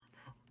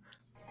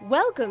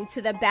Welcome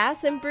to the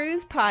Bassin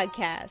Brews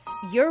podcast,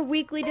 your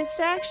weekly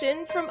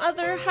distraction from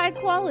other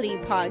high-quality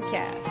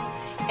podcasts.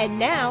 And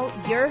now,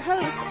 your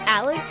host,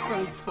 Alex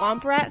from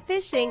Swamp Rat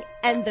Fishing,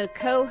 and the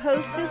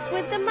co-hostess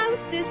with the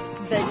mostest,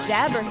 the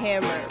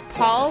Jabberhammer,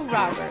 Paul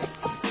Roberts.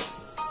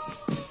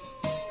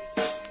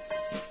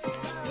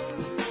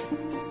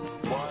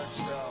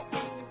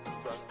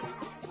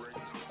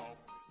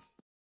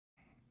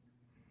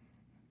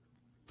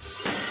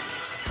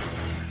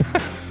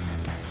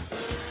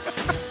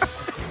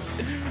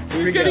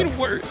 You're getting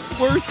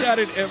worse at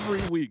it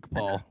every week,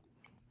 Paul.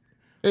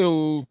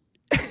 Ew.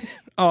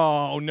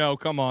 Oh, no,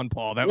 come on,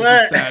 Paul. That was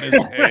as sad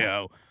as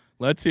hey-o.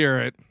 Let's hear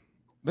it.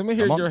 Let me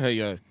hear your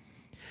hey-o.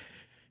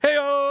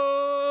 Hey-o!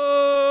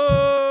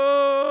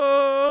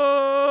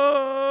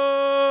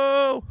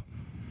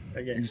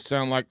 Okay. You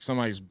sound like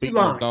somebody's beating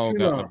a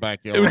dog out in the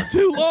backyard. It was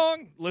too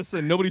long?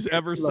 Listen, nobody's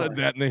ever said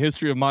that in the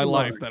history of my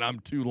life, that I'm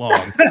too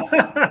long.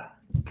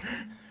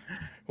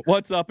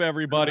 What's up,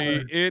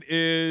 everybody? It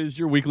is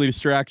your weekly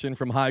distraction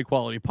from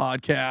high-quality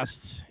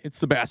podcasts. It's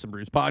the Bassin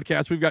Brews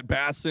podcast. We've got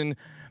Bassin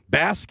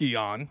Buskie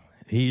on.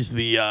 He's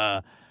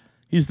the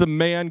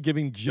man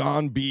giving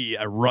John B.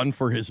 a run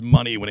for his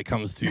money when it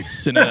comes to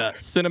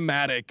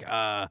cinematic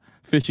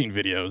fishing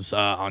videos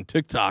on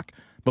TikTok.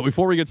 But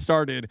before we get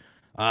started,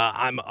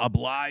 I'm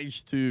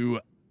obliged to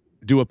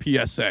do a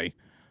PSA.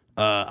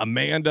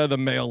 Amanda, the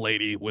mail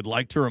lady, would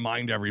like to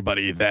remind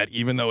everybody that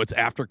even though it's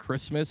after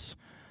Christmas,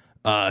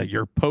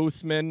 your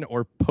postman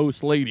or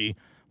post lady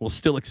will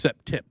still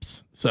accept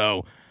tips.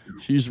 So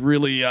she's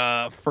really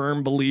a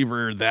firm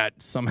believer that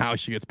somehow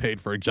she gets paid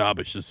for a job,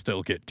 but she'll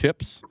still get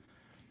tips.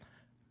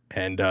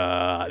 And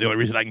the only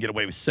reason I can get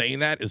away with saying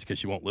that is because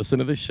she won't listen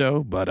to this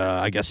show. But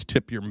I guess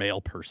tip your mail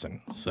person.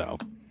 So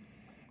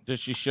does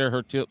she share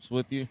her tips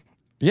with you?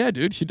 Yeah,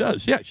 dude, she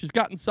does. Yeah, she's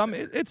gotten some.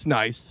 It's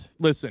nice.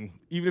 Listen,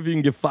 even if you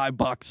can give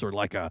 $5 or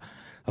like a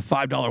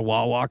 $5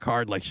 Wawa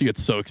card, like she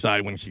gets so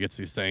excited when she gets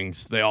these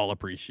things. They all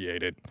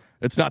appreciate it.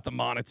 It's not the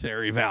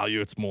monetary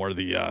value. It's more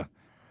the,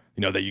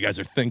 that you guys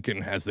are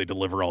thinking as they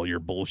deliver all your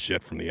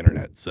bullshit from the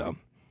internet. So,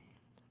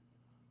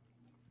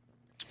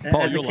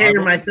 Paul, as a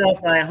carrier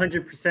myself, I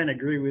 100%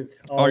 agree with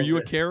all Are you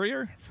of a this.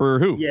 carrier? For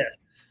who?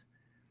 Yes.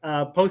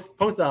 Post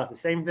office,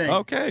 same thing.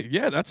 Okay,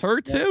 yeah, that's her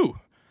too.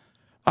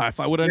 If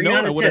I would have Bring known,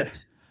 on I the would have.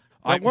 tips.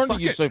 I wonder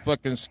you're so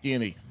fucking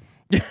skinny.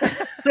 Yeah,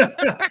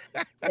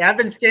 I've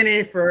been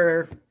skinny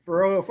for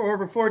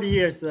over 40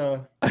 years,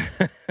 so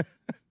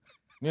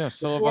Yeah,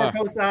 so before have I.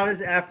 post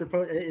office, after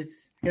post,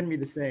 it's gonna be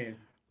the same.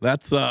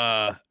 That's if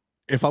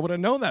I would have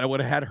known that, I would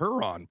have had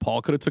her on.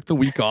 Paul could have took the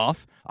week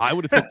off. I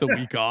would have took the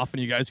week off,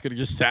 and you guys could have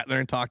just sat there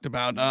and talked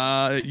about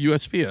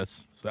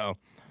USPS. So,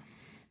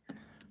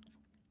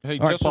 Hey,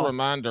 all just right, a Paul.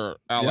 reminder,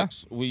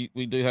 Alex, we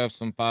do have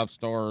some 5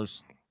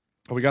 stars.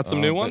 we got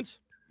some new ones.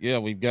 Yeah,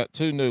 we've got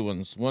 2 new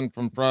ones, one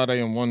from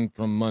Friday and one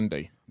from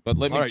Monday. But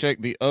let me All right. check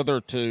the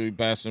other 2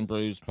 Bassin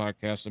Brews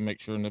podcasts and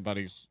make sure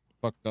nobody's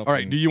fucked up. All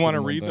right, and do you want to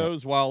put them on read that.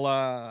 those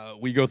while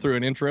we go through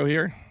an intro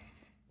here?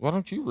 Why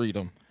don't you read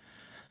them?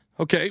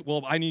 Okay,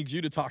 well, I need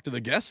you to talk to the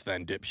guests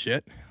then,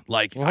 dipshit.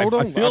 Like, Well, hold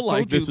on. I feel like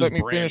told you this is let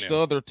me brand finish new.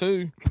 the other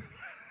 2.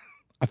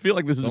 I feel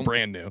like this is Don't-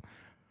 brand new.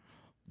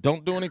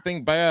 Don't do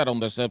anything bad on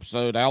this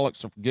episode.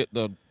 Alex will forget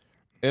to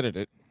edit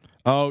it.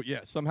 Oh, yeah,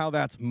 somehow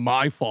that's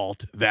my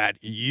fault that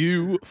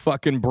you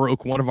fucking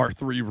broke one of our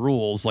 3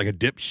 rules like a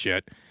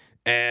dipshit.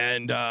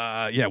 And,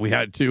 we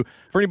had to.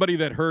 For anybody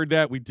that heard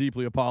that, we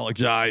deeply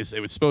apologize.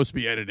 It was supposed to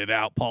be edited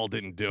out. Paul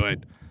didn't do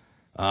it.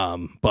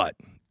 But,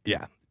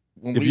 yeah.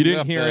 When If we you didn't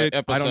left hear the it,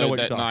 I don't know episode what you're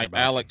that talking night,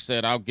 about. Alex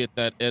said, "I'll get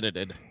that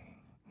edited."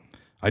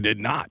 I did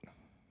not.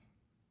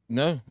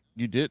 No,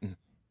 you didn't.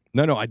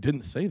 No, I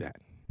didn't say that.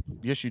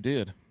 Yes, you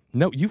did.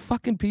 No, you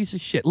fucking piece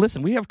of shit.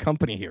 Listen, we have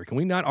company here. Can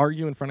we not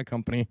argue in front of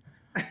company?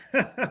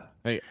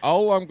 Hey,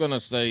 all I'm gonna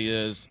say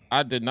is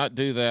I did not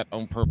do that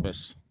on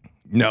purpose.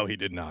 No, he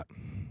did not.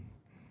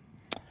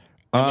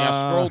 I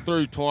scrolled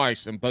through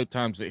twice, and both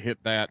times it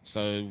hit that,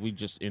 so we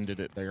just ended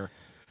it there.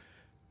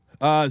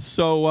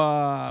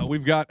 So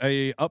we've got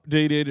a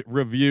updated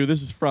review.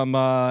 This is from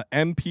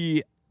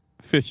MP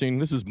Fishing.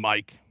 This is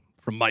Mike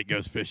from Mike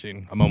Goes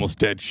Fishing. I'm almost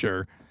dead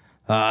sure.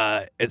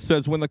 It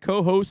says, when the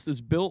co-host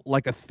is built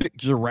like a thick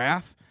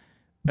giraffe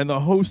and the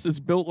host is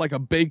built like a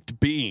baked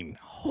bean.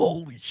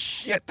 Holy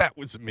shit, that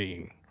was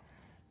mean.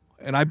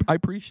 And I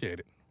appreciate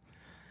it.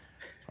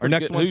 Our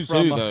next one's Who's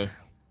from... who, though?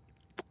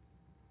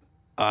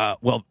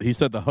 Well, he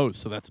said the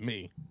host, so that's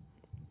me.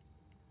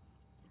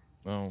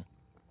 Oh,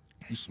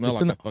 you smell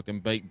It's like in a fucking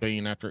baked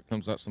bean after it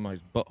comes out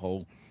somebody's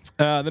butthole.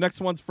 The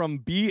next one's from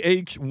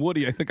BH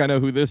Woody. I think I know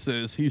who this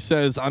is. He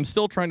says, I'm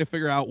still trying to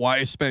figure out why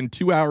I spend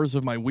 2 hours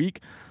of my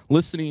week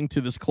listening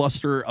to this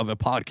cluster of a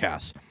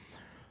podcast.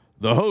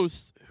 The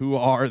hosts, who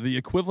are the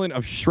equivalent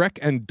of Shrek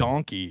and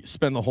Donkey,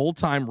 spend the whole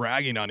time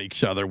ragging on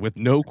each other with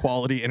no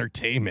quality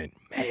entertainment.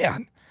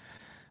 Man.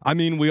 I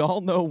mean, we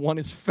all know one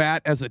is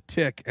fat as a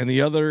tick and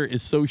the other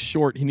is so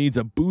short he needs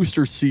a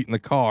booster seat in the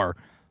car.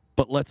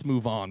 But let's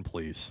move on,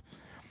 please.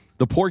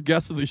 The poor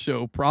guest of the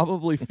show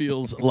probably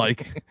feels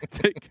like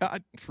they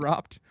got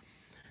dropped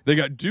They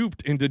got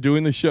duped into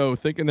doing the show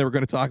thinking they were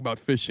going to talk about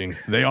fishing.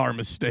 They are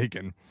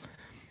mistaken.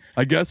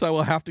 I guess I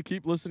will have to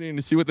keep listening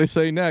to see what they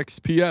say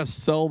next. P.S.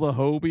 Sell the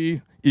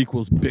Hobie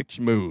equals bitch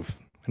move.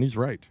 And he's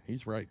right.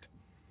 He's right.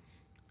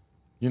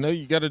 You know,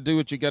 you got to do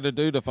what you got to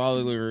do to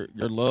follow your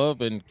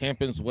love, and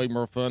camping's way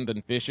more fun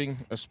than fishing,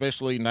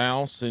 especially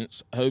now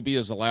since Hobie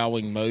is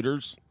allowing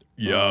motors.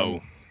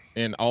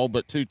 In all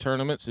but 2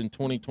 tournaments in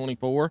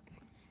 2024.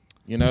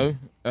 You know,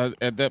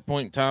 at that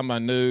point in time, I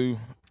knew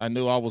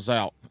I was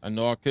out. I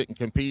knew I couldn't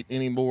compete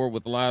anymore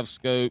with live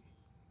scope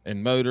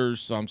and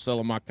motors, so I'm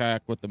selling my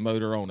kayak with the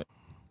motor on it.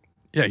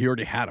 Yeah, he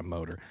already had a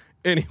motor.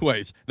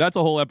 Anyways, that's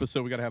a whole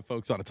episode. We got to have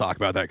folks on to talk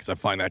about that because I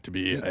find that to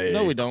be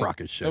a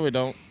crock of shit. No, we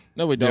don't.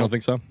 No, we don't. You don't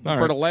think so?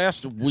 For the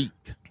last week,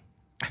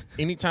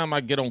 anytime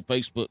I get on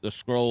Facebook to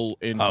scroll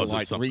and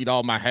to read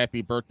all my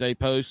happy birthday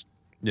posts,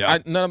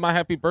 none of my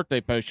happy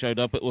birthday posts showed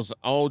up. It was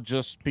all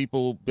just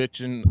people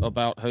bitching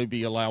about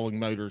Hobie allowing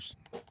motors.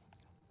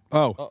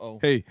 Oh,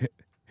 hey,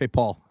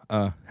 Paul.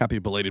 Happy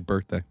belated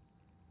birthday.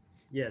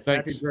 Yes,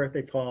 Thanks. happy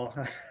birthday, Paul.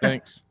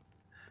 Thanks.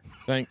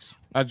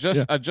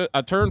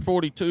 I turned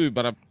 42,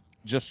 but I've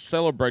just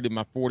celebrated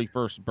my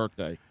 41st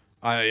birthday.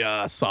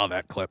 I saw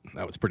that clip.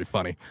 That was pretty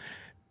funny.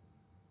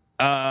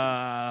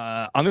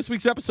 On this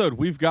week's episode,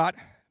 we've got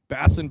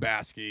Bassin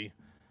Buskie.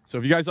 So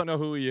if you guys don't know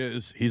who he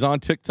is, he's on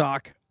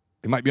TikTok.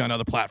 He might be on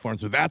other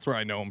platforms, but that's where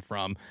I know him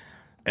from.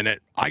 And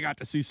I got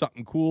to see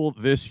something cool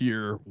this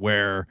year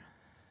where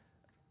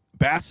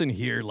Bassin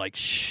here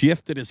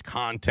shifted his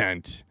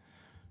content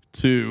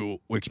to,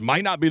 which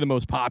might not be the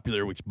most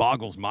popular, which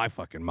boggles my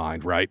fucking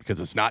mind, right? Because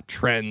it's not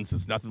trends,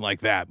 it's nothing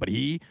like that. But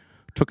he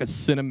took a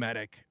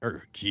cinematic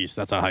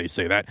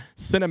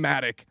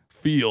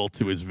feel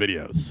to his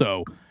videos.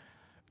 So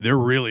they're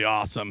really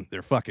awesome.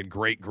 They're fucking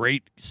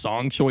great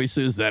song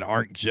choices that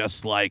aren't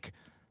just like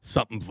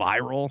something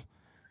viral.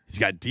 He's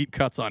got deep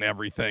cuts on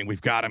everything.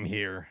 We've got him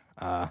here.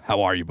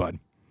 How are you, bud?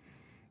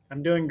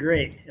 I'm doing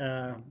great.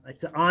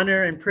 It's an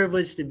honor and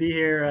privilege to be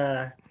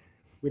here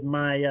with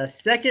my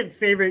second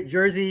favorite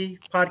Jersey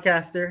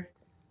podcaster,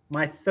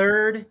 my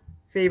third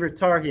favorite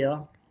Tar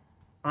Heel,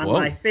 on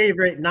my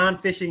favorite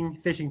non-fishing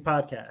fishing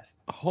podcast.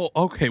 Oh,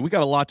 okay. We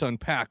got a lot to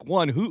unpack.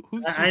 One, who's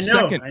your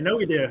second? I know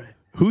we do.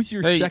 Who's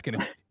your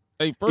second?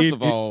 Hey, first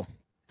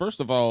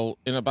of all,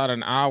 in about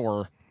an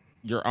hour,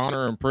 your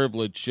honor and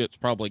privilege shit's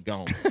probably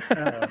gone.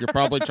 You're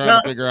probably trying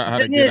to figure out how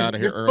to get out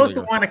of here earlier. You're supposed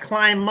to want to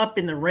climb up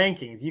in the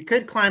rankings. You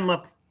could climb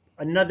up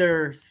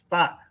another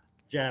spot,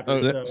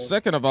 Jabber.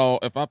 Second of all,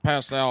 if I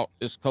pass out,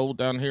 it's cold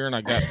down here, and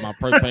I got my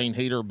propane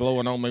heater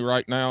blowing on me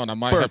right now, and I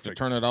might have to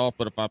turn it off.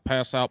 But if I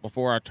pass out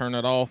before I turn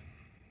it off,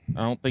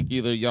 I don't think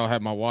either of y'all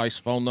have my wife's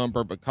phone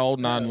number, but call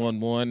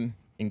 911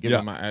 and give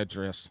me my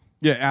address.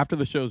 Yeah, after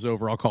the show's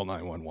over, I'll call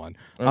 911.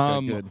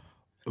 Okay, good.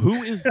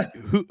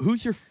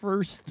 Who's your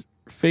first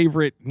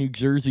favorite New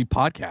Jersey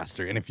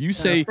podcaster? And if you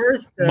say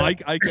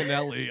Mike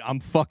Iaconelli, I'm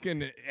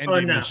fucking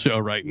ending the show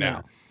right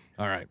now.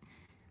 All right.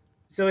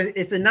 So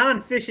it's a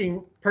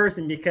non-fishing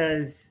person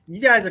because you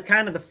guys are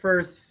kind of the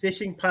first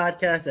fishing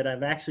podcast that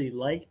I've actually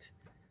liked.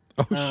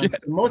 Oh, shit.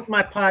 So most of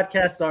my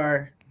podcasts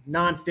are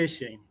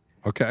non-fishing.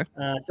 Okay.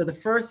 So the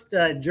first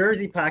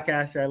Jersey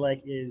podcaster I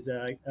like is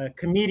a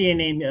comedian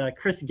named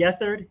Chris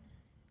Gethard.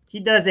 He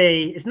does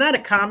it's not a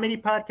comedy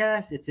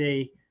podcast. It's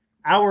a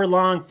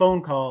hour-long phone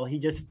call. He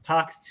just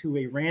talks to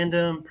a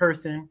random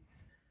person,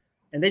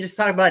 and they just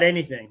talk about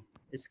anything.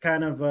 It's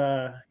kind of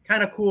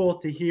cool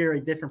to hear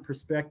a different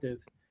perspective.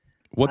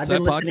 What's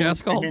that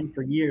podcast called? To him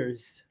for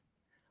years.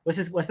 What's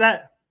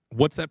that?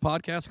 What's that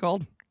podcast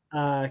called?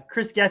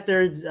 Chris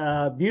Gethard's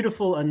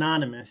Beautiful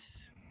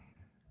Anonymous.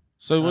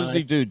 So what does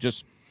he do?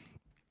 Just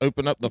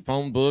open up the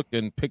phone book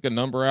and pick a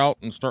number out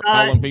and start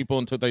calling people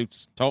until they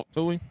talk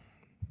to him?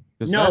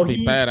 Because that'd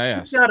be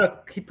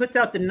badass. He puts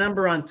out the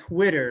number on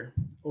Twitter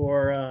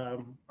or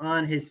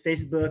on his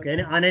Facebook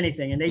and on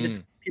anything, and they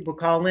just people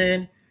call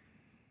in.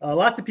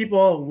 Lots of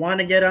people want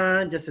to get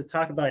on just to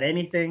talk about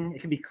anything.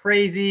 It could be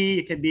crazy.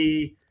 It could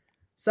be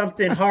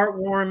something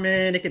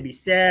heartwarming. It could be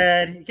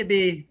sad. It could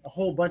be a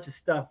whole bunch of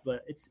stuff,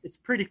 but it's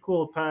pretty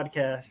cool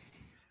podcast.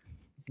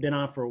 It's been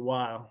on for a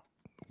while.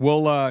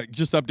 We'll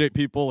just update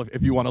people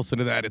if you want to listen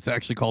to that. It's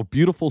actually called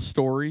Beautiful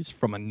Stories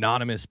from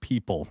Anonymous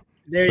People.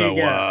 There you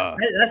go.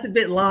 That's a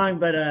bit long,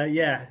 but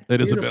yeah.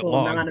 It is a bit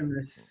long.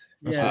 Anonymous.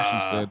 That's what she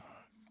said.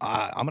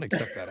 I'm gonna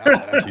accept that out.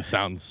 That actually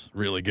sounds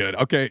really good.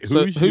 Okay,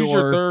 who's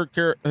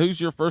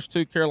your first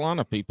two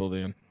Carolina people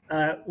then?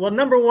 Well,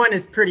 number one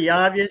is pretty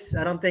obvious.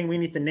 I don't think we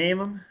need to name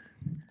them.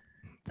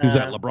 Who's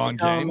that? LeBron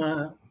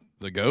James,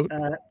 the GOAT.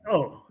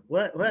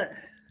 What?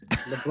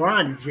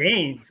 LeBron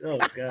James. Oh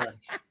gosh.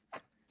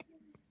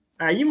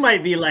 You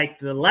might be like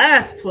the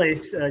last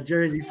place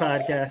Jersey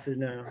podcaster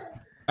now.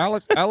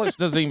 Alex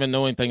doesn't even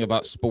know anything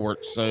about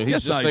sports, so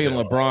he's just saying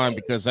LeBron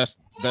because that's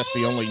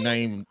the only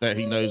name that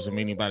he knows of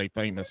anybody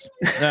famous.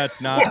 That's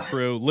not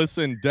true.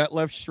 Listen,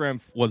 Detlef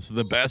Schrempf was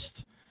the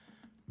best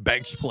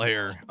bench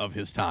player of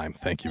his time.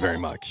 Thank you very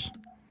much.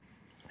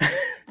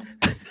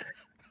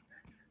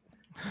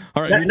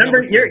 All right. That Who's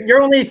number, two?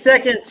 you're only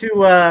second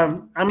to.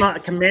 I'm a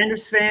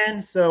Commanders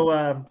fan,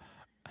 so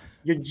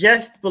you're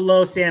just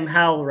below Sam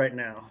Howell right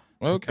now.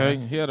 Okay,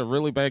 he had a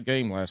really bad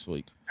game last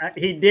week.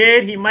 He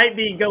did. He might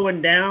be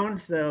going down,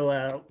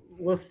 so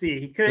we'll see.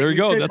 He could. There you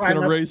go. That's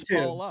going to raise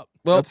Paul up.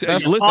 Well,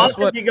 that's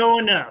what be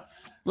going up.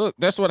 Look,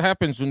 that's what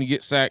happens when you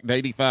get sacked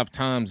 85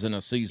 times in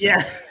a season.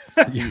 Yeah.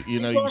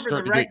 You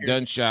start to get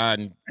gun shy,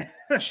 and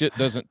shit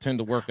doesn't tend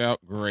to work out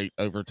great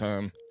over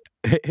time.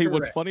 Hey,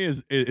 what's funny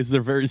is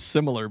they're very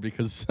similar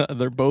because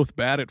they're both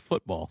bad at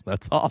football.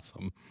 That's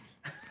awesome.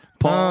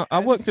 Paul, I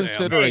wouldn't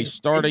consider a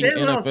starting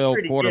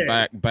NFL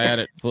quarterback bad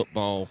at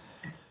football.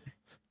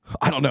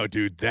 I don't know,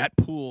 dude. That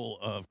pool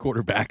of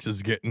quarterbacks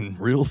is getting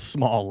real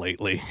small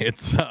lately.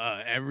 It's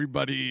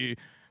everybody.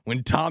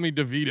 When Tommy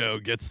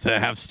DeVito gets to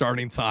have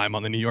starting time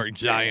on the New York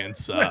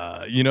Giants,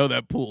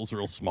 that pool's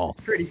real small.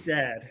 It's pretty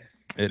sad.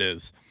 It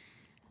is.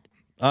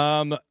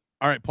 All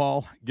right,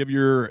 Paul, give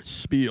your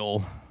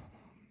spiel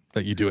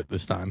that you do it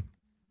this time.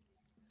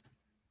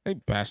 Hey,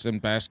 Bassin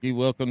Buskie,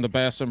 welcome to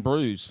Bassin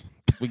Brews.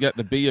 We got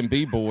the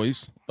B&B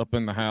boys up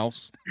in the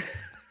house.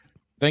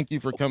 Thank you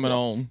for coming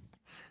on.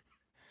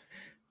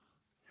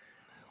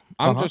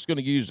 I'm just going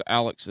to use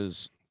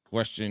Alex's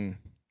line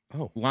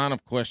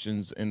of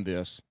questions in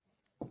this.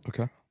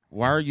 Okay.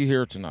 Why are you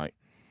here tonight?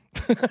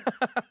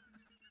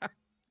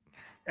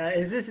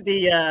 Is this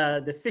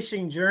the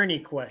fishing journey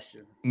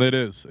question? It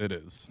is.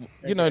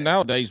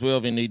 Nowadays we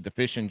don't even need the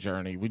fishing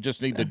journey. We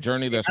just need the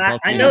journey that's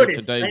brought you here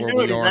today where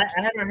we are. I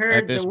haven't heard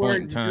at this the point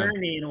in word time.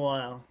 journey in a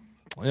while.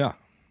 Yeah.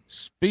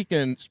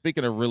 Speaking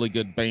of really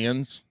good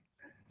bands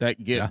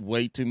that get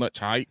way too much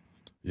hype,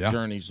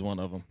 Journey's one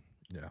of them.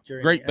 Yeah.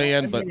 Journey. Great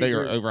band, but they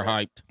are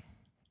overhyped.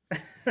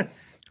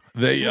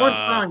 It's one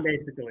song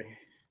basically.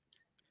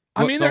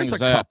 There's a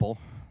couple.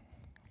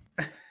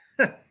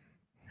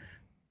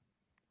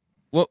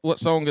 What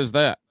song is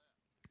that?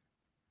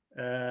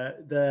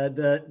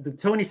 The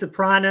Tony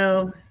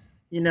Soprano.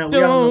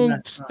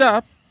 Don't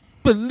stop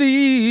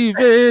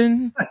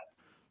believing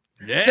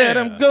that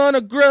I'm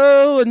gonna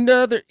grow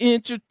another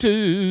inch or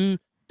two.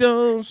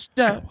 Don't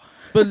stop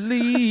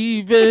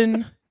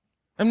believing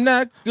I'm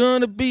not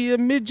gonna be a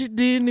midget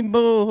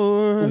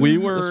anymore.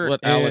 That's what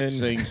Alex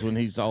sings when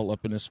he's all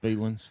up in his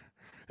feelings.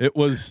 It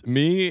was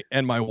me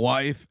and my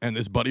wife and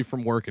this buddy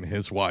from work and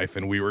his wife,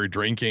 and we were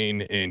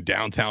drinking in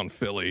downtown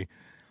Philly,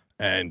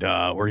 and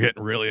we're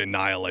getting really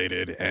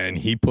annihilated, and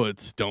he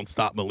puts Don't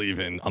Stop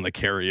Believin' on the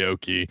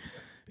karaoke,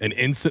 and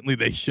instantly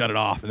they shut it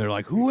off, and they're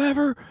like,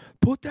 whoever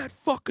put that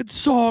fucking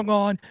song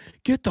on,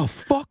 get the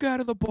fuck out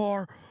of the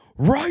bar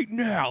right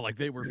now. Like,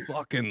 they were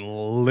fucking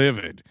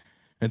livid.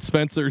 And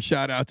Spencer,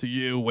 shout out to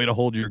you. Way to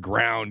hold your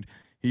ground.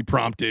 He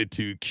prompted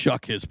to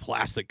chuck his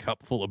plastic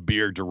cup full of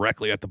beer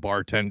directly at the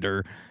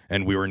bartender,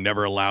 and we were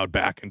never allowed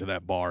back into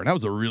that bar. And that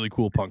was a really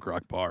cool punk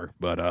rock bar,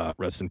 but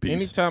rest in peace.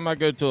 Anytime I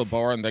go to a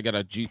bar and they got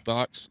a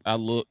jukebox, I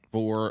look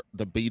for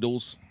the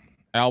Beatles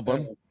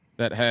album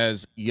that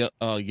has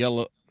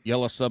Yellow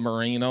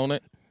Submarine on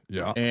it.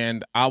 Yeah.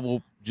 And I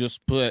will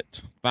just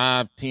put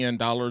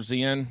 $5-10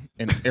 in,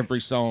 and every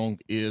song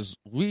is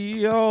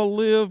We All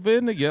Live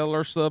in a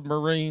Yellow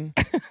Submarine.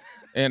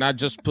 And I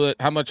just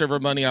put how much ever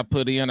money I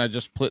put in, I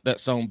just put that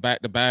song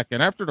back to back.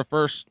 And after the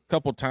first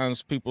couple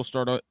times, people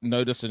start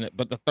noticing it.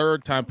 But the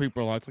third time,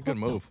 people are like, "That's a good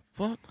move."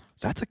 Fuck,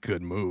 that's a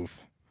good move.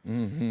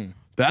 Mm-hmm.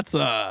 That's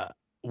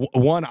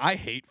one. I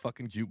hate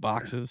fucking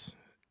jukeboxes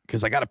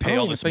because I got to pay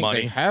all this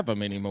money. They have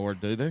them anymore,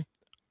 do they?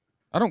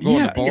 I don't go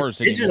into bars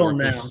digital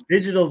anymore. Now.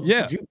 Digital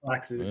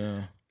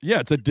jukeboxes. Yeah,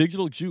 it's a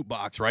digital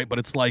jukebox, right? But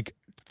it's like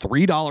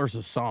 $3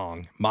 a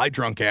song. My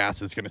drunk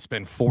ass is going to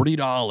spend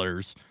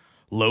 $40.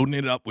 Loading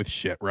it up with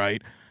shit,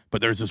 right?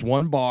 But there's this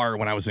one bar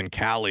when I was in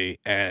Cali,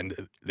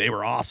 and they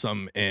were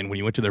awesome. And when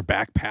you went to their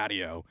back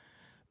patio,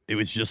 it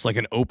was just like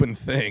an open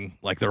thing,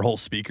 like their whole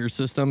speaker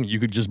system. You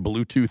could just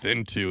Bluetooth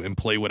into and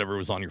play whatever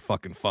was on your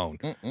fucking phone.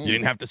 You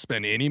didn't have to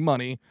spend any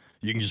money.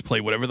 You can just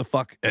play whatever the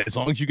fuck. As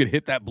long as you could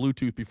hit that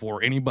Bluetooth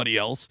before anybody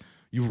else,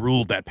 you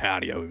ruled that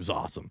patio. It was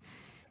awesome.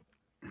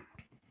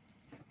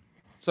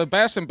 So,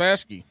 Bassin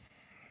Buskie,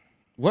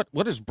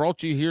 what has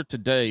brought you here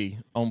today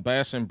on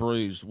Bassin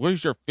Brews? What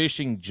is your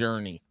fishing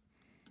journey?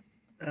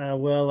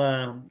 I'm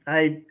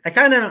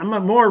a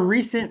more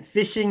recent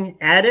fishing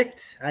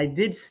addict. I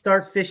did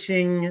start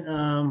fishing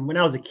when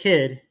I was a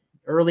kid,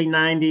 early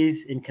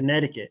 90s in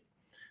Connecticut.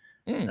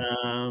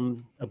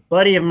 A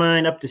buddy of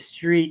mine up the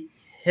street,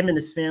 him and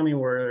his family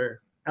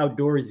were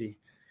outdoorsy,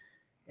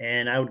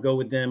 and I would go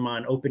with them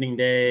on opening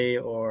day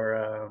or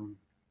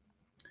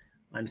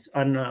on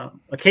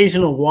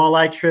occasional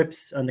walleye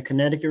trips on the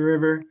Connecticut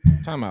River.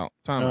 Time out.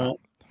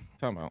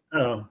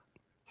 Oh.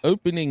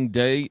 Opening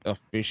day of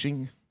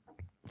fishing?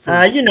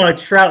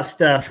 Trout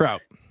stuff. Trout.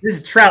 This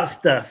is trout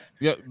stuff.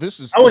 Yeah, this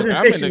is. I wasn't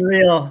fishing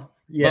real.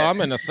 Yeah. Well, I'm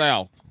in the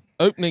South.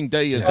 Opening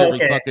day is every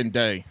fucking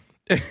day.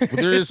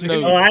 There is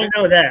no. Oh, I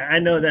know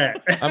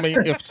that. I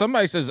mean, if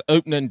somebody says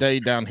opening day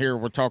down here,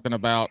 we're talking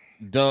about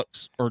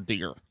ducks or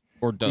deer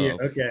or dove.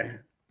 Deer, okay.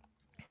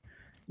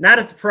 Not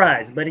a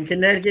surprise, but in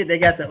Connecticut, they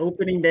got the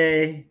opening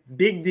day,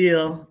 big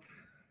deal.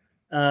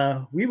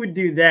 we would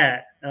do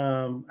that.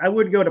 I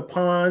would go to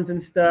ponds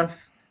and stuff,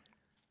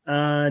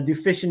 do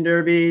fishing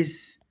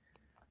derbies.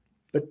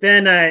 But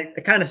then I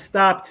kind of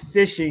stopped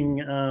fishing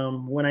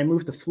when I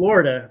moved to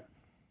Florida,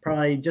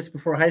 probably just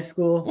before high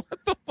school. What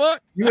the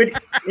fuck?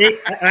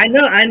 I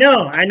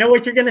know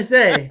what you're gonna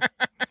say.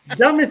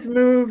 Dumbest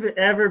move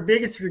ever,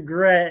 biggest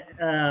regret.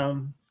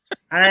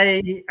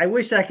 I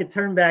wish I could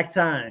turn back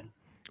time.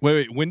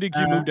 Wait. When did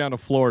you move down to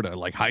Florida?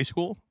 Like high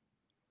school?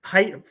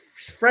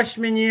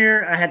 Freshman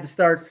year, I had to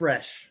start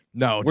fresh.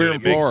 No, We're dude,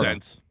 in it makes Florida.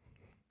 sense.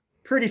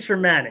 Pretty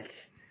traumatic.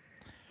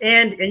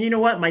 And you know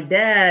what? My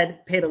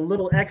dad paid a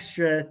little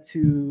extra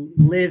to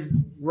live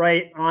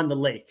right on the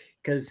lake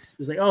because it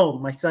was like, oh,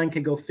 my son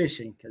could go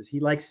fishing because he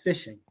likes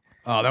fishing.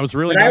 Oh, that was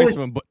really But nice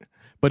of him.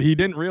 But he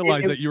didn't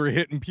realize that you were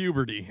hitting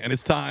puberty and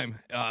it's time.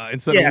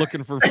 Instead of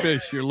looking for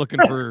fish, you're looking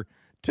for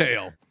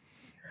tail.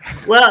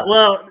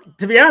 Well,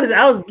 to be honest,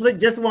 I was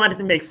just wanted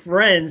to make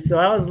friends, so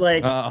I was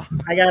like, I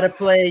gotta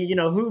play,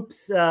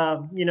 hoops, in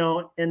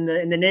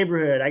the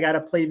neighborhood. I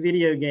gotta play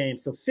video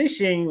games. So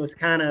fishing was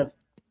kind of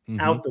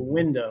out the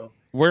window.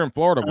 Where in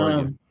Florida were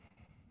you?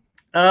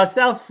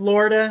 South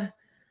Florida.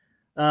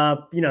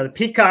 The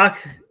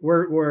peacocks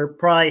were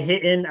probably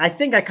hitting. I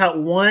think I caught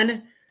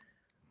one,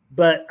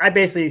 but I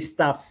basically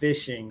stopped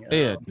fishing.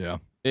 Ed, Yeah.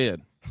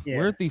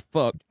 Where the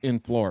fuck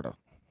in Florida?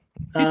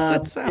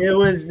 It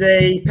was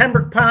a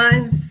Pembroke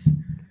Pines.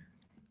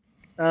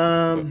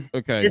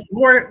 Okay. It's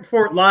more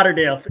Fort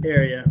Lauderdale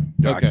area.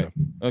 Gotcha.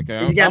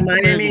 Okay. You got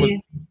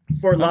Miami,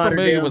 Fort I'm familiar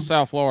Lauderdale. with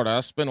South Florida.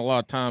 I spent a lot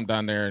of time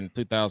down there in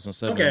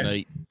 2007 and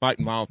 8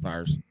 fighting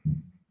wildfires.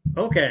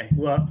 Okay,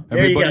 well, there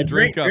Everybody you go.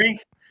 drink up.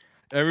 Drink.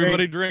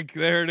 Everybody drink.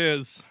 There it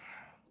is.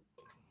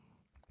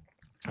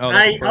 Oh,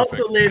 I that's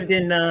also lived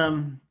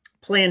in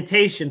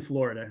Plantation,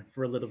 Florida,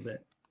 for a little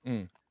bit.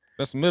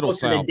 That's middle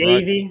Closer South, to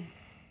Davie.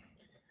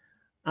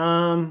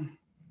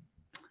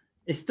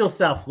 It's still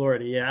South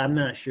Florida. Yeah, I'm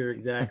not sure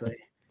exactly.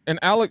 And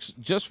Alex,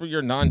 just for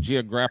your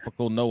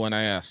non-geographical, no one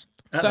asked.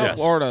 South Yes.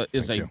 Florida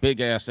is Thank a you.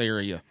 big-ass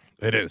area.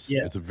 It is.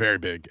 Yes. It's a very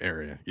big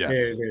area. Yes.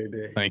 Very, very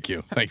big. Thank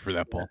you. Thank you for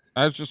that, Paul.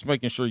 I was just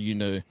making sure you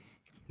knew.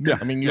 Yeah.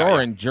 I mean, you Yeah, are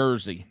yeah. in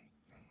Jersey.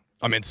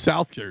 I'm in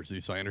South Jersey,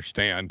 so I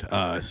understand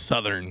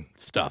Southern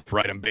stuff,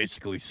 right? I'm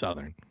basically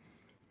Southern.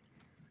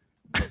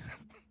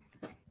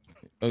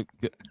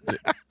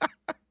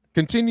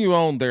 Continue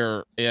on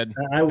there, Ed.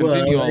 I will.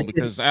 Continue on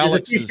because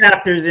Alex there's a is. few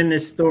chapters in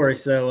this story.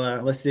 So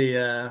let's see.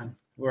 Where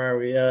are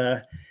we?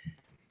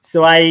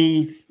 So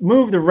I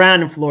moved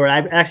around in Florida.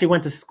 I actually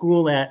went to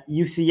school at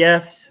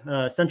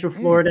UCF, Central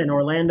Florida in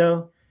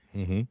Orlando.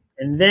 Mm-hmm.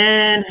 And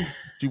then Did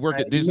you work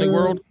at Disney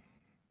World?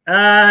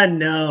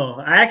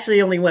 No, I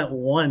actually only went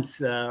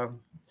once. I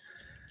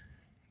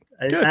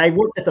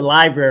worked at the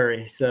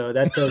library, so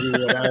that tells you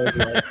what I was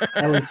like.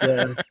 I was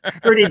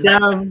pretty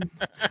dumb.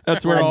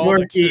 That's where all the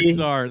dorky. chicks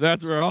are.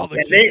 That's where all the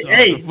Yeah, chicks are.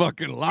 hey, The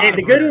fucking Hey, library.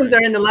 the good ones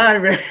are in the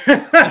library.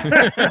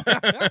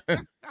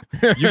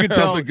 You can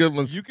tell the good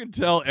ones. You can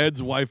tell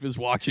Ed's wife is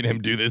watching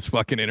him do this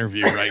fucking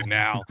interview right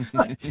now.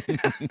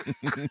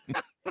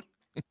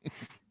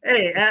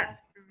 Hey,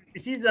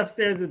 she's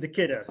upstairs with the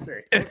kiddos.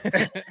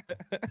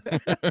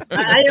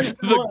 I am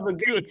more of a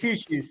goody two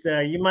shoes,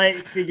 so you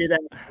might figure that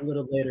out a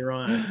little later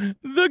on.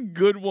 The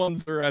good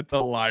ones are at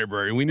the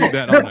library. We need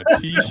that on a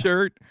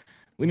t-shirt.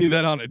 We need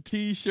that on a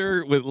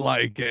t-shirt with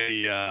like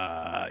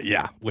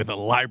with a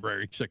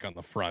library chick on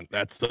the front.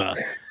 That's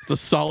it's a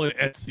solid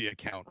Etsy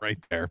account right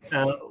there.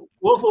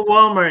 Wolf of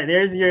Walmart.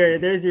 There's your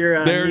There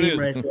it meme is.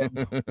 right there.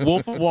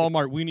 Wolf of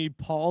Walmart. We need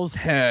Paul's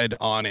head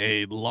on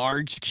a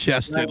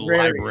large-chested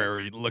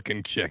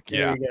library-looking chick.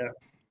 There Yeah, you go.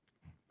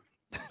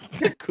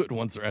 the good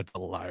ones are at the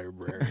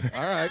library.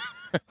 All right.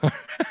 All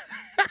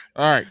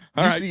right.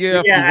 All right.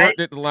 UCF, Yeah, we worked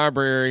at the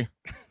library.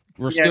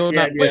 We're still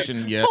not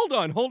fishing yet. Hold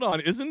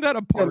on. Isn't that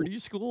a party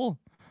school?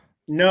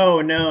 No.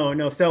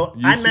 So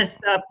I UC messed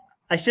up.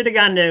 I should have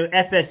gone to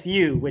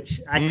FSU, which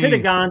I could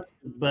have gone to,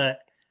 but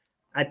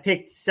I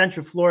picked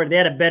Central Florida. They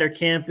had a better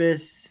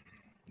campus.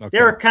 Okay.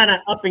 They were kind of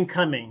up and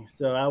coming,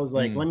 so I was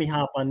like, let me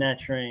hop on that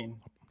train.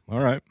 All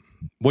right.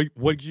 What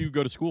did you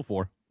go to school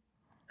for?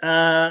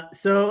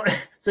 So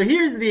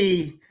here's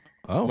the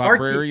artsy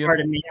Librarian. part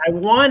of me. I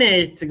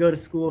wanted to go to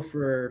school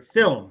for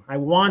film. I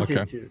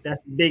wanted to.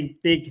 That's a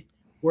big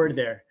word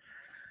there.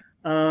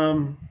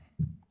 The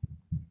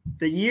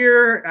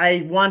year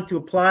I wanted to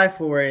apply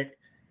for it,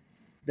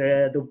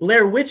 the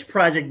Blair Witch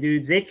Project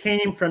dudes, they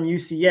came from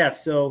UCF.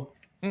 So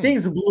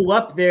things blew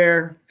up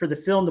there for the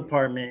film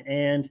department,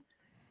 and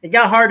it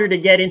got harder to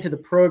get into the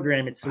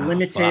program. It's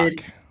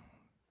limited. Fuck.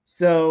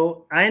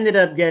 So I ended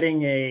up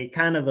getting a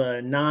kind of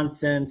a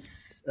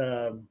nonsense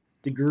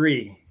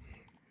degree.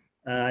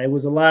 It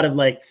was a lot of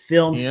like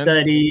film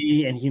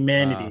study and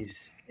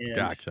humanities. And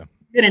Gotcha.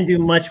 didn't do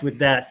much with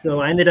that. So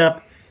I ended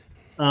up,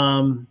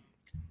 I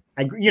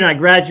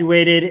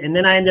graduated, and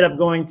then I ended up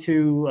going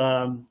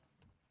to,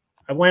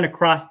 I went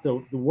across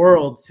the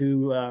world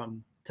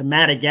to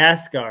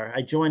Madagascar.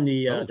 I joined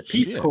the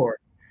Peace Corp.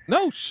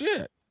 No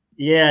shit.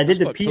 Yeah, I did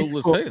That's the Peace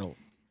cool Corp. as hell.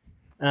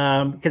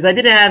 Because I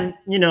didn't have,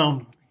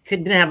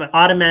 didn't have an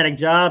automatic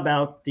job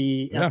out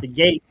the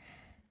gate.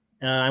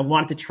 I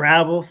wanted to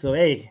travel, so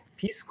hey,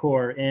 Peace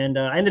Corps, and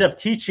I ended up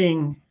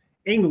teaching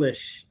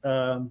English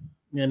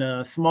in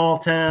a small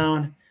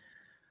town.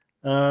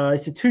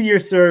 It's a 2-year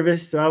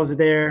service, so I was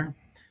there.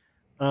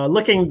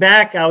 Looking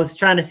back, I was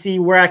trying to see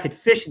where I could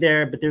fish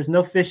there, but there's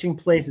no fishing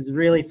places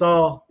really. It's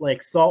all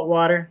like salt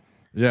water.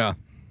 Yeah.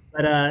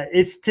 But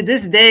it's to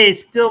this day,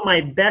 it's still my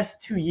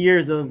best 2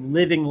 years of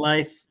living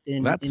life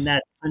in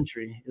that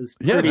country. It was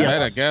pretty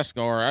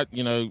Madagascar.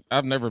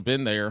 I've never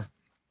been there.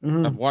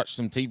 Mm-hmm. I've watched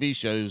some TV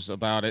shows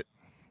about it,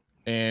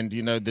 and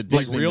the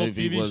Disney real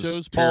movie TV was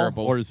shows,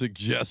 terrible. Paul, or is it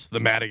just the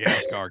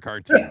Madagascar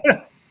cartoon?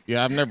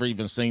 Yeah, I've never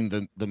even seen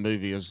the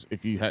movie. As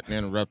if you hadn't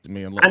interrupted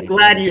me, I'm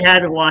glad you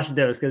haven't watched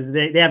those because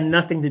they have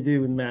nothing to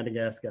do with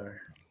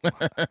Madagascar.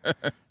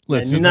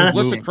 Listen,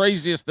 what's the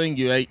craziest thing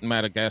you ate in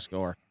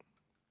Madagascar?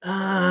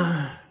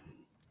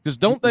 Because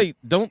don't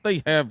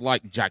they have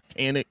like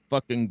gigantic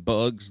fucking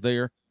bugs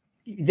there?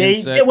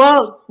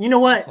 Well, you know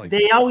what?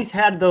 They always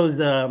had those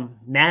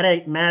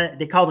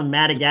they call them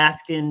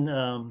Madagascan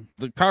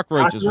the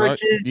cockroaches, right?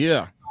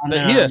 Yeah, the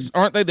hiss,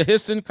 aren't they the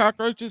hissing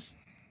cockroaches?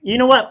 You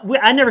know what?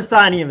 I never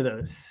saw any of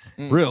those.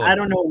 Really? I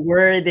don't know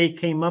where they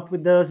came up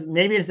with those.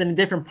 Maybe it's in a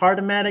different part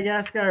of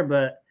Madagascar,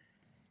 but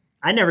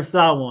I never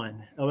saw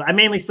one. I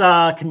mainly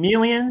saw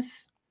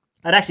chameleons.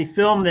 I'd actually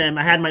film them.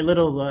 I had my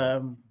little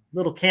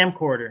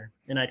camcorder,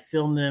 and I'd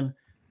film them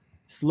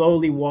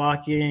slowly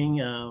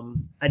walking.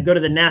 I'd go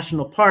to the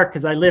national park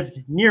because I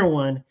lived near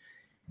one,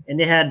 and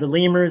they had the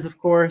lemurs, of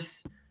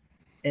course.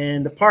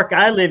 And the park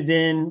I lived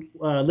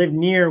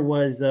near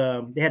was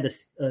they had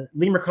this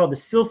lemur called the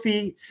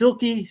silky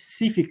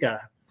sifica.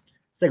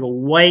 It's like a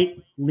white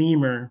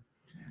lemur.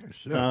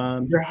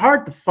 They're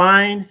hard to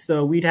find,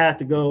 so we'd have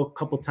to go a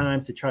couple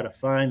times to try to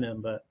find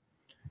them. But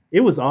it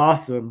was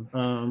awesome.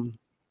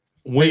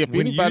 If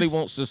anybody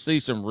wants to see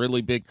some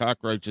really big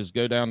cockroaches,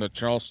 go down to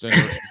Charleston,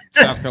 or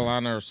South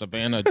Carolina, or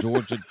Savannah,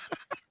 Georgia,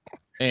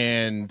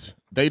 and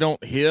they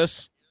don't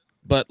hiss.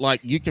 But like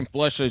you can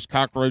flush those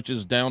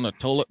cockroaches down a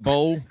toilet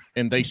bowl,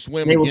 and they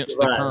swim against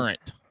the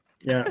current.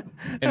 Yeah,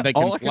 and they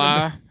can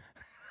fly.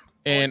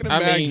 And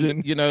I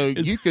mean,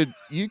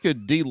 you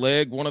could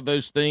deleg one of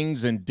those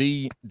things and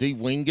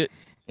de-wing it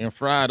and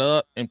fry it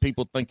up, and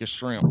people think it's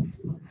shrimp.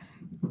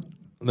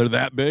 They're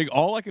that big.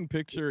 All I can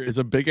picture is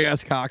a big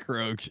ass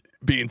cockroach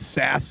being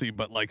sassy,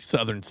 but like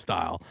Southern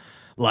style.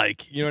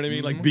 Like, you know what I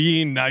mean? Like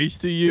being nice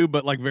to you,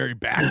 but like very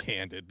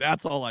backhanded.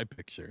 That's all I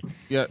picture.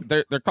 Yeah,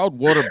 they're called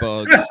water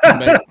bugs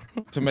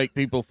to make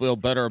people feel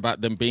better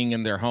about them being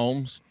in their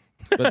homes,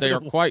 but they are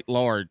quite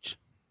large.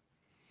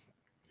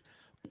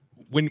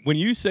 When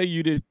you say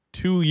you did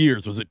 2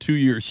 years, was it 2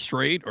 years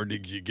straight, or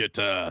did you get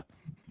to,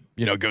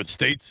 go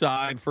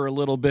stateside for a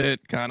little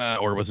bit, kind of,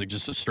 or was it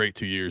just a straight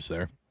 2 years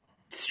there?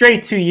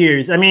 Straight 2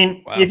 years. I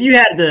mean, if you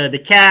had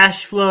the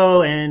cash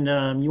flow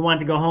and you wanted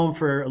to go home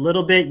for a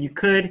little bit, you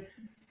could.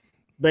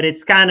 But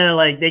it's kind of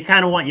like they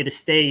kind of want you to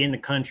stay in the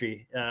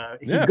country.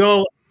 If you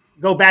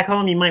go back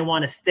home, you might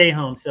want to stay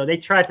home. So they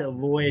try to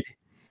avoid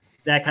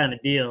that kind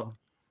of deal.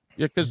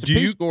 Yeah, because the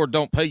Peace Corps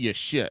don't pay you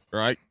shit,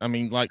 right? I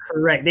mean, like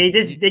correct. They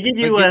give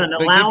you an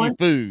allowance.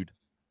 They give you food.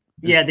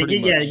 Yeah, they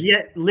give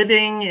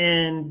living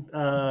and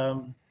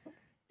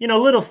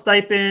little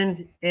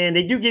stipend, and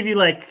they do give you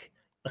like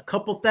a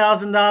couple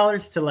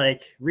 $1,000s to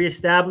like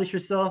reestablish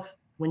yourself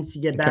once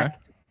you get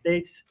back to the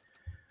States.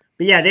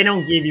 But yeah, they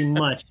don't give you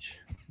much.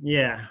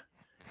 Yeah.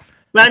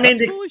 But I mean,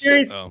 the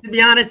experience, to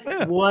be honest,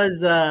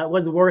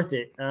 was worth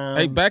it.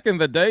 Hey, back in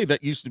the day,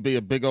 that used to be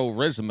a big old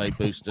resume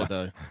booster,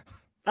 though.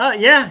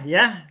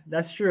 Yeah,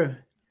 that's true.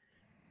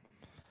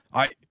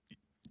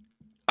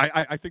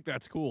 I think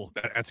that's cool.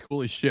 That's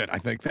cool as shit. I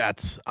think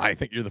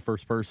you're the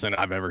first person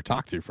I've ever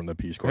talked to from the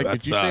Peace Corps. Hey,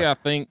 did you say I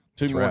think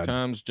two more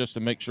times just to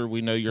make sure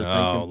we know you're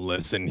thinking? Oh,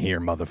 listen here,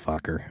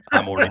 motherfucker.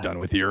 I'm already done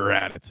with your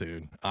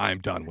attitude. I'm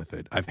done with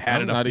it. I've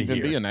had it up to here. I'm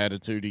not even being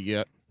attitudey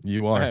yet.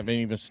 You are. I haven't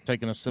even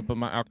taken a sip of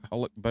my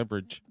alcoholic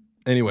beverage.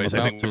 Anyways,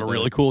 I think we have a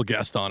really cool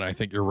guest on. I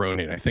think you're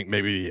ruining. I think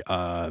maybe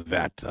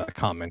that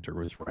commenter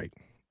was right,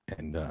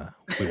 and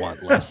we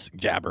want less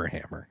jabber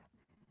hammer.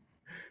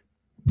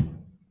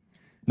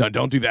 No,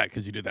 don't do that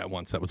because you did that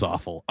once. That was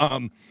awful.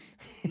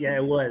 Yeah,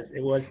 it was.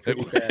 It was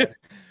pretty bad.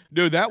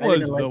 Dude, that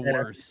was the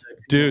worst.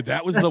 Dude,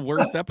 that was the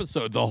worst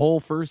episode. The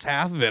whole first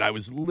half of it, I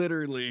was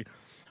literally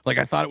like,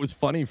 I thought it was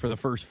funny for the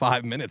first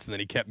 5 minutes, and then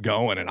he kept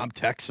going, and I'm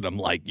texting him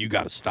like, "You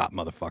got to stop,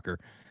 motherfucker!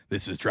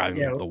 This is driving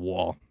me up the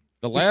wall."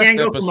 The last can't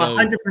go episode,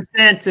 from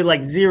 100% to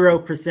like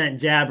 0%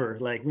 jabber.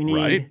 Like we need.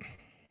 Right?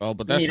 Oh,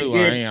 but that's who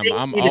I am.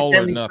 I'm all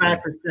or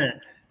nothing.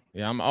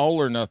 Yeah, I'm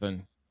all or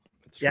nothing.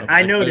 Yeah,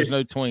 I noticed.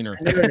 There's no tweener.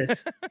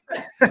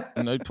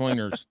 No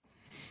tweeners.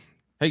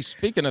 Hey,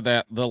 speaking of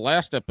that, the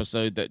last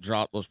episode that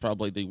dropped was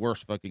probably the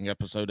worst fucking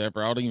episode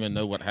ever. I don't even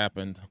know what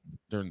happened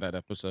during that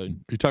episode.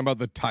 You're talking about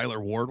the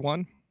Tyler Ward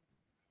one?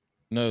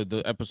 No,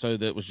 the episode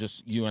that was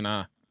just you and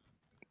I.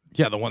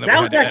 Yeah, the one that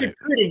was actually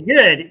pretty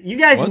good. You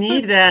guys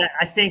need that,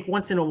 I think,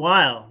 once in a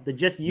while. The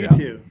just you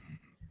two.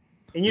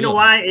 And you know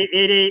why?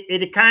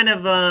 It kind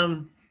of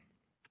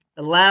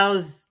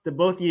allows the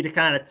both of you to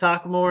kind of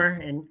talk more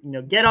and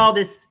get all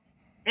this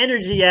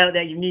energy out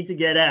that you need to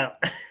get out.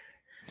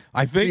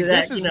 I think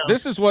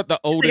this is what the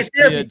oldest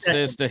kid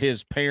says to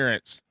his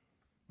parents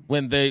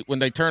when they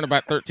turn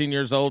about 13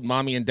 years old.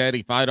 Mommy and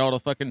daddy fight all the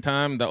fucking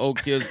time. The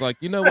old kid's like,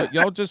 you know what?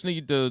 Y'all just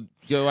need to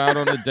go out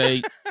on a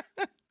date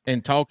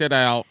and talk it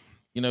out.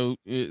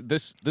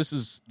 This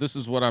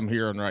is what I'm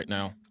hearing right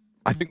now.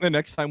 I think the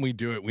next time we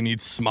do it, we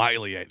need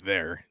Smiley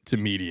there to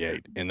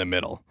mediate in the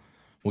middle.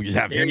 We'll just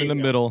have him in the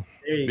middle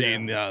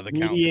being the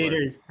counselor.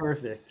 Mediator is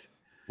perfect.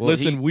 Well,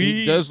 listen,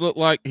 he does look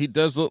like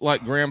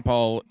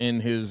Grandpa in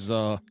his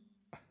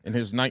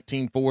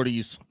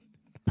 1940s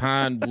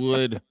pine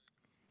wood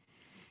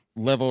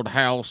leveled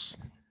house.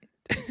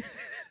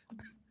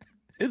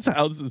 His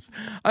house is.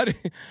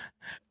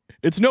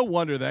 It's no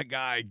wonder that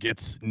guy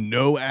gets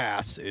no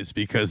ass, is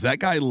because that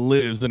guy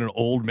lives in an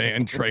old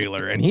man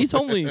trailer, and he's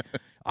only.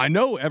 I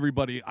know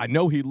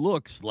he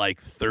looks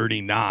like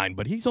 39,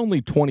 but he's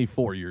only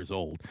 24 years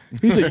old.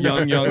 He's a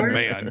young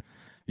man.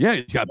 Yeah,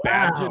 he's got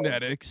bad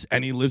genetics,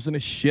 and he lives in a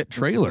shit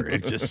trailer.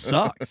 It just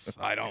sucks.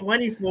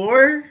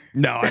 24?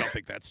 No, I don't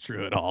think that's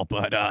true at all.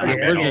 But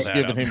we're just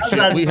giving him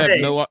shit.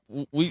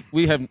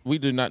 We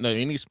do not know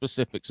any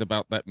specifics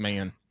about that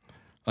man.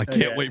 I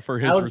can't wait for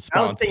his response.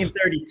 I was thinking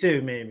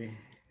 32, maybe.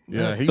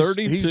 Yeah, he's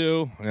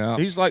 32.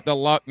 He's like the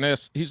Loch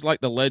Ness. He's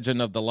like the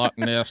legend of the Loch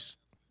Ness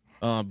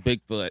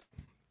Bigfoot.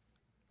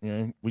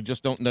 We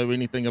just don't know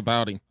anything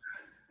about him.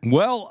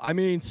 Well, I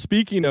mean,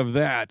 speaking of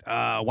that,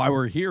 while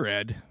we're here,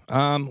 Ed,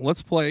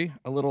 let's play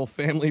a little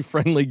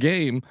family-friendly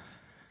game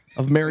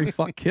of Marry,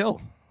 Fuck,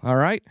 Kill. All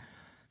right?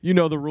 You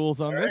know the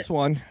rules on this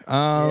one.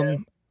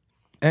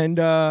 And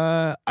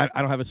I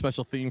don't have a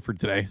special theme for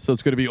today, so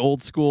it's going to be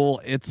old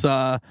school. It's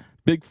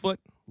Bigfoot,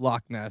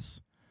 Loch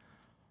Ness,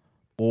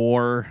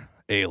 or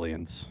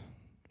aliens.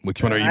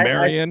 Which one are you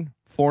marrying,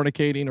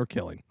 fornicating, or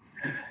killing?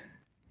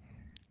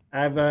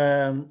 I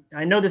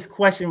know this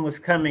question was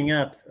coming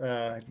up.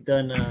 I've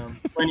done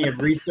plenty of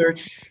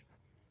research.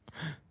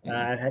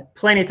 I've had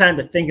plenty of time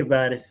to think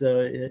about it,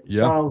 so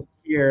it's all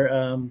here.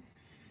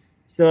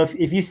 So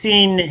if you've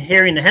seen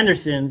Harry and the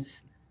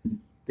Hendersons,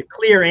 the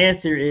clear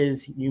answer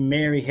is you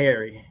marry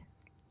Harry.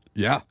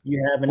 Yeah.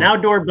 You have an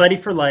outdoor buddy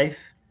for life.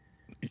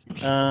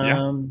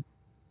 A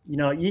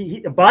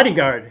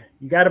bodyguard.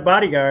 You got a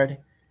bodyguard,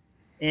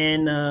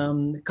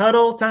 and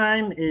cuddle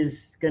time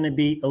is going to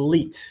be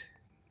elite.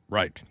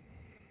 Right.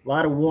 A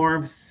lot of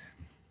warmth.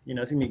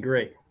 It's gonna be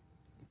great.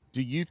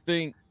 Do you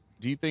think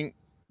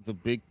the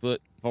Bigfoot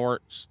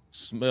farts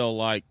smell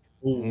like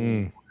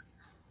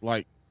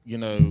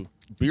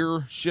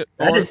beer shit farts?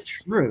 That is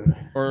true.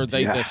 Or are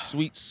they the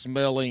sweet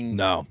smelling?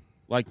 No.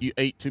 Like you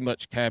ate too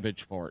much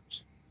cabbage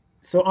farts.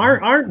 So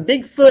aren't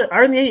Bigfoot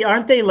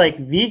aren't they like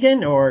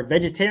vegan or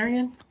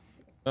vegetarian?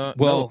 No,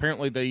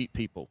 apparently they eat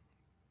people.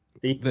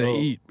 They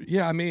eat.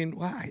 Yeah, I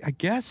mean, I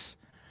guess.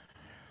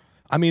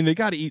 I mean, they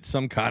got to eat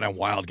some kind of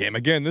wild game.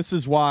 Again, this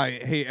is why,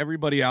 hey,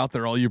 everybody out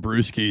there, all you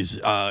brewskis,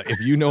 if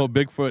you know a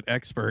Bigfoot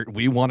expert,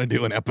 we want to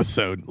do an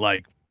episode,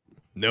 like,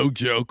 no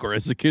joke, or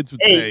as the kids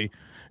would say,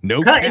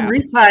 no Cut cap. and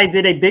Retie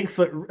did a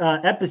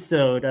Bigfoot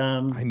episode.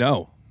 I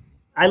know.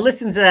 I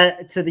listened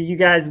to you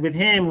guys with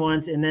him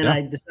once, and then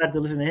I decided to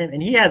listen to him,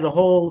 and he has a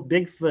whole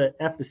Bigfoot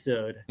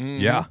episode.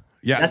 Yeah.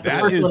 Yeah, that's the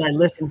first one I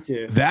listened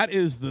to. That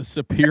is the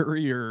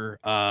superior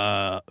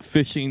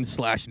fishing /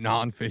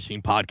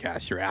 non-fishing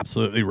podcast. You're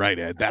absolutely right,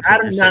 Ed. That's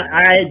what you're saying.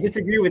 I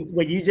disagree with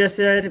what you just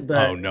said,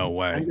 but no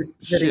way. I'm just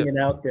putting it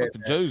out there.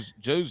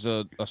 Joe's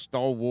a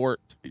stalwart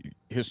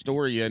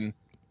historian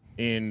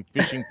in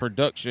fishing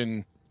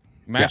production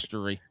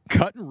mastery. Yeah.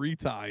 Cut and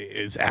Retie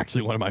is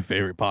actually one of my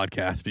favorite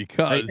podcasts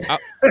because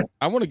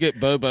I want to get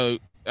Bobo.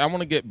 I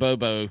want to get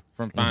Bobo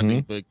from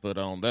Finding Bigfoot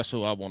on. That's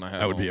who I want to have.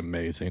 That would be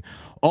amazing.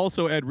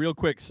 Also, Ed, real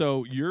quick.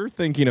 So you're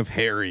thinking of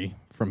Harry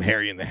from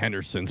Harry and the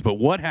Hendersons, but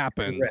what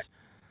happens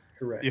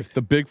Correct. if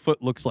the Bigfoot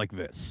looks like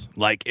this?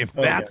 Like if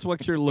that's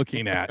what you're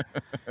looking at,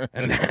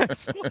 and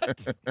that's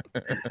what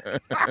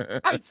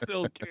I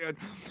still can't.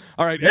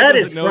 All right, that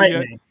is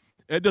frightening.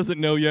 Ed doesn't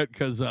know yet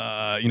because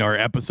our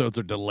episodes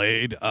are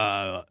delayed.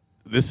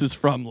 This is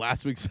from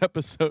last week's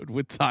episode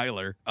with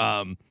Tyler.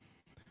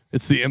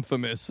 It's the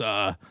infamous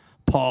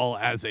Paul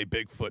as a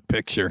Bigfoot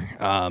picture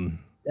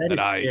that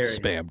I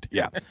spammed.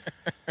 Yeah.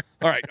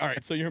 All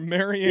right. So you're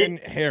marrying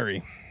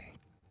Harry.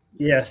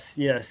 Yes.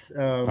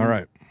 All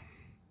right.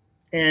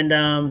 And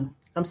I'm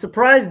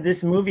surprised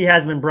this movie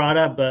has been brought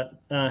up, but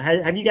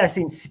have you guys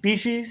seen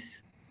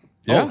Species?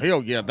 Yeah. Oh,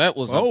 hell yeah. That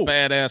was a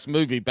badass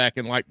movie back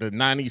in like the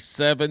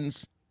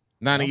 97s,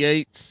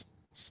 98s,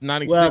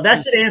 96s. Well,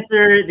 that should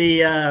answer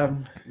the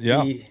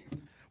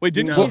Wait,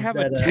 didn't she have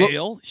a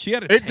tail? She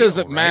had a tail. It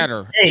doesn't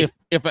matter. Hey.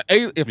 If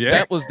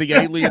that was the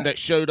alien that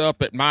showed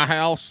up at my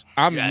house,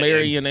 I'm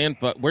marrying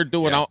infant. We're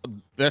doing all.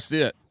 That's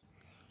it.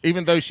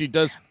 Even though she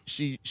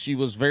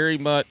was very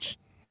much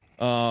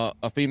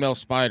a female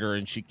spider,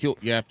 and she killed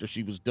you after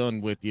she was done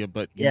with you.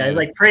 But it's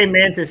like praying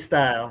mantis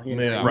style.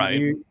 Right.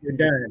 You're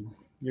done.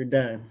 You're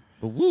done.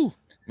 But woo,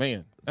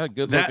 man, that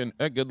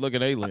good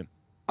looking alien.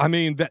 I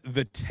mean,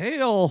 the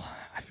tail,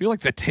 I feel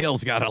like the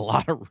tail's got a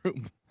lot of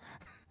room.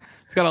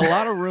 It's got a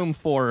lot of room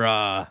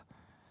for,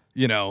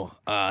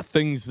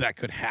 things that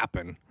could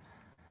happen.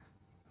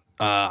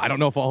 I don't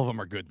know if all of them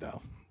are good, though.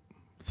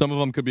 Some of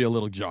them could be a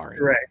little jarring.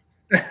 Right.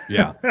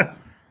 Yeah.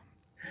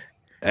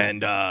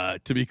 And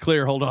to be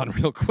clear, hold on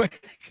real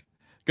quick.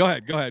 Go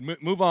ahead.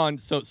 Move on.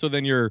 So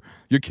then you're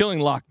killing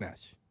Loch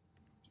Ness.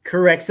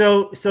 Correct.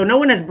 So no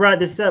one has brought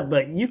this up,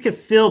 but you could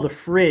fill the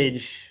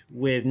fridge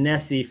with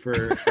Nessie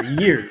for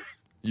years.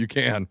 You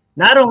can.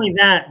 Not only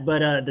that,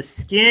 but the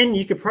skin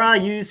you could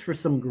probably use for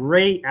some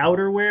great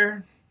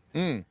outerwear.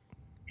 Mm.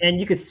 And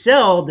you could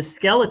sell the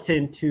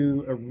skeleton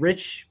to a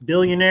rich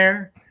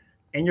billionaire,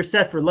 and you're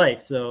set for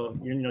life. So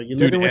you're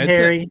living with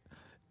Harry.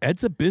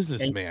 Ed's a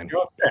businessman.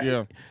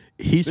 Yeah.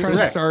 He's trying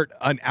to start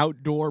an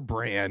outdoor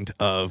brand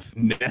of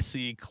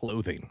Nessie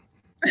clothing.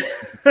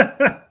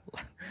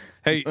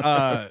 Hey,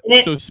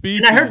 so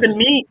species. And I heard the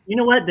meat. You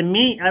know what? The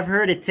meat, I've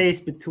heard it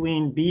tastes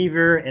between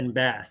beaver and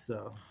bass.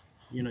 So,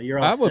 you're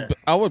all set.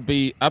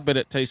 I bet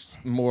it tastes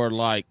more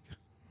like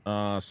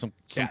some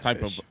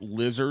type of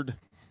lizard,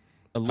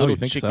 a little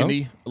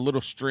chickeny, a little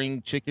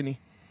string chickeny.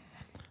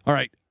 All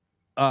right.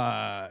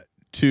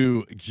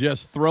 To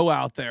just throw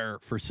out there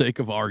for sake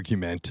of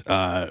argument,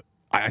 I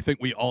think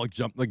we all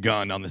jumped the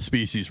gun on the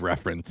species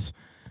reference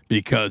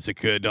because it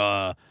could.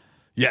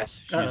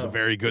 Yes, she's a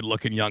very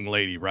good-looking young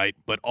lady, right?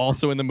 But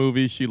also in the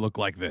movie, she looked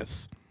like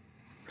this.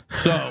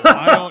 So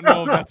I don't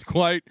know if that's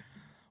quite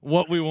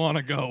what we want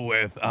to go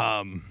with.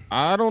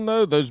 I don't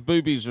know. Those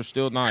boobies are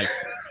still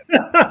nice.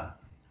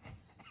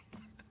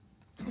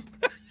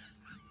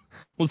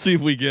 We'll see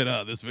if we get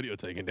this video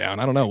taken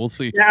down. I don't know. We'll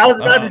see. Yeah, I was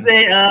about to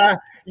say,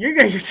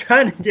 you're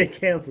trying to get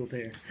canceled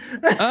here.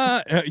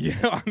 Yeah,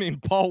 I mean,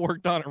 Paul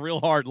worked on it real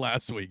hard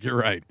last week. You're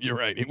right.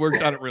 He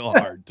worked on it real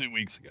hard 2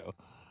 weeks ago.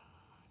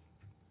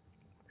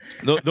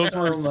 Those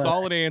were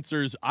solid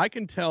answers. I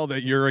can tell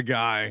that you're a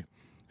guy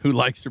who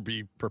likes to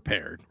be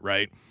prepared,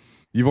 right?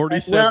 You've already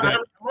said that.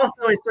 I'm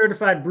also a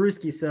certified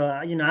brewski, so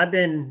I've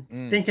been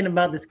thinking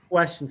about this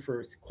question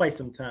for quite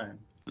some time.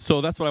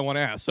 So that's what I want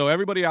to ask. So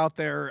everybody out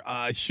there,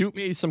 shoot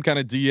me some kind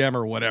of DM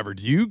or whatever.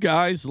 Do you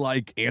guys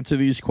answer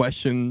these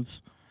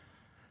questions?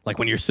 Like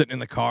when you're sitting in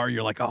the car,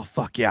 you're like, oh,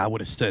 fuck yeah, I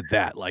would have said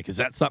that. Like, is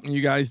that something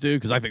you guys do?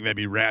 Because I think that'd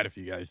be rad if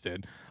you guys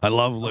did. I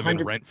love living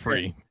 100%.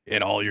 rent-free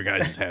in all your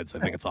guys' heads. I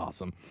think it's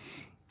awesome.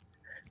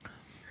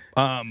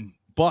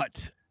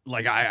 But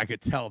I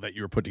could tell that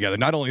you were put together.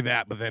 Not only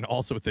that, but then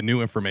also with the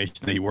new information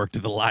that you worked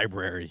at the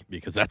library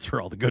because that's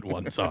where all the good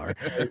ones are.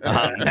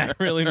 That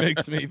really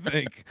makes me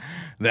think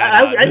that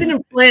I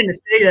didn't plan to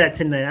say that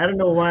tonight. I don't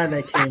know why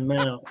that came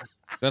out.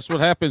 That's what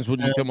happens when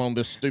you come on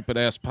this stupid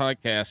ass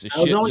podcast.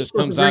 Shit just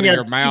comes out of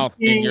your mouth,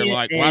 and you're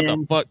like, "Why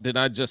the fuck did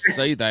I just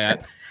say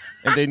that?"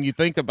 And then you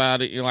think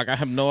about it, you're like, "I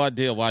have no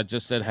idea why I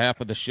just said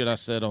half of the shit I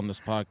said on this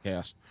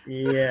podcast."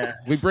 Yeah,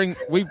 we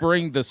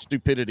bring the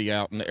stupidity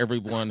out in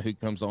everyone who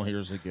comes on here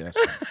as a guest.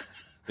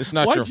 It's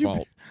not your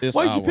fault.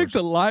 Why'd you pick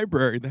the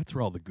library? That's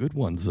where all the good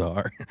ones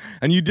are.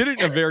 And you did it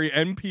in a very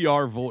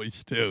NPR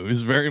voice too. It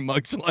was very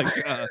much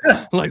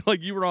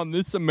like you were on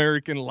This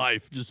American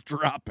Life, just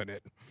dropping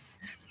it.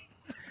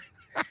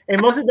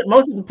 And most of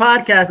the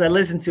podcasts I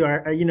listen to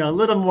are a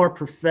little more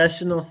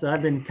professional, so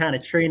I've been kind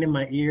of training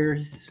my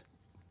ears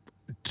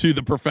to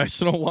the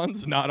professional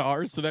ones, not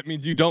ours. So that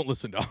means you don't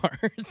listen to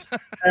ours.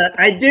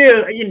 I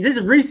do. This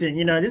is recent.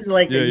 This is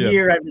like a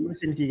year I've been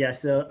listening to you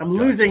guys, so I'm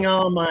losing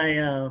all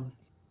my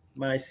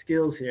my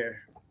skills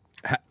here.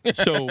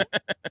 So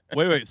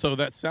wait. So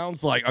that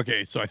sounds like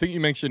okay. So I think you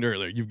mentioned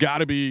earlier you've got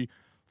to be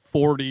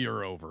 40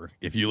 or over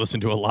if you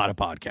listen to a lot of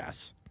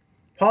podcasts.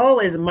 Paul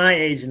is my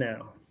age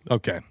now.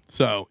 Okay,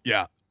 so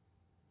yeah,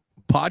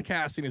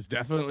 podcasting is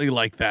definitely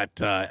like that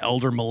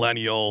elder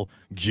millennial,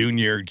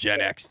 junior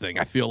Gen X thing.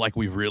 I feel like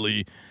we've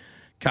really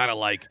kind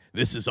of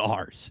this is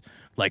ours.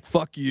 Like,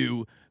 fuck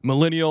you,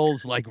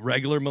 millennials,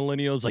 regular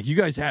millennials. You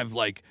guys have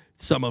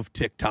some of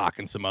TikTok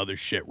and some other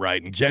shit,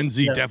 right? And Gen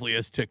Z definitely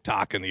has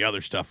TikTok and the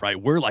other stuff,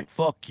 right? We're like,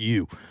 fuck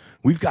you.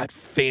 We've got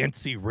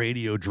fancy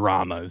radio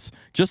dramas,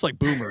 just like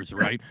boomers,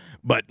 right?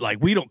 But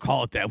we don't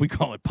call it that. We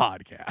call it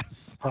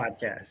podcasts.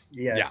 Podcast,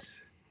 yes. Yeah.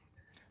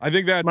 I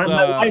think that's my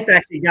wife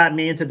actually got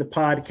me into the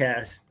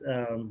podcast.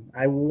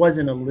 I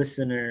wasn't a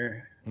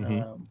listener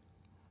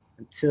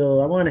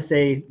until I want to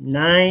say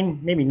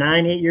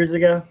 8 years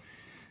ago.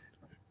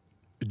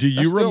 Do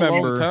you remember?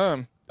 A long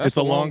time. That's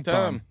a long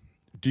time.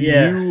 Do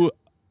you,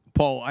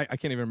 Paul? I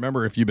can't even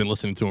remember if you've been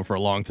listening to him for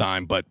a long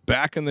time, but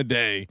back in the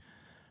day,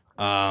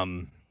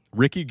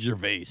 Ricky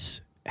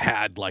Gervais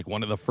had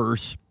one of the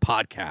first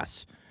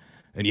podcasts,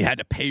 and you had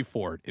to pay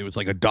for it. It was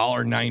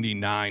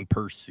 $1.99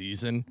 per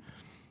season.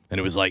 And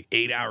it was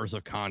 8 hours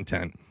of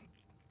content.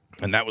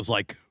 And that was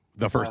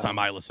the first time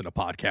I listened to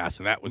podcasts.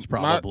 And that was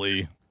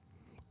probably,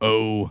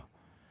 let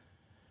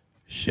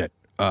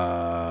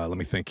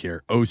me think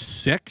here.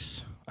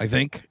 06, I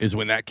think, is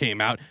when that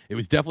came out. It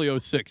was definitely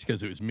 06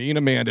 because it was me and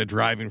Amanda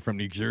driving from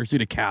New Jersey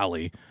to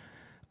Cali.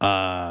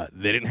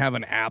 They didn't have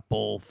an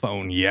Apple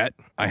phone yet.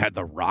 I had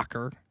the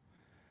Rocker.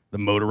 the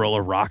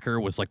Motorola Rocker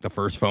was like the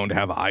first phone to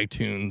have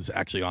iTunes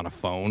actually on a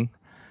phone.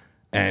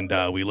 And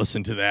we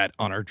listened to that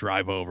on our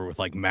drive over with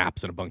like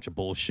maps and a bunch of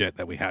bullshit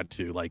that we had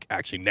to like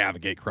actually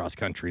navigate cross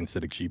country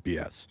instead of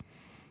GPS.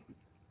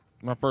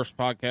 My first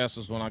podcast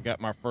was when I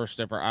got my first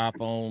ever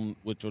iPhone,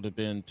 which would have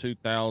been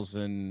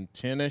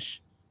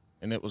 2010-ish,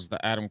 and it was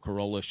the Adam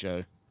Carolla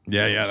show.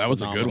 Yeah, that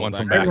was a good one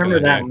from I back remember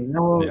in the that day.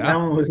 one. That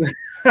one was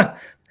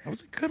That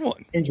was a good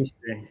one.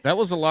 interesting. That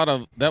was a lot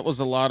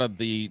of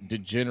the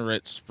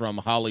degenerates from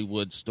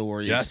Hollywood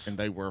stories, Yes. and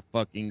they were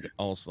fucking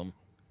awesome.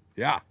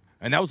 Yeah,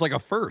 and that was like a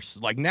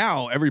first. Like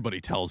now, everybody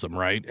tells them,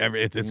 right?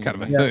 It's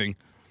kind of a Yeah. thing.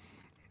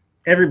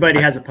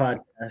 Everybody has a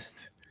podcast.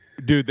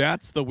 Dude,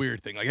 that's the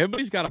weird thing. Like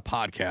everybody's got a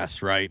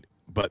podcast, right?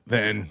 But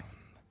then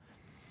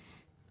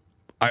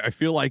I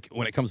feel like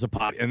when it comes to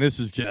and this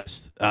is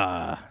just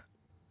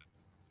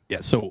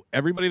so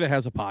everybody that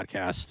has a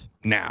podcast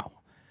now,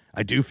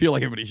 I do feel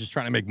like everybody's just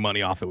trying to make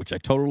money off it, which I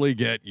totally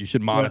get. You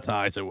should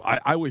monetize it.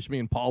 I wish me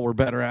and Paul were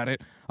better at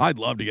it. I'd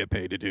love to get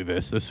paid to do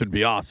this. This would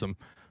be awesome.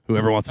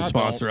 Whoever wants to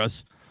sponsor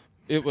us.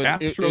 It would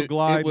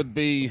Astroglide, it would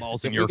be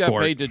balls if in we your got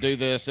court. paid to do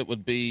this, it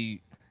would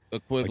be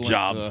equivalent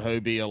job. to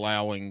Hobie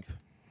allowing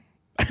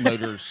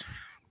motors.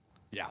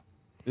 Yeah.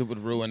 It would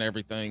ruin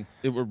everything.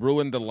 It would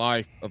ruin the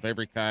life of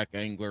every kayak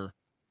angler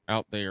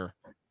out there,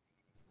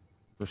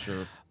 for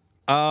sure.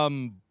 But I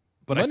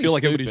Money's feel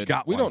like everybody's stupid.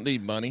 got We one. don't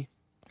need money.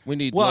 We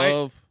need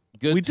Well, love, we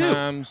good do.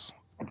 times,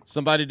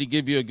 somebody to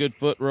give you a good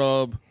foot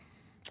rub,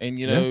 and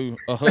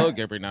a hug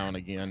every now and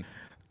again.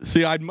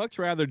 See, I'd much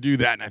rather do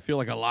that, and I feel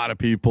like a lot of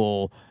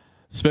people,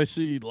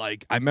 especially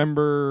like I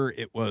remember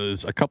it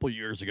was a couple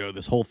years ago,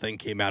 this whole thing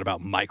came out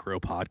about micro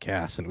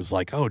podcasts, and it was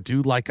like, oh,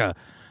 do like a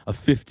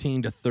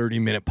 15 to 30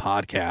 minute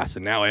podcast,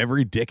 and now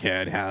every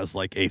dickhead has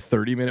like a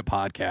 30-minute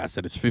podcast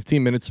that is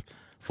 15 minutes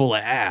full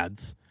of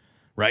ads,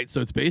 right? So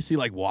it's basically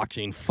like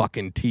watching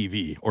fucking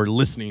TV or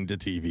listening to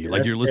TV. Like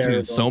That's you're listening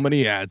to terrible. so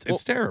many ads.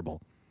 It's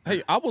terrible.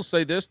 Hey, I will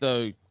say this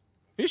though.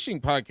 Fishing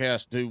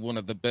podcasts do one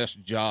of the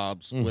best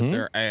jobs with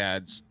their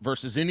ads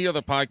versus any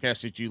other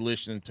podcast that you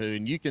listen to,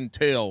 and you can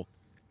tell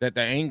that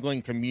the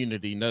angling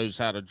community knows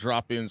how to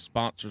drop in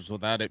sponsors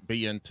without it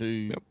being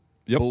too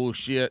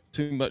bullshit,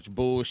 too much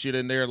bullshit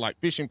in there. Like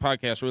fishing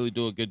podcasts really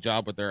do a good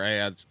job with their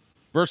ads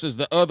versus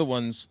the other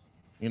ones,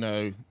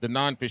 the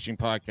non-fishing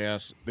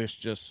podcasts. This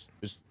just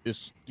is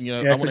it's I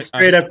a want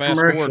straight up fast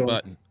forward commercial.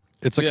 button.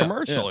 It's a Yeah,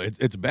 commercial. yeah.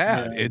 It's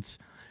bad. Yeah. It's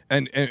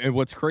and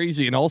what's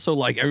crazy, and also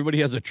like everybody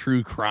has a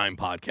true crime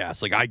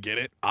podcast. Like I get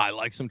it. I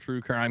like some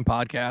true crime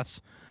podcasts,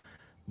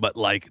 but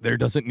like there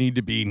doesn't need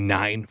to be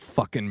 9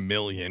 fucking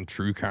million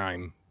true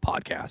crime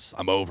podcasts.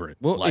 I'm over it.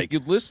 Well, like if you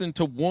listen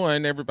to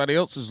one, everybody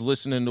else is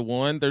listening to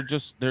one.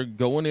 They're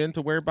going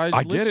into where everybody's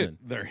I get listening. it.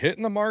 They're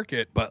hitting the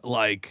market, but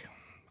like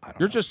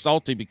You're just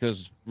salty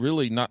because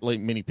really not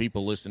many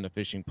people listen to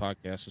fishing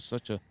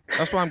podcasts.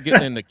 That's why I'm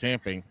getting into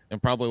camping,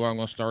 and probably why I'm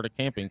going to start a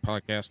camping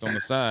podcast on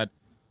the side,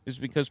 is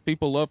because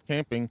people love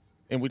camping,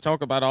 and we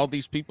talk about all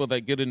these people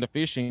that get into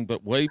fishing,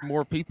 but way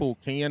more people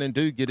can and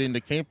do get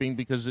into camping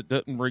because it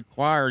doesn't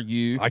require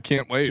you I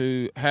can't wait.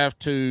 to have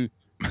to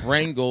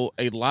wrangle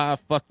a live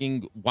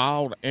fucking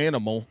wild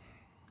animal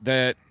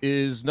that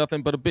is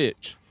nothing but a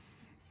bitch.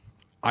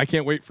 I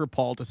can't wait for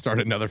Paul to start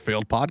another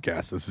failed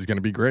podcast. This is going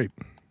to be great.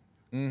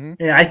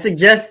 Yeah, I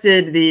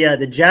suggested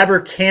the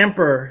Jabber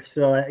Camper,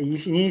 so you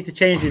need to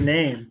change your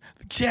name.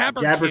 The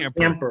Jabber Jabber Camper.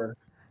 Camper.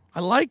 I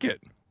like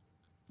it.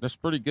 That's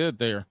pretty good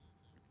there.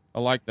 I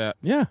like that.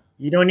 Yeah.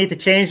 You don't need to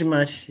change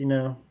much, Hey,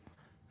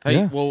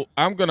 Yeah. well,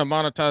 I'm going to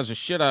monetize the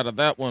shit out of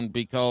that one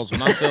because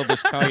when I sell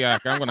this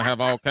kayak, I'm going to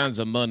have all kinds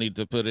of money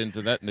to put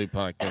into that new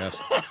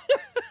podcast.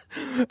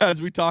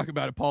 As we talk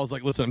about it, Paul's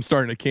like, listen, I'm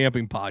starting a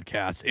camping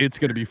podcast. It's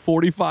going to be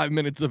 45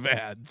 minutes of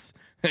ads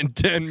and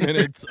 10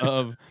 minutes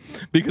of,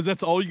 because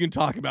that's all you can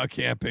talk about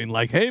camping.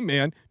 Like, hey,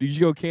 man, did you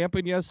go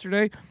camping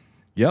yesterday?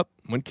 Yep.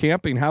 Went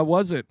camping. How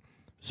was it?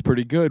 It's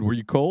pretty good. Were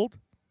you cold?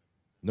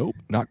 Nope.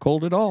 Not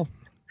cold at all.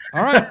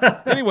 All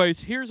right. Anyways,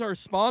 here's our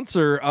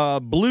sponsor,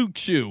 Blue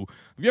Chew.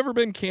 Have you ever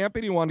been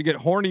camping? You want to get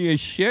horny as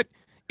shit?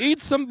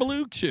 Eat some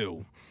Blue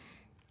Chew.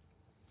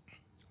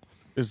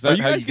 Is Are that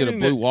you how guys you get a getting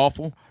blue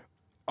waffle?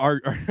 Are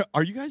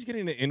you guys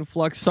getting an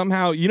influx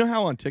somehow? You know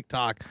how on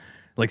TikTok,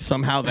 like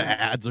somehow the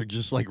ads are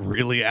just like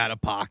really out of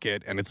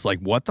pocket, and it's like,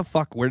 what the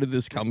fuck? Where did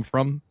this come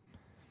from?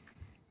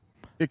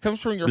 It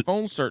comes from your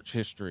phone search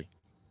history.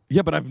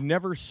 Yeah, but I've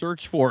never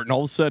searched for it, and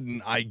all of a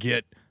sudden I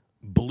get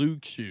Blue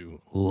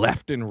Chew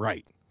left and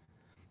right.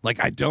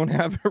 Like I don't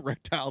have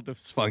erectile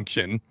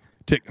dysfunction.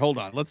 Hold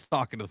on, let's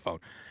talk into the phone.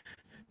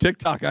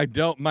 TikTok, I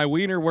don't. My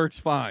wiener works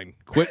fine.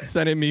 Quit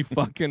sending me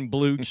fucking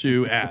Blue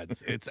Chew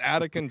ads. It's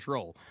out of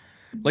control.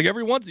 Like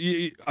every once,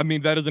 I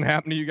mean, that doesn't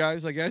happen to you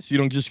guys. I guess you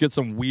don't just get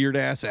some weird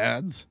ass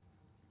ads.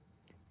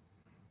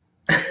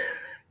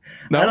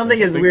 No? I don't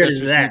think it's weird that's as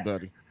just that. you,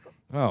 buddy.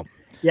 Oh,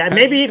 Yeah,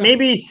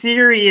 maybe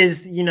Siri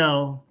is,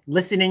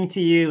 listening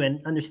to you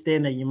and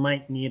understand that you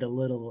might need a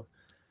little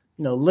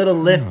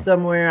lift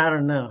somewhere. I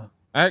don't know.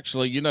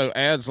 Actually,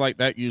 ads like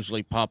that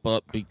usually pop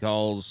up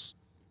because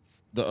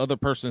the other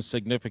person's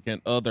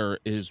significant other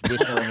is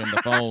whispering in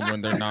the phone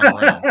when they're not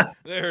around.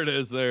 There it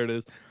is. There it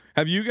is.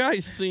 Have you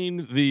guys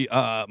seen the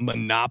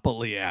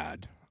Monopoly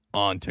ad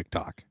on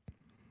TikTok?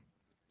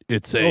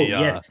 It's a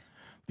yes.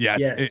 Yes.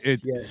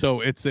 Yes.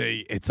 So it's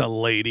a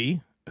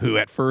lady who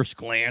at first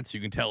glance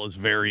you can tell is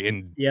very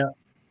in.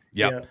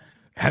 Yep.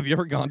 Have you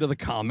ever gone to the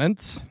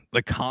comments?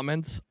 The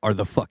comments are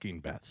the fucking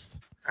best.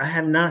 I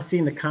have not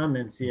seen the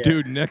comments yet.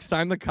 Dude, next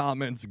time the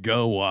comments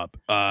go up,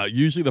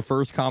 usually the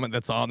first comment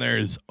that's on there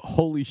is,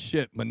 holy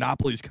shit,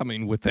 Monopoly's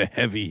coming with the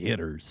heavy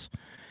hitters.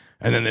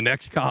 And then the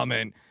next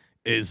comment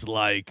is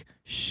like,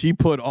 she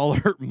put all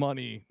her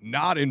money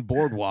not in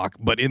Boardwalk,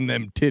 but in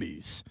them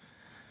titties.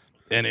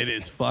 And it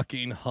is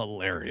fucking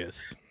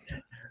hilarious.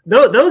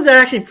 Those are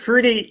actually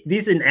pretty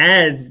decent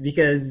ads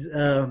because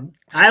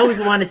I always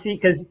want to see,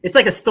 because it's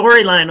like a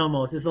storyline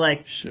almost. It's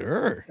like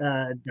sure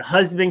the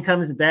husband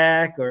comes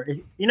back, or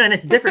and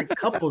it's different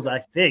couples. I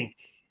think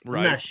right.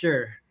 I'm not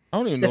sure. I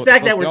don't even the know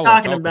fact what that we're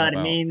talking about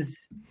it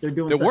means they're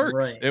doing something works.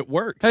 right. It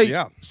works. Hey,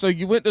 yeah. So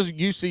you went to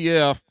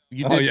UCF.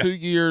 You did 2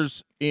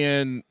 years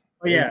in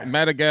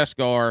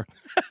Madagascar.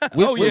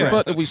 When the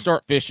fuck did we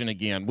start fishing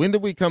again? When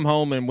did we come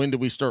home, and when did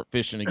we start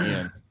fishing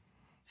again?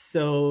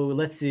 So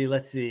let's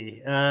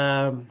see.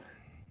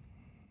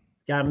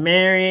 Got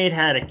married,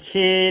 had a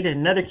kid,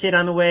 another kid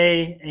on the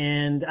way,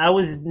 and I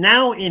was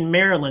now in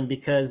Maryland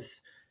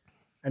because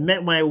I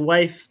met my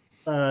wife.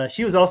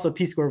 She was also a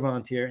Peace Corp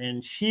volunteer,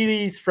 and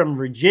she's from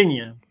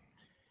Virginia.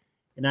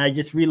 And I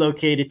just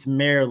relocated to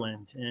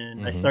Maryland,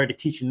 and I started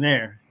teaching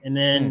there. And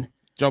then did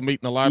y'all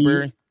meet in the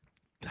library?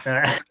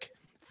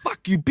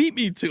 Fuck, you beat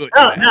me to it.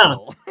 Oh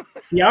no!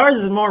 See, ours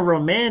is more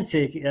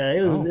romantic.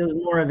 It was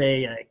more of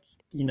a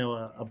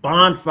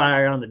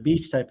bonfire on the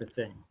beach type of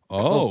thing.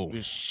 Oh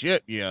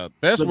shit! Yeah,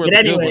 that's where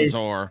the good ones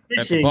are,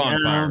 fishing, at the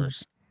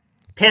bonfires.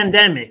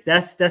 Pandemic.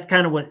 That's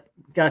kind of what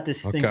got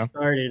this thing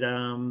started.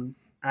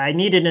 I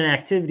needed an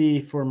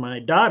activity for my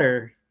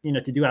daughter,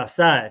 to do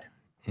outside,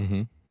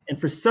 and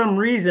for some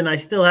reason, I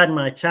still had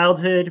my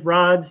childhood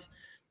rods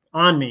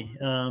on me.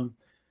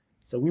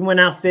 So we went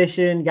out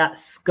fishing, got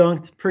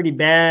skunked pretty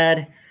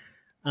bad.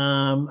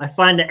 I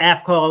find an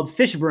app called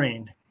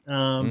Fishbrain.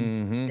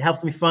 It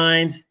helps me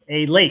find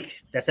a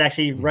lake that's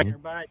actually right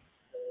nearby.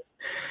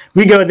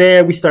 We go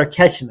there, we start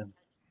catching them.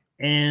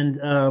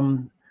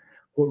 And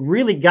what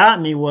really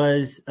got me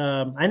was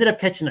I ended up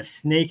catching a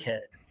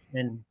snakehead.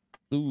 And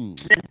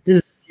this is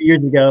a few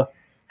years ago.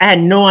 I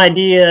had no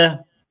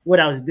idea what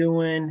I was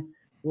doing,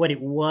 what it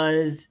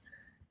was.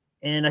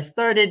 And I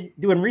started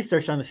doing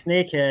research on the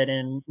snakehead,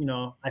 and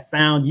I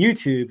found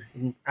YouTube.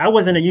 And I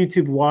wasn't a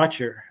YouTube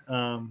watcher.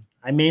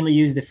 I mainly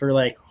used it for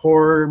like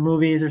horror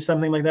movies or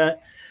something like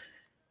that.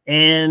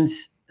 And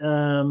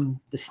the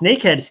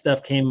snakehead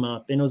stuff came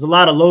up, and it was a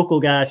lot of local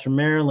guys from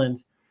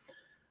Maryland,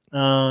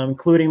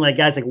 including like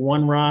guys like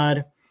One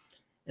Rod.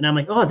 And I'm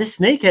like, oh, this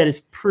snakehead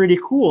is pretty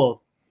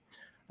cool.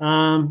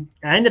 I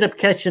ended up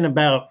catching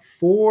about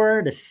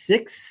 4 to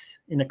 6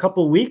 in a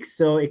couple of weeks,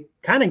 so it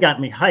kind of got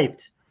me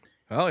hyped.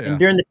 Oh yeah. And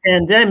during the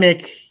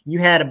pandemic, you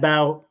had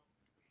about,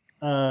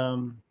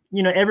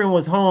 everyone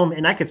was home,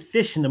 and I could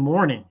fish in the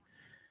morning.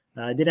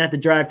 I didn't have to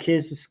drive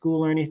kids to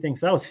school or anything,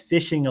 so I was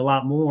fishing a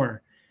lot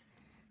more.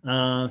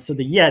 So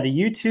the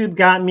YouTube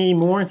got me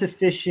more into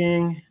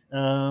fishing.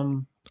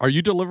 Are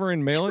you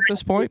delivering mail at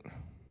this point?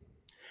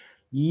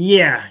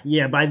 Yeah.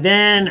 By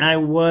then, I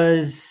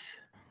was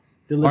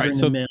delivering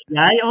the mail.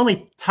 Yeah, I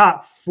only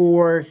taught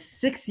for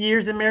 6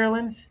 years in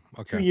Maryland,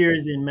 2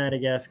 years in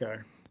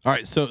Madagascar. All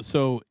right,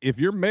 so if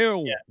your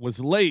mail was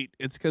late,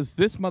 it's because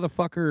this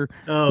motherfucker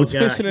was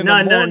fishing in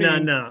the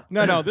morning.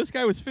 No. This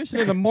guy was fishing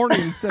in the morning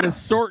instead of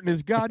sorting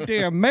his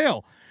goddamn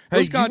mail.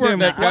 Hey, you weren't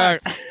that guy.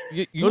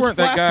 You weren't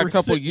that guy a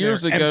couple of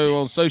years ago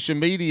on social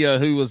media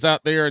who was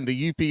out there in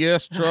the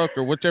UPS truck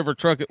or whichever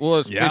truck it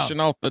was fishing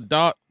off the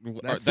dock.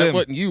 That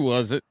wasn't you,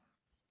 was it?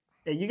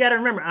 Hey, you got to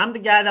remember, I'm the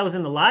guy that was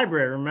in the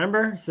library.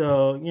 Remember,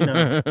 so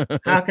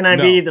how can I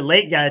be the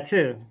late guy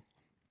too?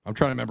 I'm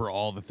trying to remember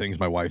all the things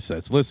my wife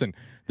says. Listen,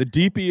 the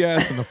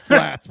DPS and the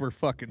flats were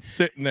fucking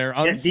sitting there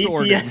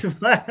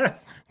unsorted.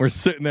 We're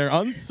sitting there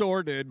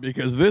unsorted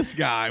because this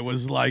guy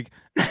was like,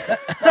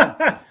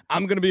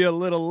 I'm going to be a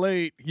little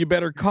late. You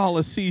better call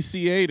a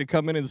CCA to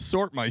come in and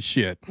sort my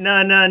shit.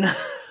 No.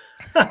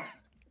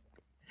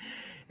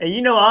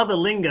 Hey, all the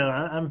lingo.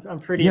 I'm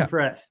pretty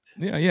impressed.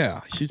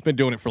 Yeah. She's been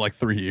doing it for like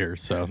 3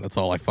 years, so that's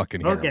all I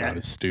fucking hear about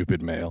is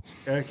stupid mail.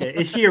 Okay.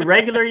 Is she a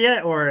regular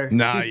yet, or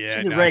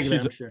she's a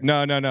regular? I'm sure.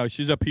 No.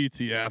 She's a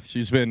PTF.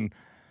 She's been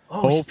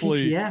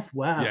hopefully PTF.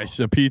 Wow. Yeah,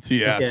 she's a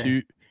PTF.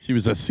 Okay. She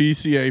was a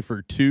CCA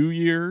for 2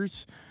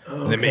 years.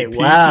 And they made PTF.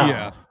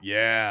 Wow.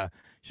 Yeah.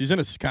 She's in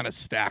a kind of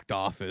stacked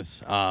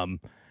office. And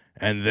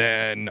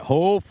then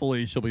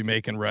hopefully she'll be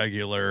making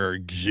regular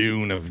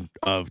June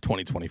of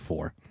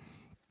 2024.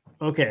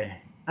 Okay.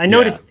 I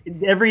noticed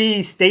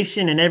every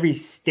station and every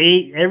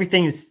state,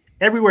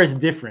 everywhere is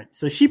different.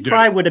 So she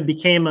probably would have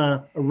became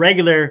a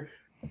regular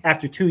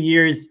after 2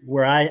 years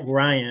where I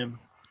am.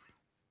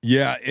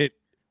 Yeah,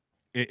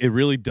 it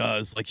really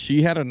does. Like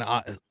she had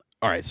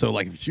all right, so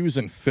like if she was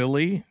in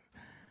Philly,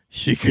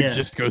 she could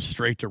just go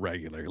straight to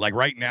regular. Like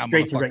right now,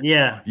 straight to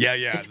regular.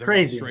 Yeah. It's they're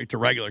crazy. Straight to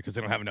regular because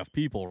they don't have enough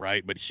people,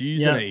 right? But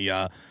she's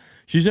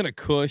in a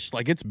cush.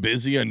 Like it's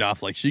busy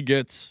enough. Like she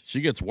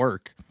gets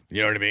work.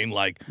 You know what I mean?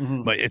 Like,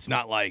 but it's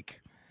not like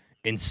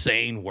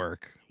insane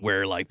work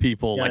where like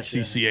people like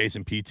CCAs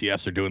and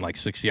PTFs are doing like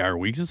 60-hour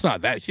weeks. It's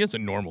not that. She has a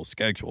normal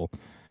schedule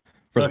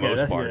for the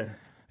most part. Good.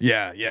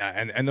 Yeah.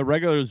 And the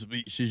regulars,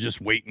 she's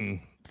just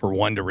waiting for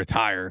one to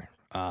retire.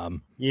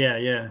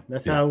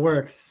 That's how it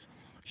works.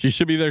 She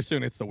should be there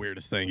soon. It's the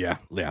weirdest thing. Yeah.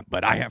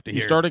 But I have to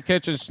hear. You started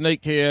catching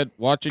snakehead,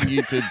 watching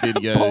YouTube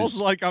videos.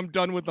 Paul's like, I'm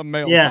done with the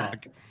mail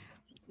talk.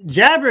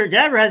 Jabber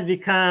has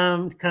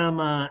become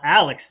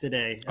Alex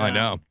today. I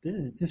know. This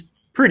is just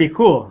pretty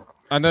cool.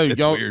 I know.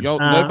 Y'all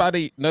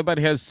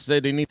nobody has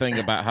said anything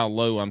about how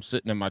low I'm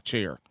sitting in my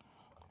chair.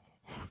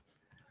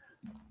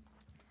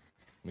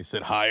 Let me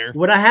sit higher.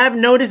 What I have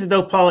noticed,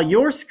 though, Paul,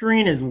 your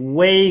screen is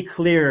way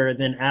clearer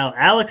than Alex.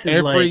 Alex is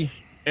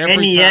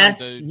every NES.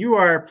 Time, you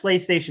are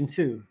PlayStation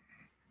 2.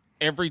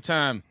 Every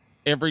time.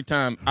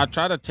 I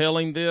try to tell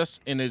him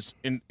this, and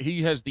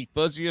he has the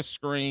fuzziest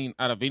screen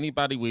out of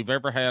anybody we've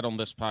ever had on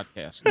this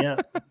podcast. Yeah.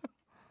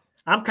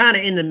 I'm kind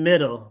of in the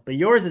middle, but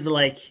yours is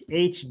like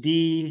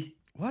HD.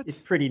 What? It's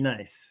pretty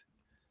nice.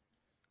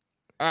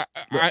 I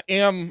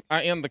am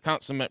the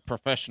consummate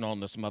professional on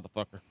this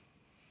motherfucker.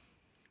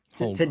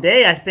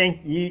 Today, I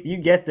think you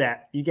get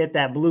that. You get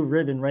that blue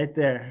ribbon right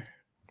there.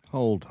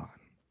 Hold on.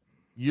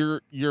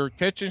 You're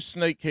catching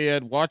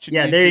snakehead, watching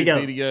YouTube there you go.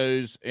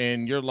 Videos,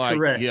 and you're like,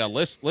 correct. Yeah,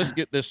 let's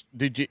get this.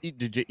 Did you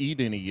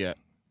eat any yet?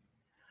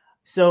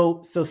 So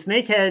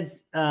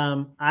snakeheads,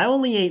 I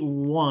only ate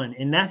one,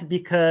 and that's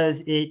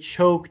because it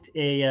choked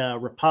a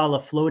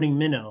Rapala floating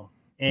minnow,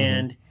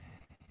 and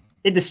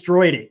it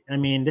destroyed it. I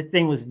mean, the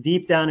thing was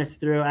deep down its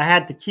throat. I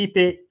had to keep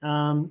it.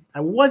 I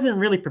wasn't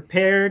really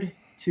prepared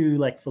to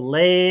like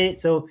fillet it,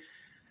 so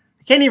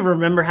I can't even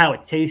remember how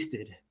it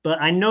tasted. But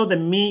I know the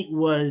meat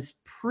was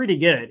pretty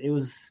good. It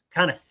was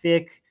kind of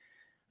thick.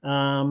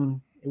 It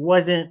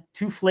wasn't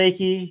too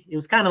flaky. It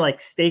was kind of like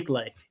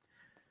steak-like.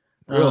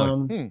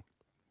 Really?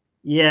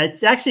 Yeah,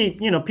 it's actually,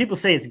 people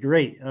say it's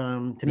great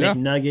to make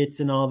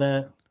nuggets and all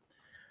that.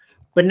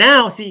 But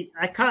now, see,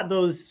 I caught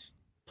those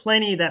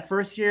plenty that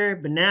first year,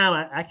 but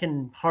now I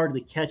can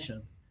hardly catch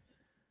them.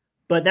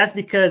 But that's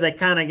because I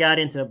kind of got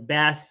into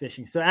bass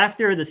fishing. So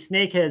after the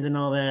snakeheads and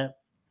all that,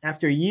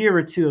 after a year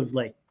or two of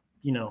like,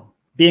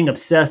 being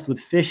obsessed with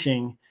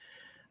fishing,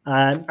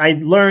 I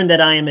learned that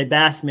I am a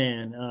bass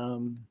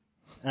man.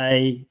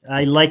 I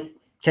like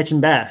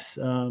catching bass,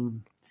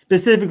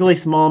 specifically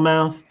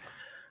smallmouth.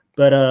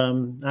 But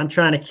I'm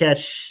trying to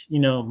catch,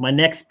 my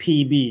next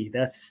PB.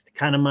 That's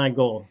kind of my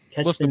goal.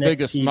 What's the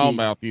biggest PB.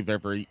 Smallmouth you've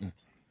ever eaten?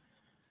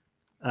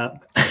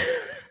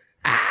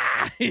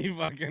 He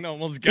fucking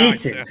almost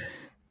got you.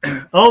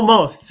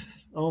 Almost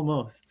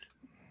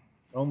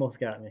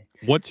got me.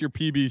 What's your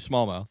PB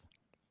smallmouth?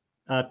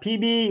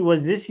 PB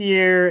was this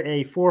year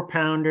a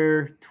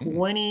 4-pounder,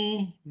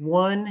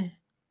 21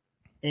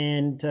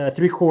 and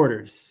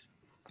 3/4.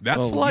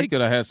 That's you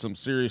could have had some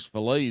serious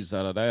fillets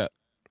out of that.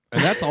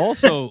 And that's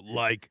also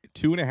like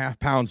 2.5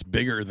 pounds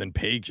bigger than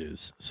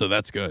Paige's, so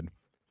that's good.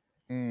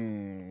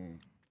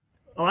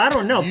 Oh, I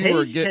don't know. You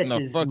were getting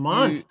catches a fuck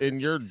monsters. you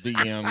in your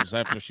DMs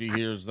after she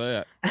hears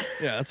that.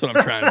 Yeah, that's what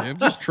I'm trying to do. I'm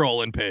just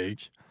trolling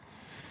Paige.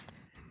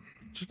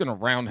 She's gonna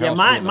roundhouse.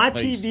 Yeah, my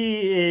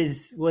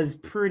PB was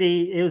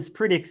pretty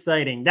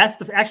exciting.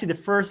 That's actually the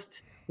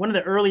first one of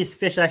the earliest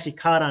fish I actually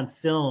caught on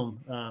film.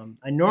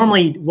 I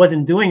normally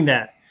wasn't doing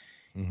that,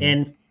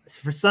 and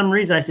for some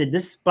reason I said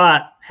this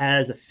spot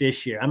has a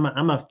fish here. I'm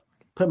gonna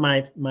put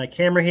my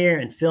camera here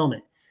and film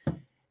it,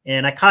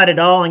 and I caught it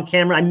all on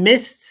camera. I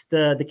missed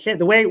the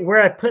way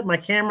where I put my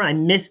camera. I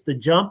missed the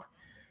jump,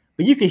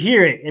 but you could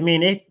hear it. I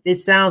mean, it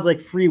sounds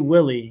like Free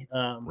Willy,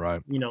 right?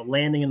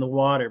 Landing in the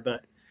water,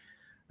 but.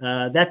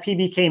 That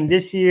PB came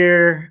this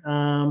year.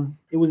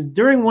 It was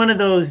during one of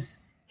those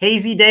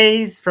hazy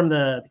days from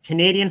the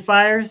Canadian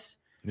fires.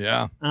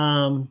 Yeah.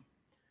 And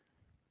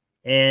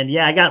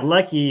I got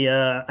lucky.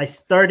 I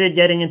started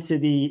getting into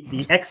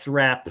the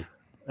X-Wrap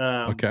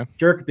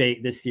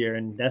jerkbait this year,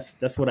 and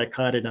that's what I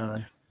caught it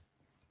on.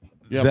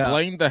 Yeah,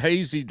 blame the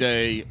hazy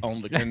day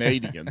on the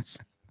Canadians.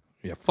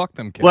 Yeah, fuck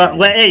them Canadians.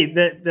 Well, hey,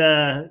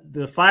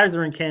 the fires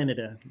are in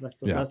Canada.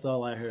 That's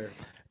all I heard.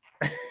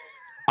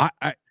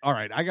 All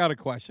right, I got a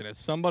question. As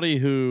somebody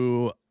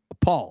who,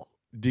 Paul,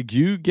 did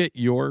you get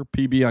your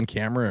PB on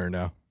camera or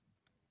no?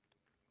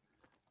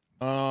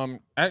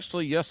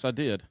 Actually, yes, I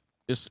did.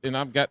 And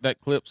I've got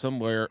that clip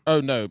somewhere. Oh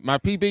no, my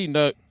PB,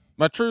 no,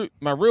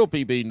 my real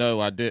PB, no,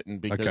 I didn't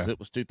because it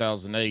was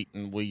 2008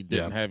 and we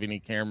didn't have any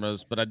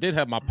cameras. But I did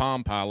have my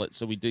Palm Pilot,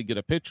 so we did get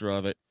a picture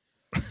of it.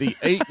 The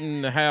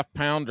 8.5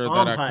 pounder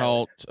that I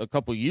caught a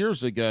couple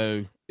years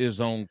ago is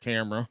on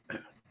camera.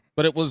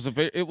 But it was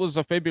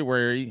a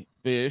February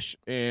fish,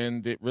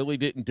 and it really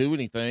didn't do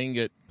anything.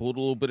 It pulled a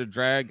little bit of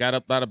drag, got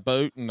up by the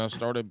boat, and I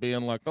started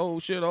being like, "Oh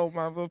shit! Oh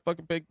my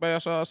fucking big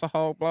bass! Oh, it's a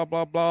hog!" Blah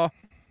blah blah,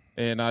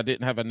 and I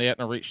didn't have a net,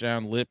 and I reached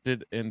down,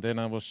 lifted, and then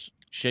I was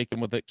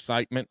shaking with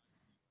excitement,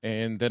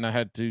 and then I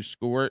had to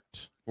score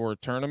it for a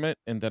tournament,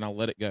 and then I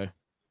let it go.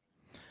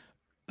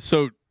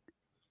 So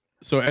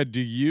Ed,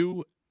 do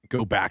you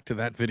go back to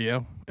that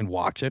video and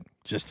watch it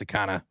just to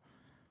kind of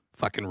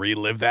fucking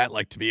relive that?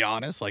 Like, to be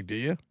honest, like, do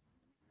you?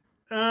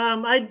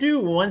 I do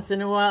once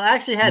in a while. I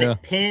actually had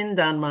it pinned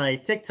on my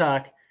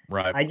TikTok.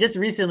 Right. I just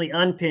recently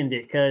unpinned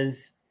it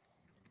because,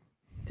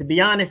 to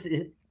be honest,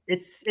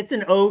 it's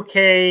an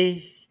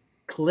okay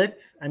clip.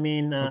 I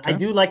mean, I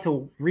do like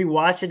to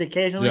rewatch it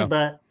occasionally,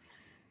 but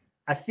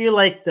I feel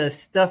like the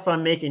stuff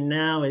I'm making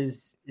now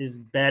is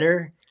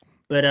better.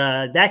 But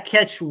that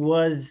catch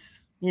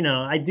was,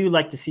 I do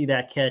like to see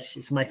that catch.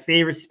 It's my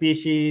favorite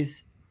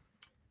species.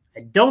 I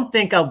don't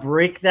think I'll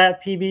break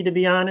that PB, to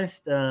be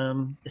honest,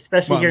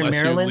 especially here in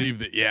Maryland.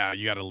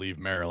 You got to leave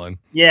Maryland.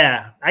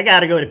 Yeah, I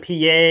got to go to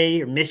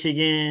PA or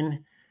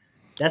Michigan.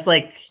 That's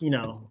like,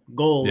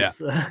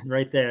 goals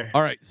right there.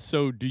 All right.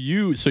 So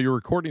your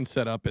recording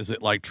setup, is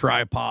it like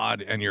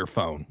tripod and your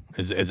phone?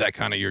 Is that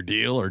kind of your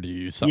deal, or do you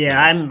use something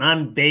else?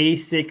 I'm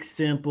basic,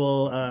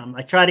 simple.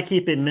 I try to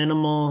keep it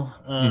minimal.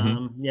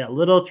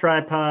 Little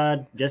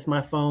tripod, just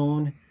my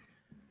phone.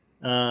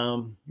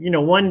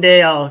 One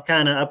day I'll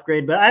kind of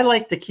upgrade, but I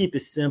like to keep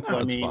it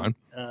simple. That's fine.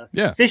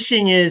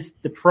 Fishing is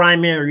the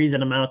primary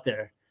reason I'm out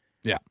there.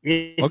 Yeah.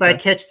 If I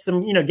catch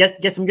some,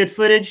 get some good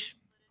footage,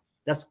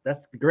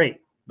 that's great.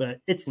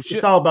 But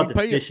it's all about the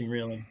fishing,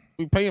 really.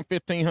 We paying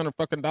 $1,500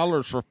 fucking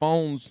for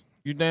phones.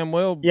 You damn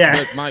well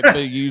that might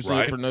be using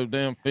it for no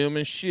damn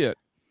filming shit.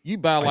 You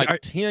buy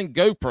like 10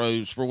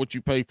 GoPros for what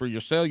you pay for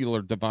your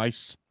cellular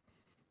device.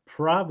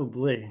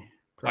 Probably.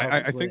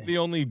 I think the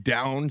only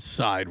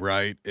downside,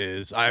 right,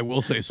 is I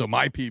will say, so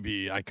my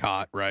PB I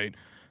caught, right,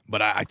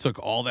 but I took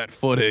all that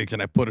footage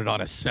and I put it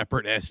on a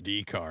separate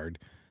SD card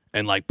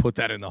and like put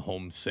that in the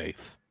home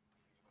safe.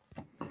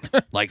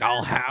 Like,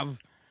 I'll have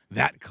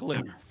that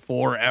clip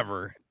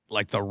forever,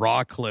 like the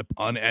raw clip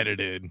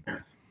unedited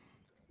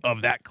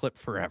of that clip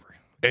forever.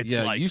 It's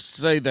you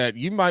say that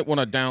you might want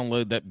to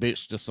download that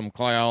bitch to some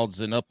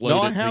clouds and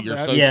upload it to your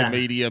social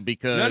media,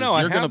 because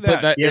you're going to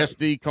put that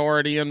SD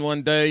card in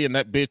one day and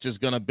that bitch is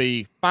going to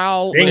be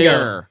foul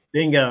there.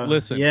 Bingo.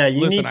 Listen. Yeah,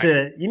 you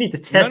need to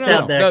test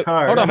out that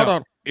card. Hold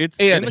on. It's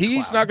Ed,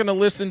 he's not going to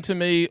listen to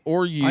me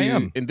or you. I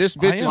am. And this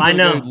bitch is going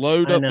to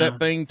load up that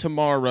thing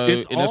tomorrow,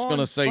 and it's going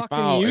to say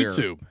foul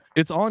YouTube. error.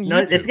 It's on YouTube. No,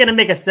 it's going to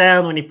make a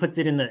sound when he puts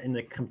it in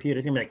the computer.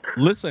 It's going to be like,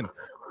 listen.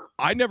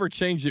 I never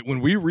changed it. When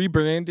we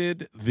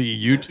rebranded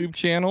the YouTube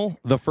channel,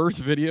 the first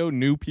video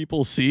new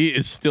people see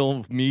is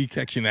still me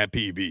catching that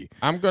PB.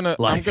 I'm gonna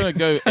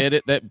go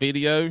edit that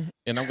video,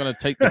 and I'm gonna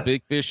take the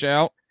big fish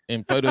out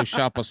and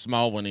Photoshop a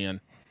small one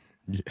in,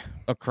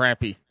 a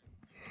crappie,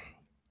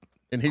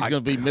 and he's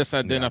gonna be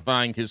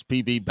misidentifying his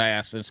PB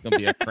bass, and it's gonna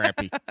be a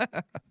crappie.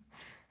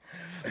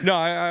 No,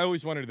 I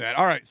always wondered that.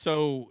 All right,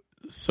 so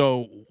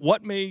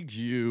what made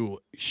you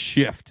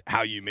shift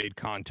how you made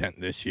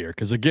content this year?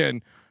 Because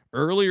again,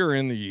 earlier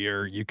in the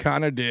year, you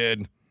kind of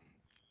did,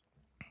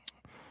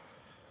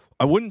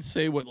 I wouldn't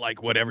say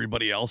what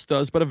everybody else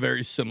does, but a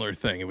very similar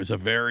thing. It was a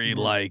very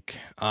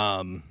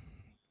I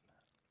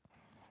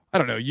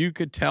don't know, you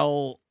could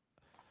tell,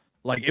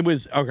 like, it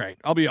was, okay,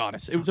 I'll be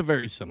honest, it was a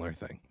very similar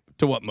thing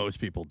to what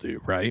most people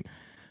do, right?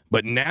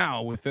 But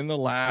now, within the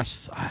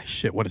last,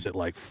 what is it,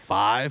 like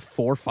 4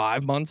 or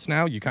 5 months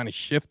now, you kind of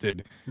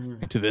shifted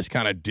into this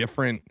kind of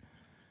different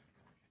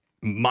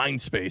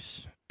mind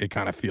space, it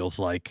kind of feels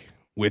like,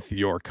 with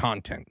your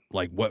content.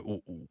 Like,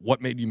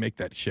 what made you make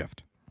that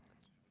shift?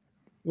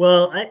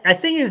 Well, I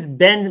think it's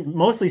been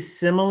mostly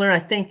similar. I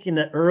think in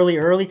the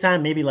early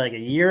time, maybe like a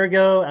year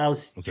ago, I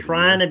was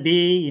trying to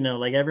be,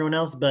 like everyone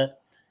else.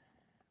 But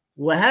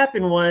what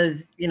happened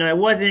was, it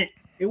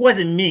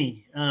wasn't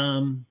me.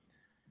 I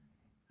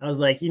was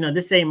like,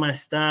 this ain't my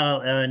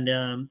style.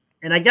 And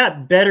I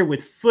got better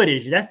with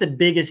footage. That's the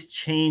biggest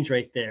change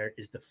right there,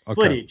 is the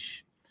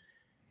footage.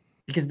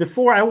 Because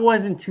before, I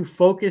wasn't too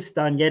focused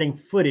on getting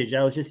footage.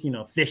 I was just,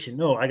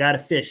 fishing. Oh, I got a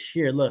fish.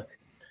 Here, look.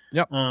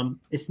 Yep.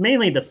 It's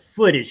mainly the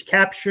footage,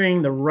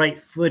 capturing the right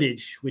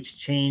footage, which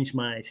changed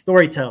my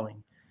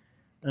storytelling.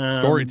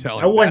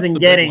 Storytelling. I wasn't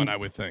getting big one, I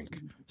would think.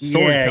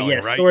 Storytelling,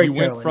 right? Storytelling,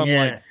 you went from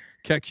like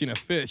catching a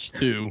fish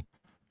to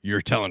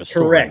you're telling a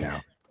story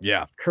now.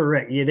 Yeah.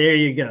 Correct. Yeah, there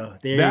you go.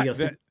 There you go.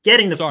 So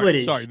getting the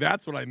footage. Sorry,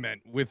 that's what I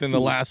meant. Within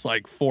the last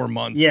 4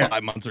 months,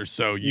 5 months or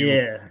so,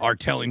 you are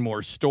telling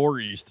more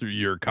stories through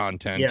your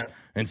content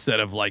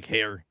instead of like,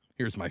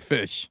 here's my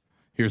fish.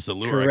 Here's the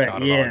lure I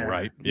caught it on,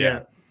 right?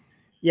 Yeah.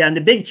 Yeah, and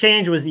the big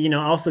change was,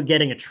 also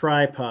getting a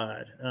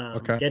tripod.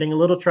 Getting a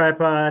little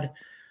tripod.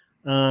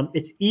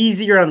 It's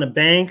easier on the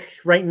bank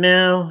right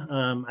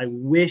now. I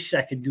wish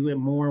I could do it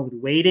more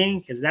with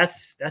wading, because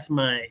that's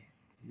my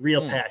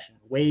real passion,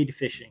 wade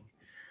fishing.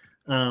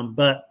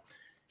 But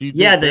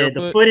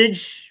the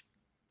footage,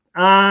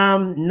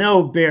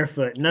 no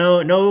barefoot,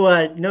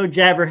 no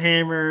jabber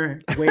hammer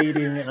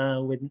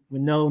wading with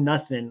no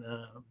nothing.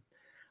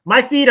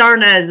 My feet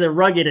aren't as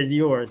rugged as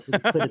yours. To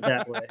put it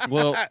that way.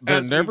 Well,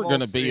 they're As never we've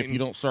going all to be if seen. you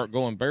don't start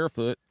going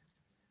barefoot.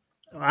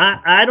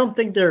 I don't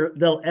think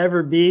they'll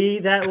ever be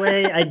that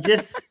way.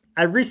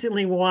 I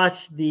recently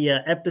watched the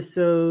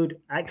episode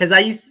because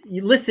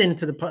you listen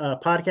to the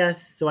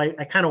podcast, so I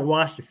kind of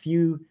watched a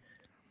few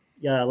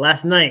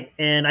last night,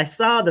 and I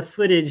saw the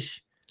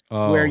footage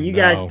where you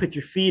guys put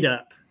your feet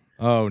up.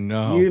 Oh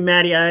no! You,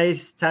 Matty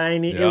Ice,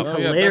 Tiny. Yep. It was That's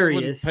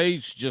hilarious. when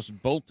Paige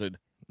just bolted.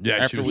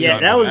 Yeah, she was we-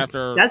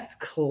 done. That's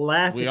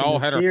classic. We all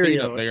had our material.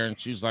 feet up there, and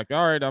she's like,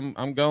 "All right,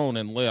 I'm going,"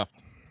 and left.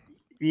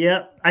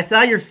 Yep, I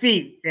saw your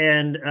feet,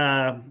 and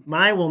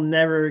mine will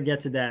never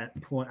get to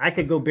that point. I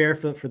could go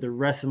barefoot for the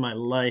rest of my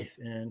life,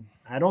 and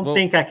I don't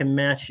think I can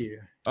match you.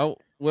 Oh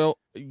well,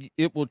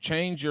 it will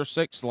change your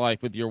sex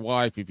life with your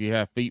wife if you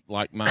have feet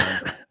like mine.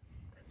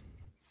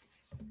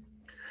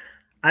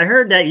 I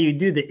heard that you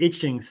do the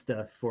itching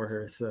stuff for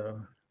her, so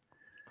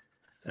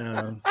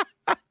I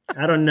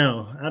don't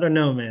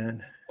know,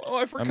 man. Oh,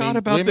 I forgot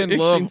about women the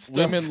itching stuff.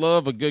 Women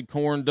love a good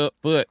corned up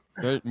foot.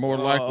 They're more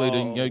likely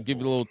to give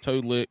you a little toe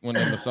lick when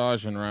they're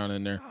massaging around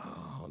in there.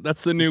 Oh,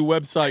 that's the new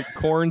website,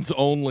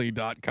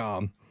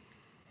 cornsonly.com.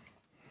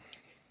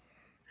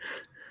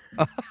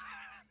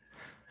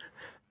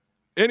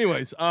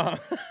 Anyways, all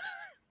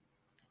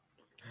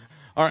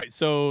right,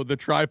 so the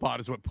tripod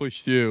is what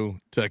pushed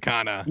you to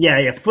kind of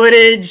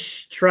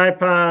footage,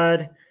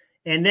 tripod,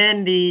 and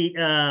then the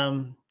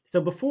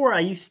so before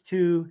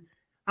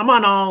I'm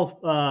on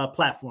all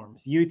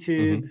platforms,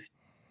 YouTube,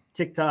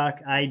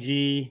 TikTok,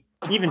 IG,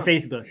 even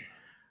Facebook.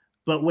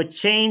 But what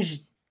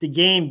changed the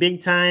game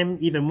big time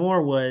even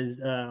more was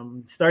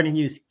starting to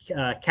use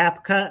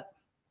CapCut.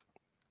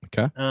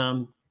 Okay.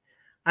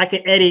 I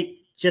could edit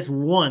just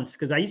once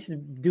because I used to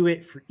do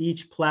it for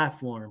each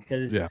platform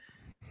because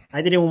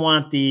I didn't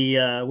want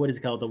the what is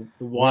it called,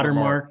 the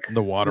watermark.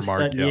 The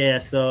watermark. Yeah.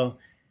 So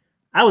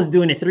I was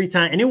doing it 3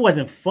 times and it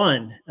wasn't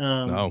fun.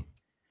 No.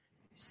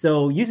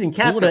 So using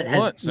CapCut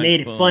has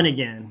made it fun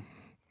again.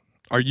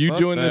 Are you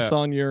doing this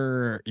on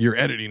your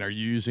editing? Are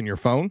you using your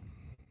phone?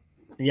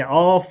 Yeah,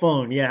 all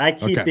phone. Yeah, I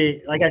keep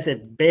it, like I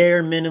said,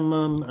 bare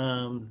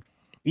minimum,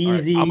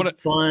 easy,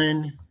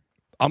 fun.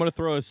 I'm going to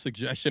throw a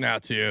suggestion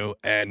out to you.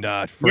 And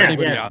for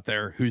anybody out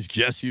there who's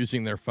just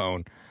using their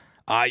phone,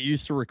 I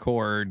used to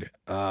record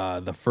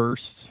the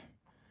first,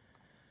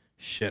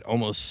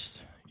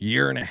 almost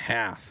year and a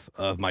half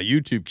of my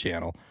YouTube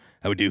channel.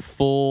 I would do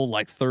full,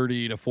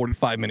 30 to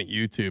 45-minute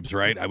YouTubes,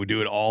 right? I would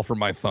do it all from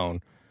my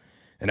phone.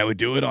 And I would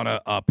do it on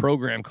a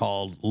program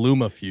called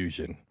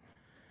LumaFusion.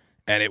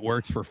 And it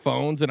works for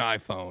phones and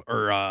iPhones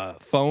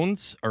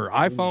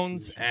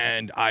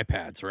and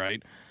iPads,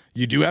 right?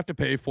 You do have to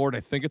pay for it. I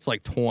think it's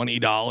like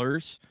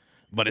 $20,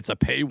 but it's a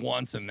pay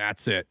once and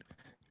that's it.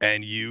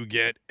 And you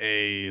get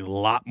a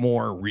lot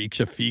more reach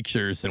of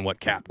features than what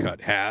CapCut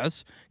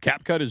has.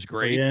 CapCut is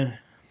great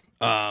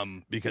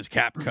because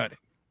CapCut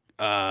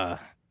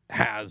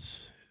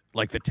has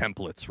the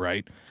templates,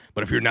 right?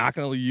 But if you're not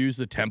going to use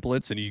the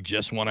templates and you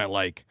just want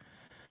to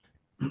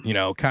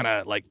kind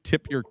of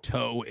tip your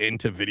toe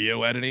into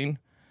video editing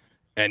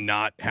and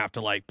not have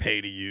to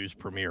pay to use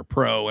Premiere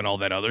Pro and all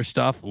that other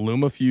stuff,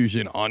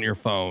 LumaFusion on your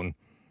phone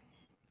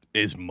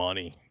is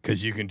money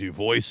because you can do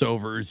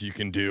voiceovers, you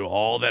can do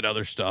all that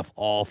other stuff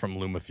all from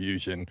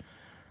LumaFusion.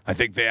 I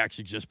think they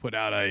actually just put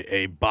out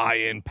a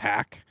buy-in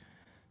pack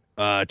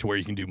to where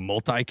you can do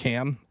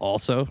multicam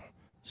also.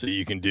 So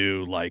you can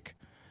do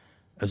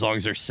as long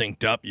as they're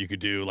synced up, you could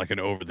do an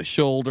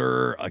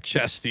over-the-shoulder, a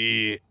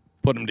chesty,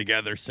 put them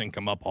together, sync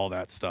them up, all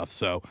that stuff.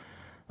 So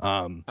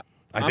I'm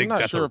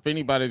not sure if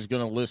anybody's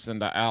going to listen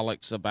to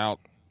Alex about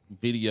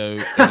video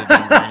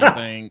editing or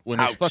anything when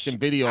his fucking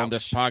video on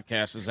this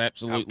podcast is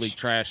absolutely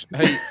trash.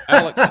 Hey,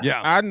 Alex,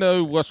 I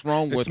know what's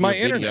wrong with my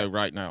video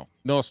right now.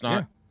 No, it's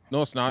not. Yeah.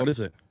 No, it's not. What is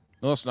it?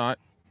 No, it's not.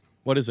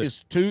 What is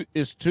it?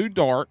 It's too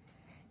dark,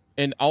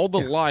 and all the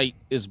light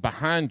is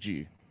behind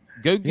you.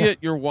 Go get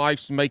your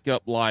wife's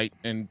makeup light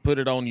and put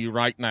it on you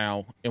right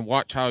now and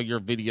watch how your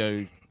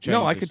video changes.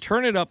 No, I could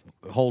turn it up.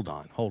 Hold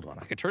on.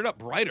 I could turn it up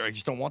brighter. I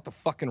just don't want the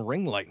fucking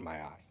ring light in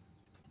my eye.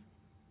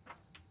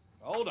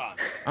 Hold on.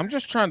 I'm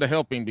just trying to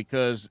help him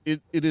because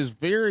it is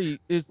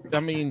very – I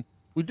mean,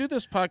 we do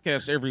this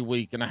podcast every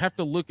week, and I have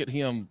to look at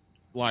him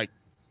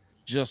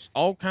just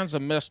all kinds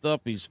of messed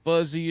up. He's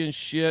fuzzy and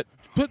shit.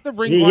 Put the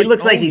ring light on you. He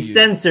looks like he's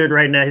censored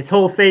right now. His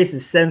whole face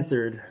is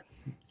censored.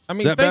 I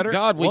mean, thank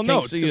God we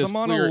can't see his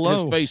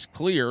face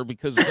clear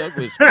because it's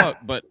ugly as fuck.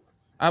 But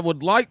I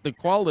would like the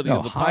quality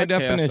of the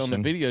podcast on the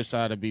video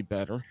side to be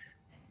better.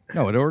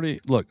 No, it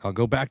already. Look, I'll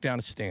go back down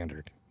to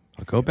standard.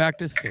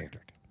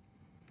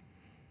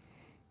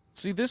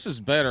 See, this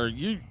is better.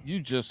 You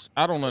just,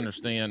 I don't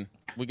understand.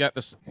 We got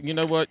this. You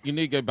know what? You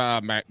need to go buy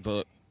a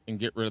MacBook and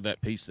get rid of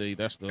that PC.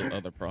 That's the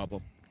other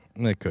problem.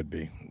 It could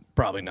be.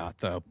 Probably not,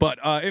 though.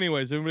 But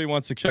anyways, everybody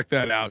wants to check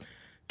that out.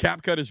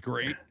 CapCut is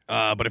great,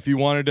 but if you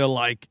wanted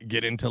to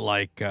get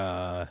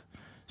into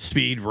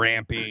speed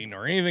ramping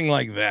or anything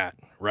like that,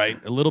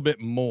 right? A little bit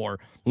more.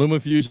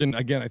 LumaFusion,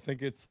 again, I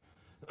think it's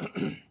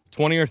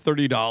 $20 or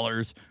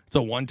 $30. It's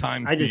a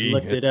one-time fee. I just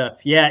looked it up.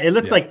 Yeah, it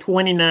looks like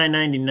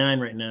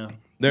 $29.99 right now.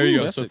 There you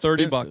go. That's So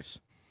 $30.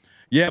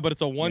 Yeah, but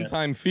it's a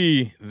one-time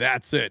fee.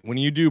 That's it. When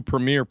you do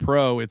Premiere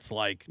Pro, it's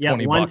like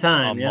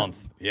 $20 a month.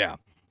 Yeah.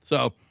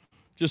 So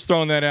just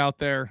throwing that out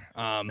there.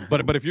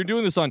 But if you're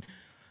doing this on,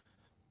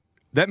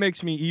 that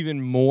makes me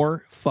even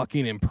more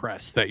fucking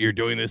impressed that you're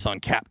doing this on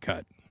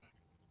CapCut.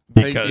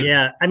 Because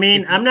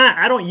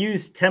I don't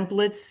use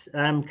templates.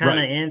 I'm kind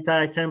of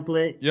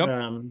anti-template.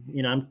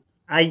 Yep.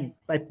 I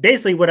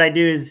basically what I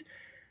do is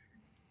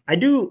I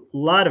do a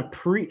lot of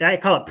I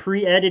call it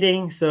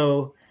pre-editing.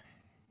 So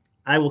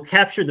I will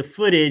capture the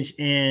footage,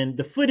 and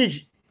the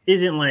footage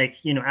isn't like,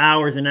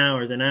 hours and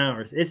hours and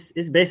hours.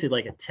 It's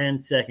basically like a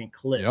 10-second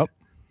clip. Yep.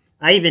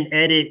 I even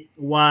edit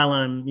while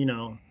I'm,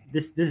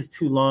 this is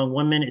too long.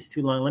 1 minute is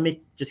too long. Let me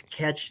just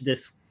catch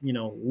this,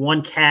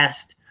 one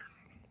cast,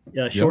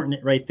 shorten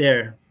it right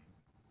there.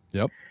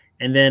 Yep.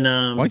 And then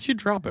why don't you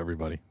drop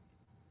everybody?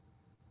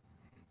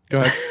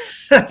 Go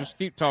ahead. Just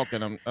keep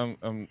talking.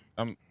 I'm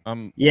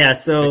yeah.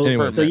 So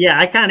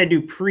I kind of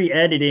do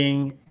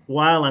pre-editing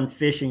while I'm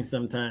fishing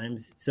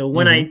sometimes. So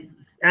when I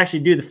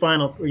actually do the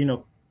final,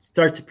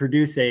 start to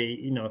produce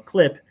a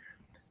clip,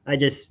 I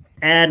just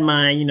add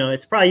my,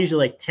 it's probably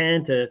usually like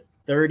 10 to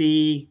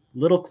 30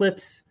 little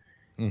clips.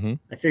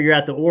 I figure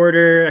out the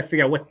order. I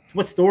figure out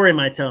what story am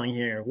I telling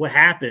here? What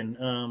happened?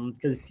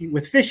 Because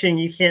with fishing,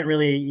 you can't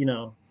really,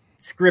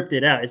 script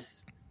it out.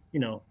 It's,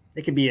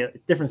 it could be a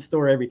different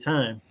story every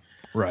time.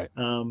 Right.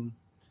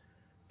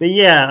 But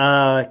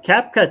yeah,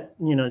 CapCut,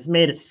 it's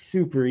made it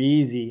super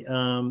easy.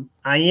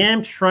 I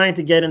am trying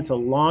to get into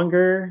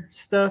longer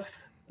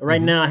stuff.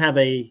 Right now I have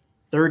a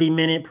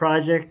 30-minute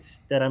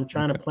project that I'm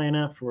trying to plan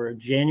out for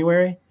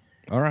January.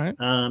 All right.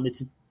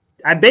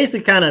 I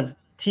basically kind of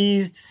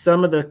teased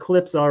some of the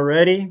clips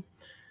already.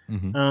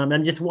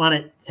 And just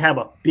want to have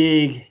a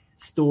big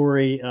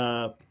story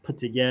put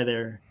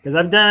together, because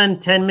I've done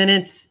 10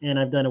 minutes and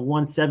I've done a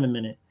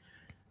 7-minute.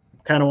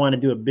 Kind of want to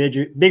do a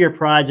bigger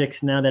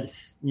projects now that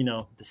it's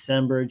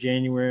December,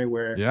 January,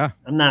 where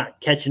I'm not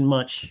catching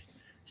much.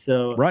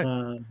 So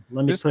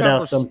let me put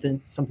out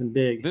something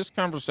big. This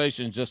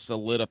conversation just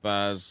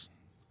solidifies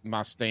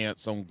my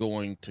stance on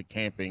going to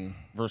camping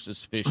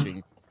versus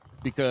fishing,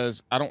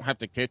 because I don't have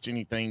to catch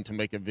anything to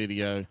make a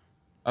video.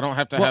 I don't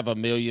have to have a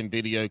million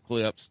video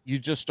clips. You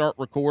just start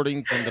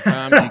recording from the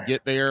time you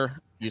get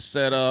there. You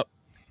set up,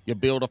 you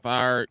build a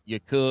fire, you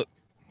cook,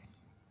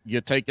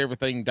 you take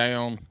everything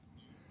down,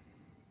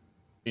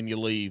 and you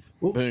leave.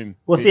 Boom.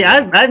 Well, see,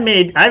 I've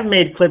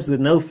made clips with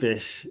no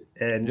fish,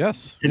 and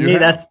to me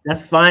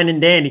that's fine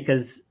and dandy,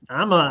 because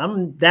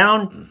I'm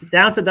down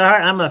to the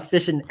heart. I'm a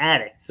fishing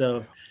addict,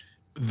 so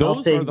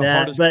those are the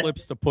hardest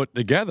clips to put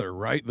together,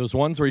 right? Those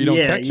ones where you don't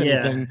catch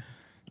anything.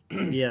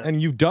 Yeah. And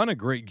you've done a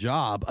great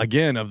job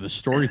again of the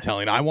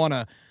storytelling. I want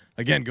to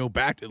again go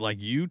back to, like,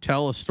 you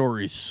tell a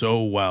story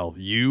so well.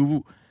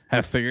 You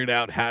have figured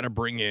out how to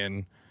bring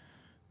in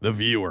the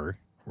viewer,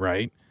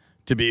 right?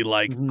 To be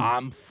like,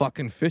 I'm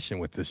fucking fishing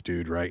with this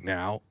dude right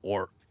now,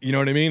 or you know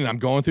what I mean? I'm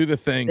going through the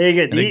thing. There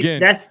you go. Again,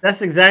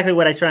 that's exactly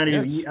what I try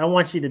to do. I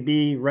want you to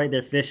be right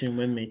there fishing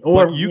with me,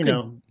 or you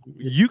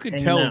can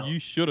tell you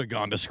should have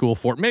gone to school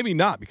for it. Maybe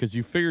not, because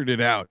you figured it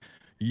out.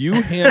 You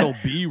handle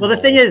B-roll. Well,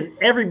 the thing is,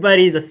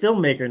 everybody's a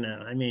filmmaker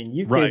now. I mean,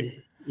 you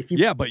could, if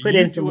you put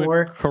in some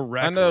work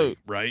correctly, I know,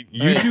 right?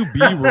 You do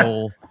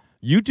B-roll.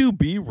 You do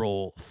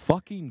B-roll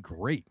fucking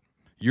great.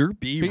 Your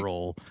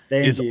B-roll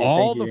is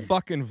all the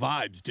fucking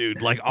vibes,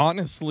 dude. Like,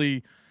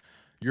 honestly,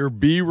 your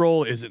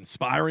B-roll is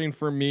inspiring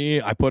for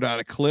me. I put out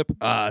a clip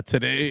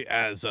today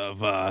as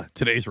of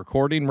today's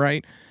recording,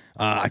 right?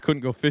 I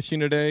couldn't go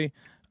fishing today.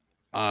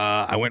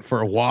 I went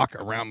for a walk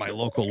around my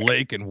local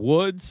lake and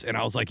woods, and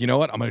I was like, you know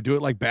what? I'm going to do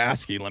it like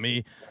Baskie. Let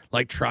me,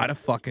 try to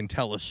fucking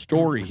tell a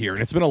story here.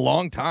 And it's been a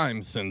long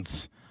time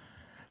since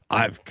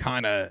I've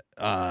kind of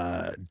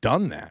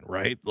done that,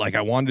 right? Like,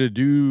 I wanted to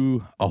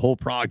do a whole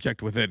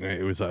project with it, and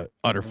it was a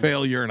utter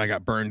failure, and I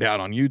got burned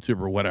out on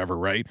YouTube or whatever,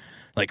 right?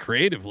 Like,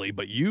 creatively.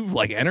 But you've,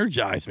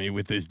 energized me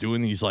with this,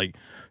 doing these,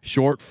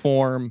 short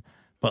form,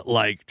 but,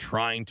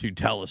 trying to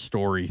tell a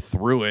story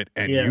through it,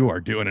 and you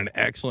are doing an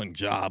excellent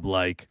job,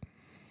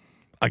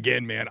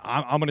 Again, man,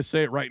 I'm going to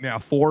say it right now.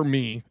 For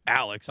me,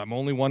 Alex, I'm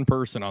only one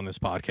person on this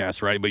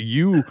podcast, right? But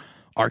you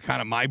are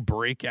kind of my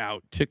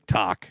breakout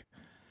TikTok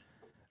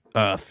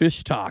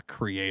fish talk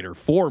creator.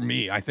 For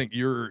me, I think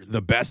you're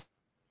the best.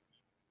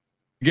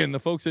 Again, the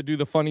folks that do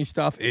the funny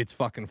stuff, it's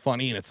fucking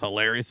funny and it's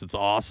hilarious. It's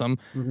awesome.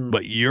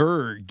 But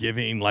you're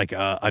giving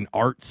an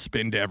art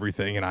spin to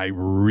everything, and I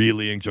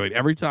really enjoyed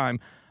every time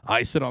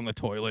I sit on the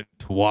toilet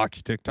to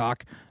watch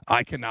TikTok.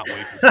 I cannot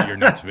wait to see your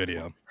next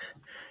video.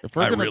 If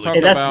we're going to talk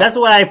that's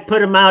why I put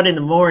them out in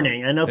the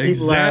morning. I know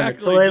people are on the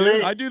toilet.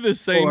 Dude, I do the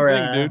same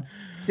thing, dude.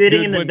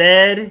 Sitting in the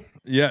bed.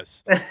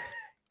 Yes.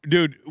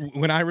 Dude,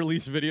 when I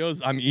release videos,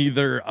 I'm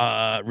either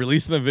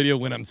releasing the video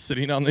when I'm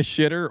sitting on the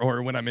shitter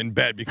or when I'm in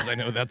bed, because I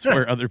know that's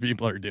where other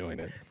people are doing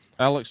it.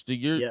 Alex, do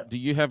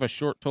you have a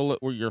short toilet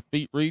where your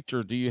feet reach,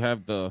 or do you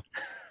have the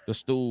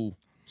stool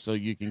so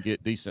you can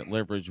get decent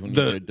leverage when you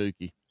go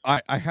dookie.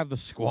 I have the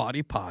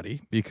squatty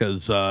potty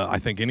because I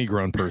think any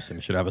grown person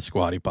should have a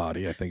squatty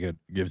potty. I think it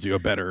gives you a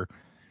better.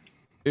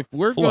 If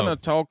we're flow. going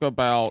to talk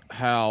about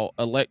how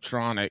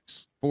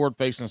electronics,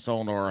 forward-facing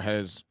sonar,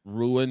 has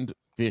ruined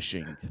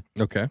fishing,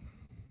 Okay.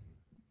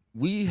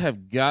 we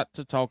have got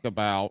to talk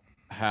about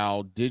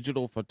how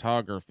digital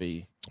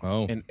photography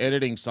and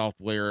editing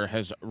software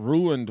has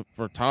ruined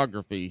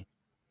photography.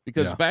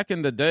 Because back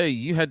in the day,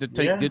 you had to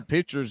take good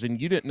pictures,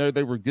 and you didn't know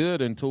they were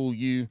good until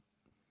you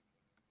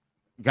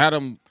got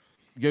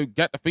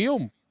the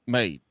film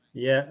made.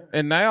 Yeah.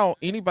 And now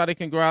anybody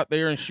can go out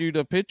there and shoot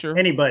a picture.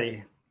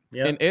 Anybody.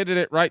 And edit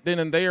it right then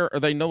and there, or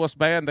they know it's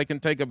bad and they can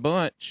take a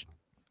bunch.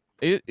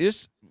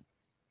 It's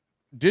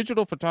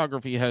digital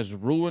photography has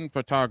ruined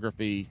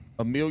photography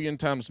 1,000,000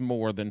 times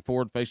more than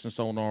forward-facing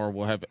sonar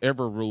will have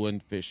ever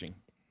ruined fishing.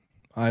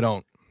 I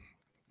don't.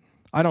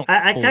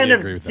 I kind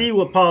of see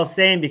what Paul's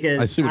saying,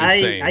 because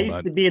I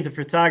used to be into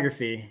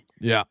photography.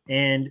 Yeah.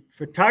 And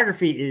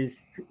photography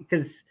is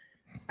because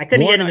I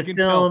couldn't get into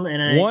film.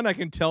 I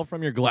can tell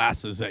from your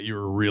glasses that you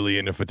were really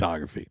into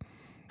photography.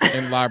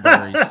 And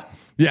libraries.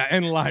 Yeah,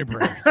 and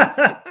libraries.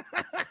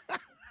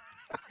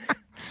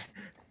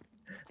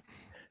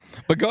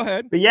 But go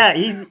ahead. But yeah,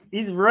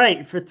 he's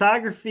right.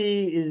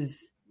 Photography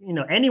is,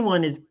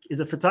 anyone is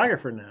a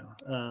photographer now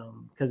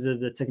because of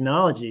the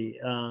technology.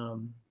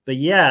 But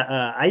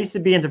yeah, I used to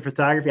be into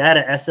photography. I had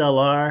an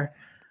SLR.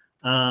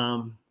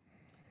 And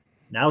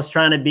I was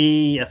trying to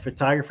be a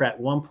photographer at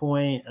one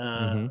point,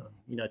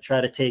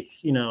 try to take,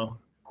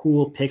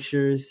 cool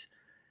pictures.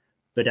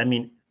 But I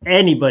mean,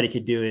 anybody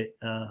could do it.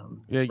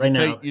 Right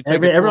now,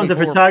 everyone's a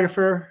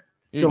photographer.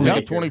 You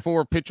take a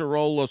 24 picture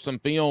roll of some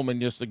film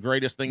and just the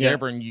greatest thing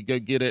ever, and you go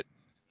get it.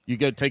 You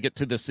go take it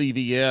to the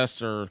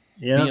CVS or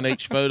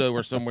B&H Photo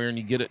or somewhere, and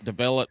you get it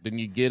developed, and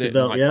you get it.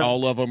 And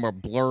all of them are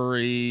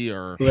blurry,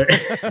 or none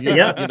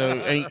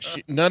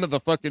of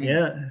the fucking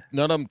none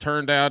of them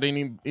turned out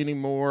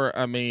anymore.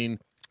 I mean,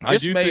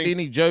 this made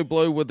any Joe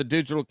Blow with a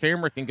digital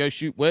camera can go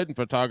shoot wedding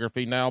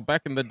photography now.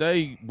 Back in the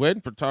day,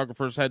 wedding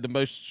photographers had the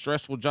most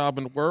stressful job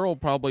in the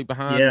world, probably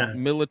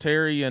behind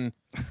military and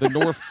the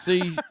North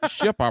Sea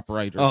ship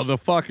operators. Oh, the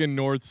fucking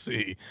North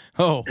Sea.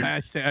 Oh,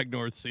 hashtag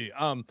North Sea.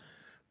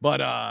 But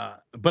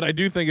I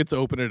do think it's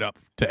opened it up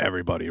to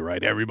everybody,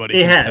 right? Everybody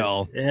can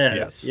tell. It has.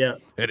 Yes. Yeah.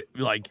 And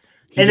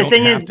the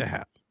thing is,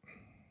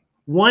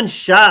 one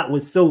shot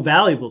was so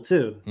valuable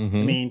too. Mm-hmm.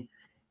 I mean,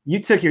 you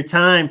took your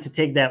time to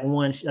take that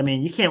one. I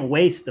mean, you can't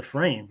waste the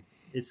frame.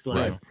 It's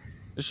like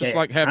it's just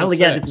like having I only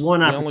sex. got this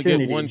one opportunity. You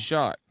only get one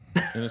shot,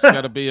 and it's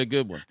got to be a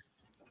good one.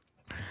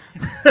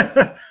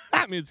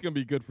 I mean, it's gonna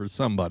be good for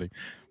somebody,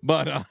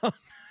 but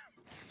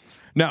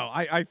no,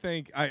 I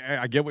think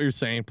I get what you're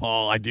saying,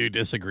 Paul. I do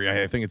disagree.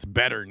 I think it's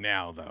better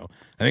now, though.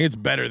 I think it's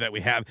better that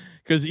we have,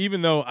 because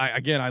even though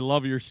I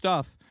love your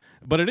stuff,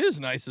 but it is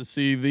nice to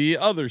see the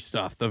other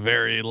stuff, the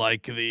very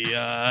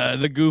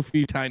the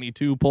goofy tiny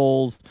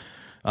 2-poles.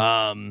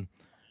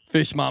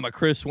 Fish Mama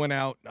Chris went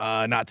out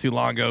not too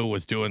long ago,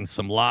 was doing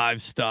some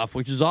live stuff,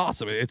 which is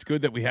awesome. It's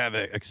good that we have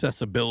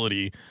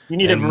accessibility. You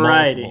need a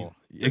variety. Multiple.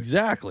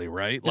 Exactly,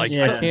 right? Like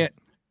Yeah. I can't.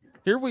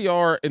 Here we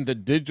are in the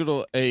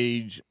digital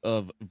age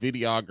of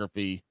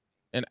videography,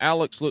 and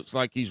Alex looks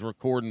like he's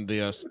recording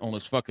this on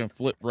his fucking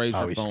flip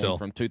razor phone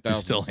from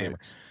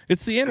 2006.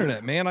 It's the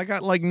internet, man. I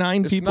got like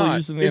 9 people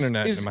using the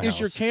internet in my house. Is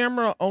your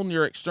camera on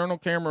your external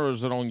camera, or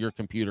is it on your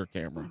computer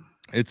camera?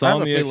 It's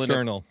on the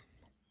external.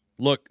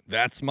 Look,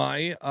 that's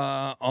my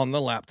on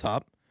the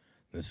laptop.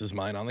 This is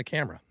mine on the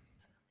camera.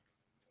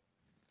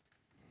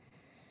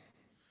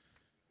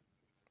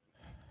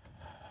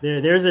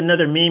 There's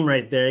another meme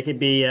right there. It could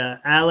be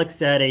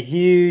Alex at a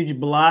huge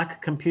block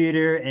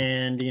computer,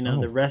 and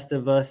the rest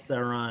of us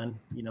are on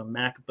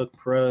MacBook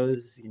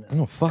Pros.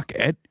 Oh fuck,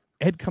 Ed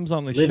comes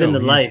on the show. Living the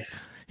life.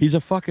 He's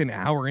a fucking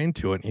hour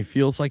into it, and he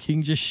feels like he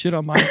can just shit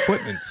on my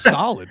equipment.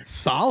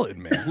 solid,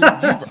 man.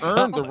 You've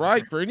earned the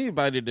right for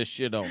anybody to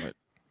shit on it.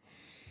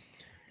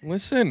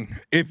 Listen,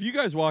 if you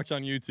guys watch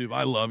on YouTube,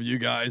 I love you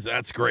guys.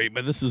 That's great,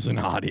 but this is an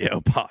audio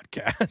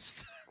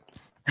podcast.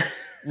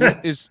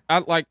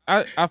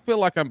 I feel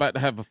like I'm about to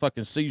have a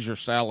fucking Caesar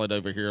salad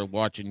over here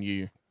watching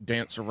you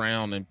dance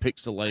around and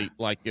pixelate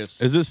like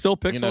this. Is it still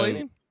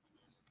pixelating?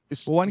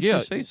 Well, why don't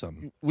you say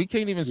something? We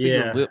can't even see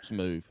your lips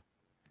move.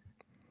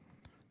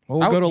 Well,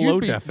 we'll go to low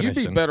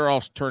definition. You'd be better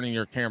off turning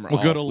your camera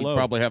off. Go to low. We'd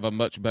probably have a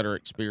much better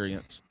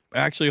experience.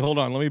 Actually, hold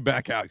on. Let me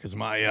back out because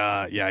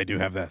I do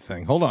have that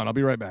thing. Hold on. I'll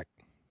be right back.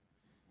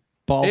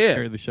 Paul,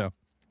 carry the show.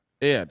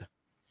 Ed,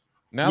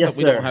 now that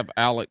we don't have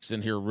Alex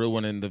in here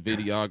ruining the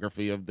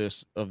videography of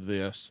this,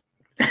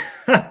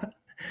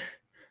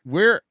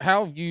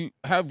 how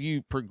have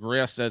you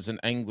progressed as an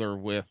angler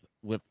with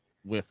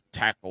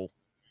tackle,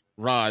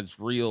 rods,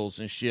 reels,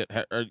 and shit?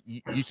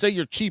 You say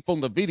you're cheap on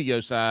the video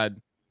side,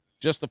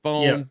 just the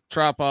phone,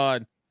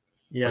 tripod.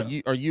 Yeah.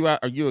 Are you a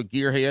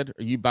gearhead?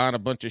 Are you buying a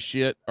bunch of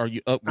shit? Are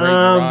you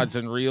upgrading rods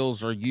and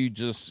reels? Or are you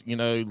just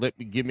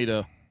give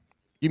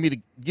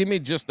me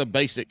just the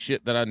basic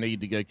shit that I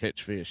need to go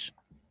catch fish?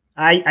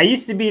 I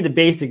used to be the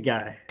basic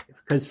guy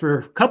because for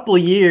a couple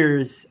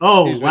years.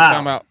 Oh, Excuse me,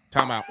 wow.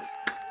 time out.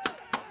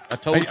 I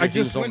told you I he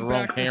was just on went the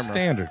wrong back to camera.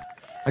 standard.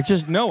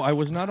 I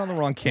was not on the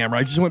wrong camera.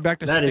 I just went back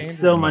to That standard. is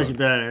so mode. much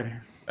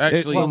better.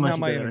 Actually, Well, so now much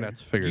my better.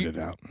 internet's figured it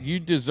out. you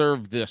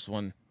deserve this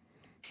one.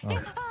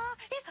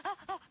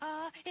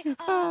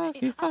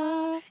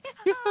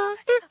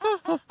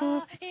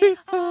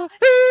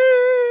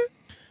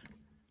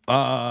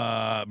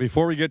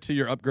 Before we get to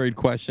your upgrade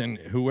question,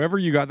 whoever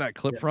you got that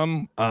clip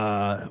from,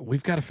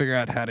 we've got to figure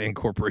out how to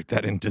incorporate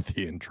that into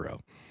the intro.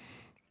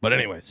 But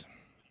anyways,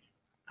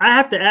 I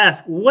have to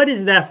ask, what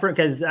is that from?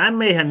 Because I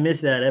may have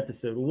missed that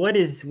episode. What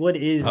is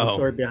the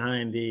story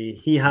behind the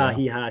hee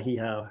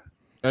haw?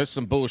 That's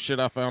some bullshit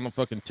I found on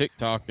fucking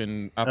TikTok,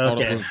 and I thought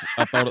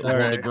it was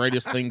one of the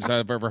greatest things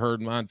I've ever heard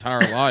in my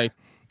entire life,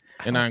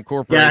 and I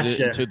incorporated it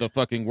into the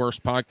fucking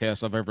worst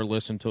podcast I've ever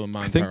listened to in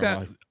my entire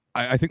life.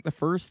 I think the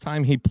first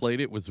time he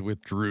played it was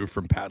with Drew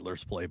from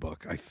Paddler's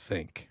Playbook. I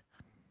think.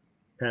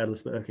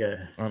 Paddler's, okay.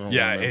 I don't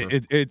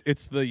remember.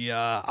 It's the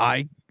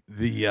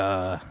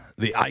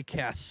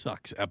iCast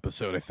sucks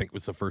episode. I think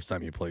was the first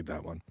time you played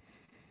that one.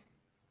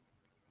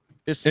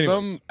 It's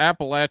some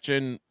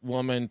Appalachian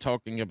woman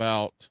talking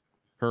about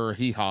her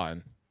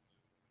hee-hawing,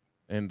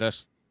 and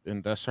that's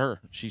her.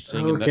 She's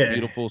singing that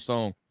beautiful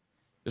song.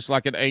 It's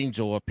like an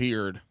angel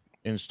appeared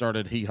and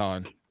started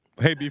hee-hawing.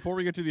 Hey, before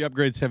we get to the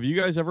upgrades, have you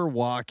guys ever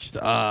watched,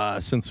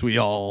 since we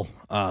all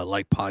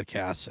like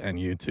podcasts and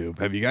YouTube,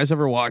 have you guys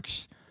ever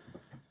watched,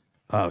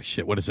 oh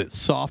shit, what is it?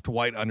 Soft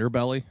White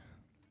Underbelly?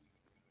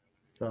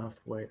 Soft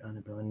White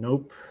Underbelly.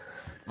 Nope.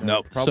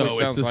 Probably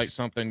sounds like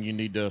something you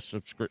need a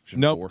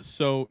subscription for.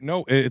 So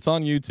no, it's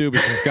on YouTube.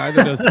 It's this guy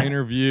that does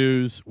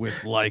interviews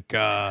with like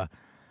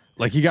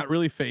he got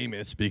really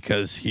famous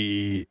because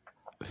he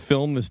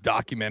filmed this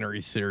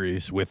documentary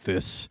series with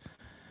this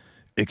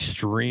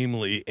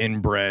extremely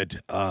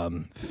inbred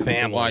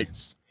family.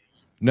 Whites.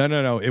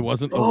 No, it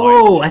wasn't the whites.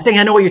 Oh, I think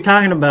I know what you're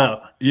talking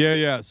about.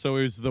 Yeah. So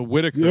it was the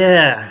Whitakers.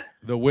 Yeah.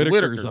 The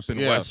Whitakers up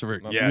in West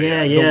Virginia.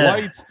 Yeah. The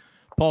whites.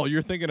 Paul,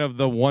 you're thinking of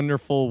the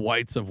wonderful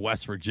whites of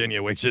West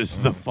Virginia, which is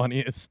the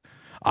funniest.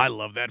 I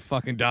love that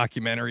fucking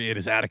documentary. It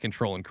is out of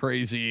control and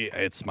crazy.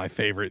 It's my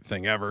favorite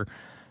thing ever.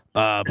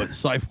 But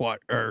Soft White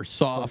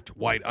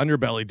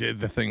Underbelly did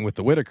the thing with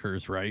the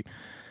Whitakers, right?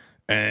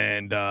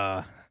 And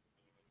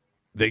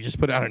they just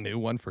put out a new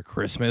one for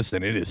Christmas,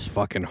 and it is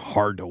fucking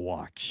hard to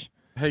watch.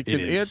 Hey, can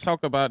Ed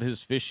talk about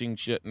his fishing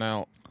shit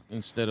now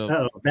instead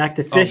of back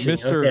to fishing?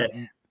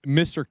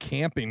 Mr.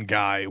 Camping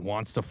Guy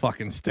wants to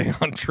fucking stay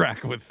on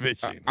track with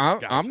fishing.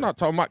 I'm not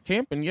talking about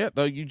camping yet,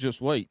 though. You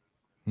just wait.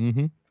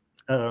 Mm-hmm.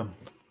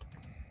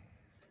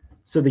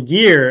 So the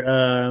gear,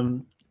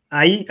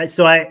 I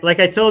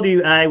like I told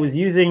you, I was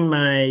using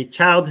my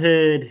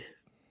childhood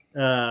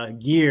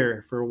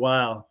gear for a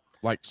while.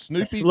 Like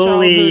Snoopy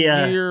childhood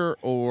gear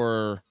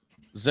or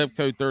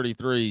Zebco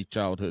 33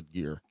 childhood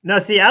gear? No,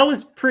 see, I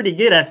was pretty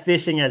good at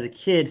fishing as a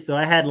kid, so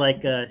I had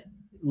like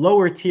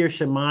lower tier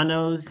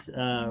Shimano's.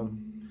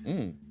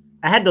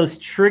 I had those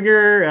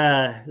trigger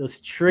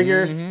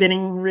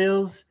spinning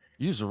reels.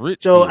 Use a rich.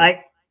 So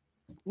gear.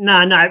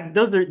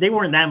 They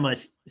weren't that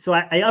much. So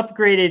I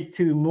upgraded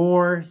to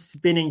more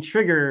spinning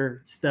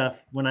trigger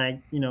stuff when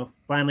I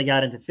finally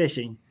got into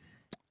fishing.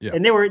 Yeah.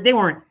 And they weren't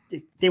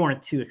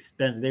too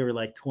expensive. They were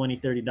like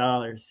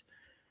 $20-$30.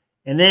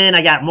 And then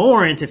I got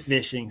more into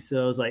fishing.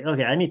 So I was like,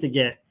 okay, I need to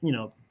get,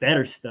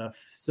 better stuff.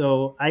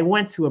 So I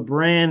went to a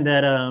brand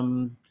that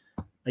a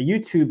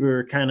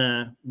YouTuber kind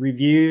of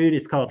reviewed.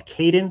 It's called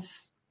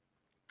Cadence.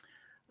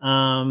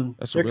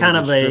 They're kind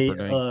of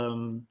a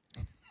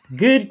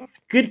good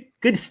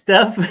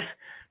stuff,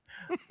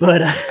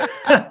 but at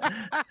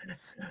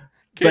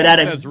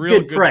a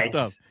good price.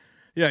 Stuff.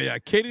 Yeah.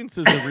 Cadence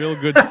is a real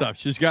good stuff.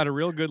 She's got a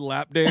real good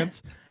lap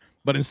dance,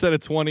 but instead of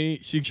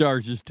 20, she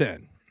charges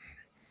 10.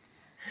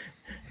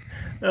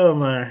 Oh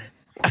my!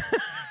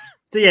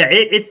 So yeah,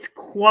 it's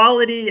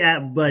quality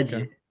at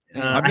budget.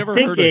 Okay. I've never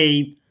heard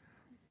of.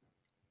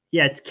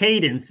 Yeah, it's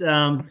Cadence.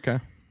 Okay.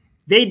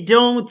 They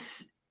don't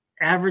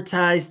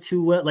advertise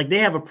too well. Like they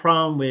have a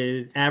problem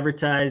with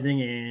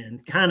advertising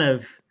and kind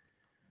of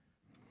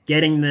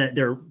getting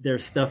their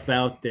stuff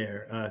out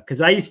there. Because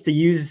I used to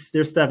use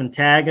their stuff and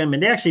tag them,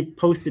 and they actually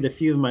posted a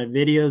few of my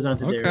videos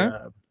onto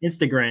their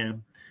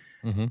Instagram.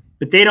 Mm-hmm.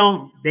 But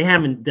they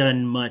haven't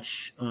done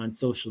much on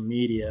social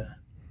media.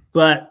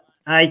 But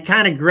I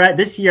kind of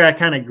this year I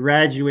kind of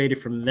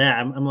graduated from that.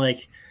 I'm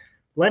like,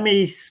 let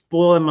me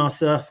spoil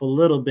myself a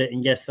little bit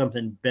and get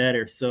something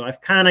better. So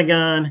I've kind of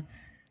gone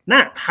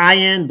not high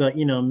end, but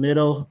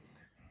middle.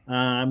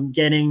 I'm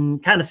getting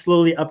kind of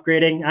slowly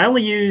upgrading. I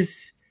only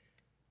use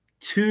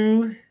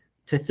 2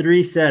 to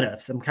 3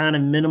 setups. I'm kind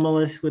of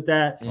minimalist with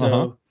that.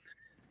 So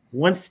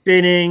one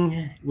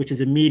spinning, which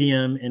is a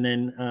medium, and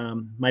then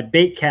my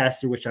bait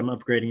caster, which I'm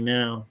upgrading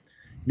now,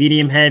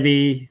 medium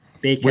heavy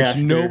bait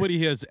caster. Which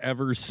nobody has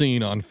ever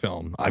seen on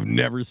film. I've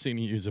never seen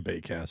you use a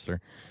bait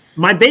caster.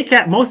 My bait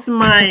most of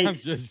my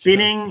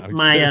spinning,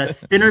 my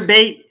spinner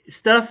bait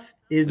stuff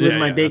is with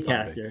my bait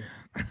caster.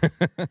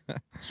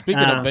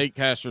 Speaking of bait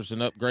casters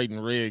and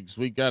upgrading rigs,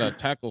 we got a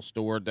tackle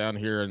store down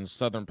here in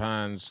Southern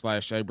Pines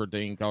 /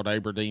 Aberdeen called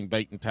Aberdeen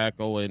Bait and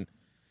Tackle, and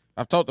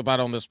I've talked about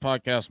it on this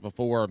podcast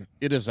before.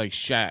 It is a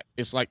shack.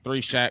 It's like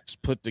 3 shacks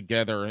put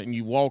together, and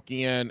you walk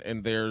in,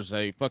 and there's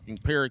a fucking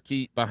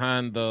parakeet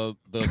behind the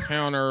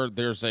counter.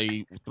 There's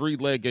a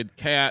 3-legged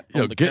cat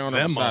on the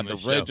counter beside the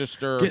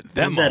register. Get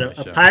them on the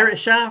show. A pirate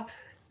shop?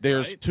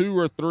 There's 2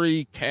 or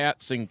 3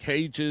 cats in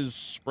cages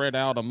spread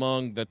out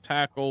among the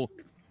tackle,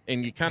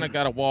 and you kind of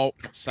got to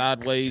walk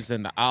sideways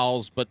in the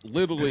aisles, but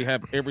literally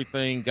have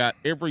everything, got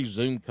every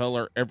Zoom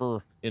color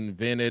ever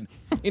invented.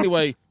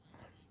 Anyway,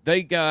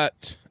 they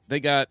got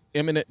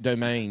eminent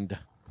domained,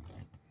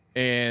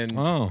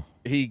 and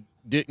he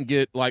didn't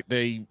get, like,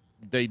 they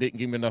didn't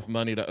give him enough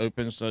money to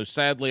open. So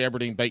sadly,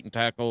 Aberdeen Bait and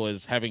Tackle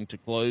is having to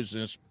close.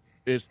 And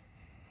it's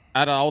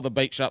out of all the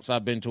bait shops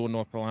I've been to in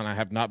North Carolina, I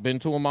have not been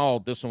to them all.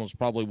 This one was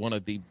probably one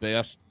of the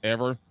best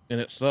ever,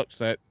 and it sucks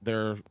that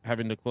they're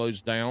having to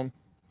close down.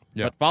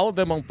 Yep. But follow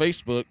them on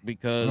Facebook,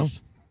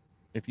 because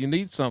if you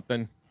need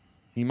something,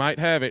 he might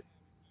have it.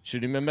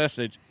 Shoot him a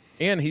message.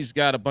 And he's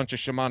got a bunch of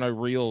Shimano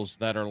reels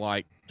that are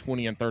like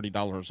 $20 and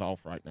 $30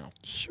 off right now.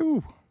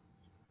 Shoo.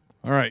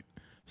 All right.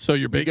 So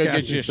your bait go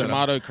get you a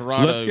Shimano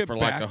Corrado for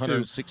like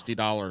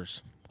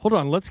 $160. Hold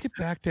on. Let's get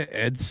back to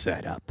Ed's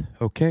setup.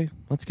 Okay.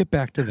 Let's get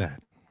back to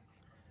that.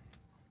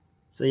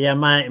 So yeah,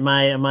 my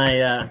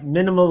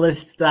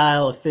minimalist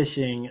style of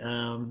fishing.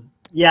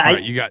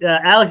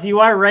 Alex, you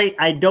are right.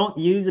 I don't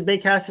use a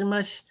bait caster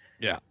much.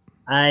 Yeah.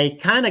 I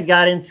kind of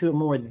got into it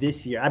more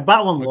this year. I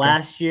bought one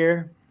last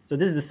year. So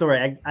this is the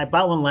story. I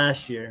bought one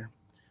last year.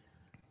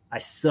 I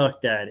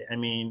sucked at it. I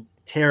mean,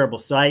 terrible.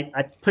 So I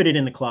put it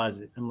in the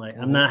closet. I'm like,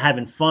 I'm not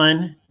having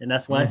fun, and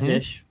that's why I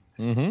fish.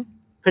 Mm-hmm.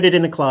 Put it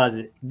in the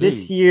closet.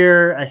 This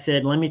year, I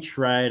said, let me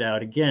try it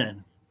out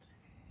again.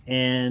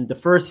 And the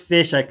first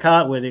fish I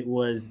caught with it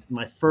was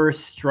my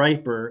first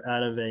striper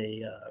out of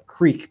a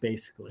creek,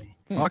 basically.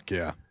 Fuck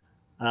yeah.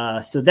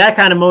 So that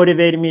kind of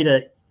motivated me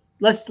to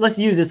let's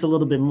use this a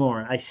little bit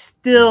more. I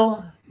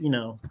still,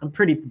 I'm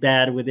pretty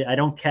bad with it. I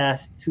don't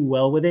cast too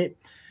well with it,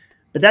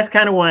 but that's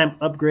kind of why I'm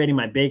upgrading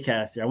my bait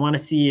caster. I want to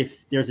see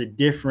if there's a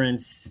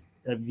difference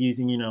of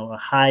using, a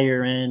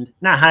higher end,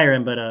 not higher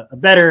end, but a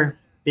better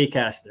bait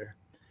caster.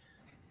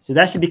 So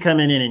that should be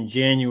coming in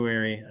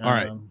January. All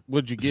right.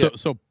 What'd you get?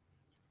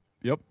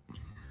 Yep.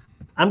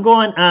 I'm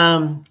going,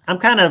 I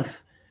kind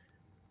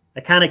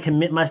of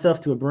commit myself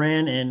to a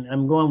brand, and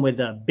I'm going with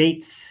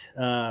Baits.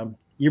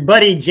 Your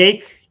buddy,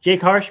 Jake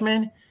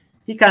Harshman,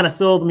 he kind of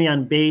sold me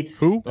on Baits.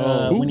 Who?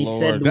 When he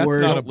said the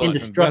word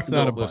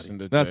indestructible.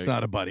 That's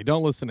not a buddy.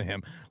 Don't listen to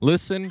him.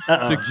 Listen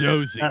to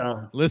Josie.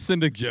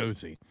 Listen to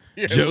Josie.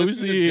 Yeah,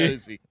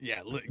 Josie.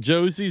 Yeah,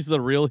 Josie's the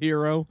real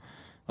hero.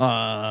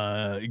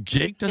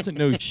 Jake doesn't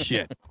know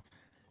shit.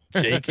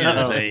 Jake is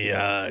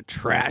a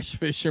trash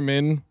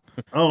fisherman.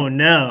 Oh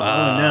no!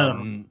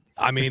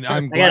 I mean,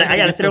 I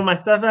gotta throw my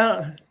stuff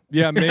out.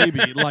 Yeah,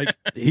 maybe. Like,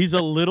 he's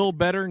a little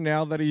better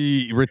now that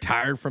he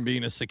retired from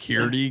being a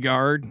security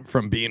guard,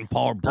 from being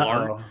Paul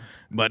Blart.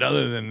 But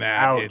other than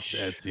that,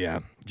 it's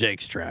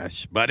Jake's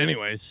trash. But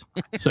anyways,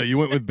 so you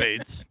went with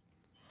Baits.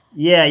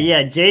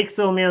 Yeah. Jake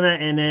sold me on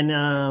that, and then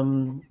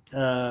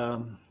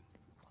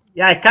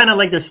I kind of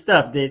like their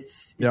stuff.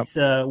 It's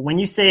when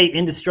you say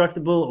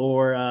indestructible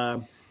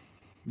or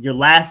your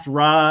last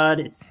rod,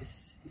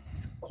 it's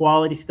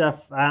quality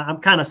stuff. I'm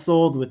kind of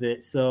sold with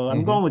it, so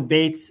I'm going with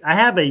Baits. I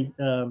have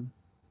a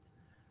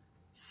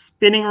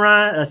spinning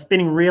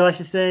reel, I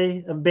should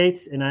say, of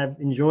Baits, and I've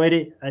enjoyed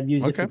it. I've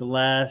used it for the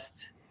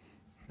last,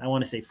 I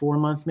want to say 4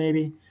 months,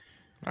 maybe.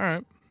 All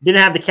right.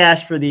 Didn't have the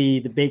cash for the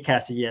bait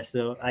caster yet,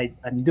 so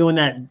I'm doing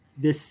that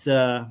this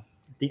at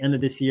the end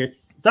of this year.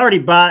 It's already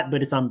bought,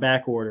 but it's on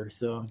back order,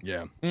 so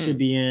should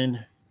be in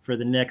for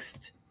the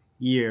next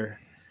year.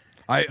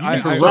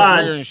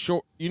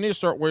 You need to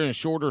start wearing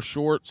shorter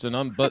shorts and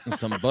unbutton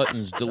some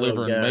buttons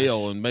delivering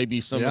mail, and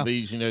maybe some of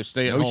these,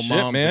 stay-at-home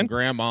moms and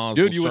grandmas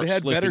will start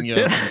slipping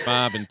you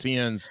 5 and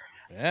 10s.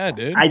 Yeah,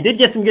 dude. I did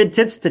get some good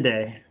tips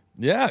today.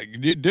 Yeah,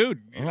 dude.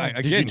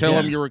 Did you tell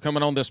them you were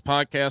coming on this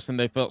podcast and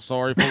they felt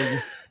sorry for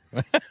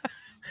you?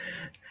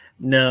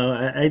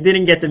 No, I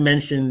didn't get to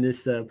mention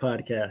this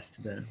podcast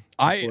then.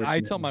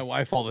 I tell my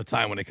wife all the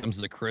time when it comes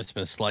to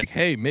Christmas, like,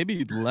 hey,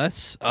 maybe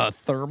less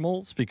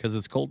thermals because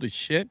it's cold as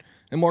shit,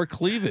 and more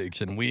cleavage,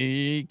 and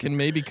we can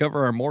maybe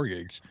cover our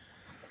mortgage.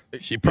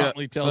 She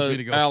probably tells me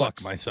to go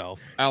fuck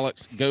myself.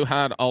 Alex, go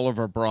hide all of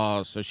her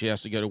bras so she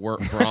has to go to work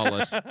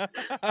braless.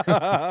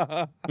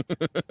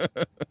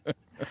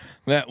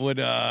 That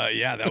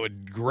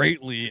would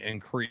greatly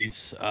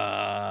increase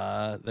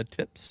the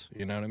tips.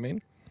 You know what I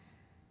mean?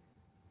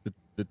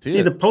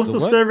 See, the Postal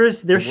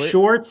Service, their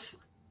shorts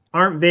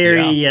aren't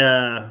very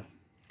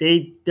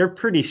they're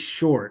pretty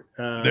short.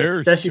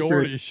 They're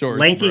especially short,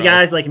 lanky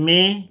guys like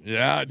me.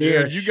 Yeah,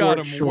 dude, you got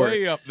them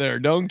way up there,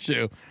 don't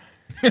you?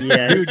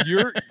 Yeah, dude,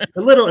 you're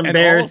a little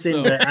embarrassing,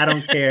 also, but I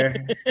don't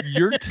care.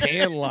 Your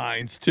tan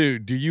lines too.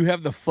 Do you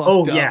have the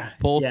fucked up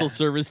Postal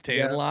Service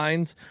tan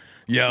lines?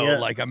 Yo,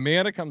 like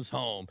Amanda comes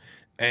home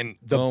and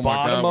the oh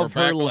bottom God, of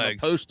we're her back on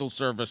legs. the Postal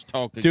Service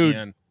talk Dude,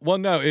 again. well,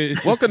 no.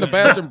 Welcome to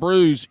Bassin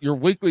Brews, your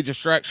weekly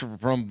distraction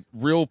from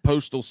real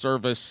Postal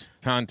Service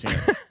content.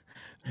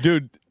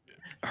 Dude,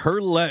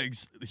 her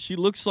legs, she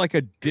looks like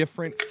a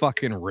different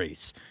fucking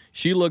race.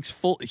 She looks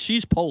full.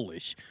 She's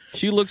Polish.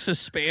 She looks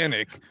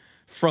Hispanic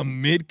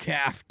from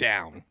mid-calf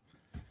down,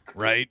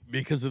 right?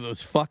 Because of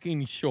those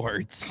fucking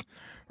shorts,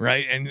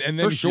 right? And then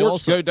her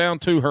shorts go down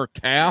to her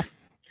calf.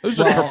 Those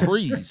are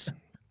capris.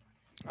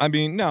 I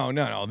mean, no.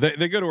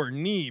 They go to her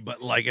knee,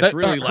 but like it's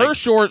really like her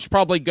shorts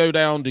probably go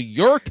down to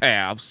your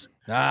calves.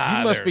 You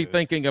must be it is.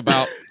 thinking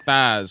about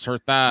thighs, her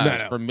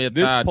thighs from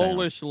mid-thigh This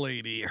Polish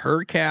lady,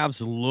 her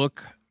calves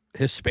look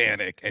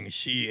Hispanic, and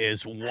she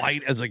is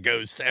white as a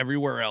ghost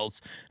everywhere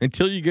else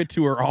until you get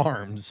to her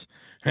arms,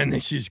 and then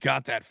she's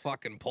got that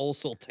fucking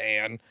postal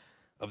tan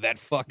of that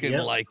fucking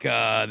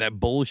that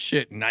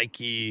bullshit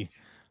Nike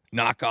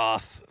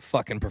knockoff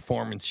fucking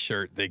performance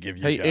shirt they give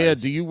you. Hey guys.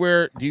 Ed, do you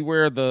wear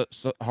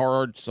the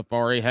hard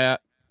safari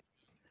hat?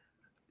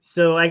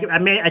 So I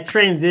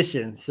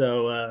transitioned.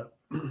 So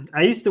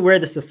I used to wear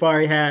the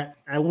safari hat.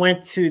 I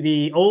went to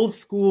the old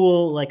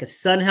school, like a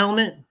sun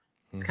helmet.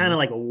 It's kind of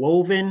like a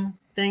woven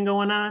thing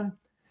going on.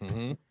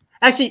 Mm-hmm.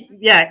 Actually,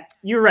 yeah,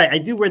 you're right. I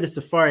do wear the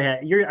safari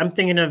hat. I'm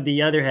thinking of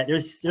the other hat.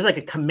 There's like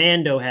a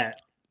commando hat.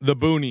 The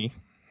boonie.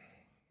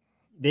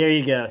 There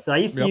you go. So I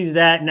used to use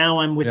that. Now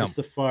I'm with the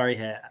safari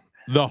hat.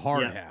 The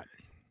hard hat.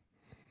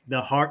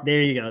 The hard.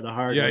 There you go. The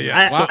hard. Yeah,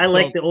 yeah. I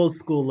like the old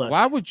school look.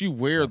 Why would you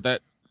wear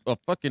a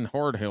fucking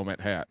hard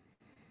helmet hat?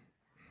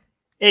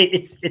 Hey,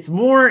 it's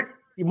more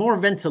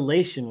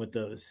ventilation with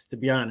those. To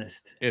be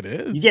honest, it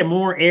is. You get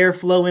more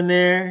airflow in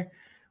there.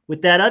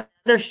 With that other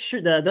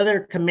the other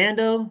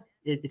commando,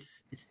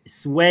 it's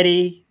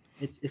sweaty.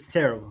 It's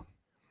terrible.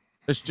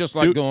 It's just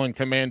like going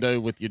commando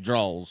with your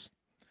draws.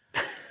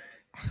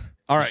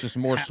 All right, it's just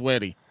more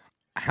sweaty.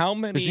 How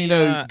many?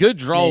 Because good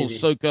draws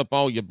soak up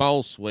all your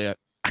ball sweat,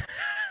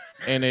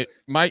 and it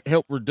might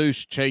help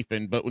reduce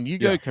chafing. But when you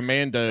go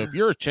commando, if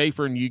you're a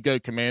chafer and you go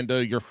commando,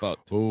 you're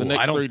fucked. Ooh, the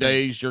next 3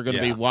 days, you're going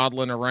to be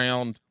waddling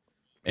around,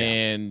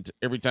 and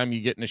every time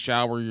you get in the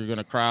shower, you're going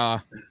to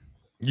cry.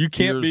 You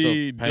can't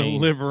be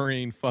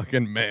delivering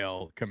fucking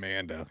mail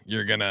commando.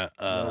 You're gonna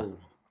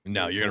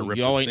no, you're gonna rip.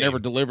 Y'all ain't never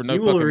delivered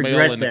no fucking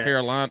mail in the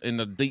Carolina in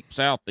the deep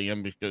south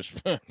then because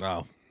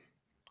no.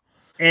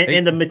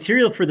 And the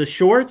material for the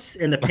shorts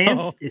and the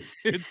pants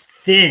is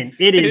thin.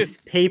 It is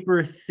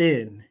paper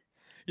thin.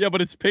 Yeah,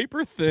 but it's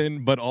paper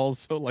thin, but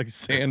also like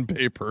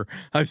sandpaper.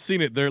 I've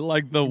seen it. They're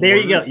like the there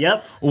worst you go.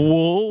 Yep.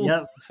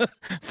 Wool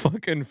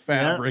fucking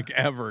fabric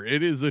ever.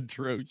 It is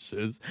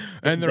atrocious.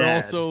 And they're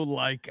also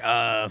like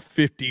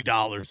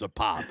 $50 a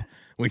pop,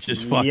 which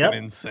is fucking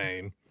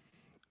insane.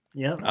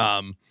 Yep.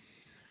 I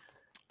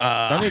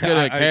need to go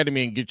to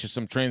Academy and get you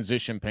some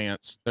transition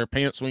pants. They're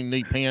pants when you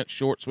need pants,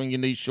 shorts when you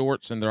need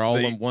shorts, and they're all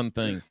in one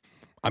thing.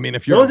 I mean,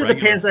 if you're those are the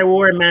pants I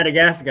wore in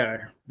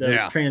Madagascar. Those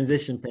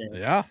transition pants.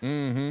 Yeah.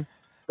 Mm-hmm.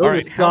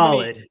 Those are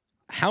solid.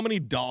 How many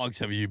dogs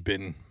have you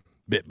been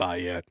bit by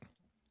yet?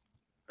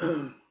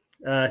 2.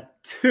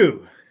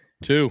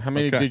 2. How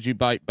many did you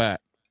bite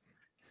back?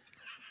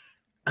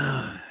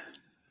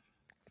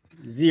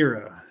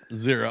 0.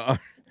 0.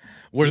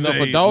 If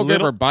a dog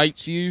ever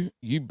bites you,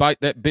 you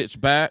bite that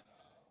bitch back,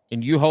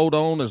 and you hold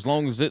on as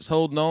long as it's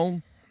holding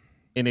on.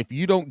 And if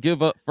you don't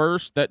give up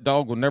first, that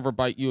dog will never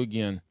bite you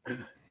again.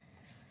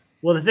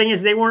 Well, the thing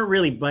is, they weren't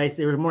really bites.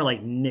 They were more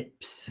like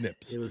nips.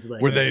 Nips. It was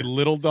like were they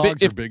little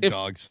dogs or big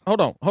dogs?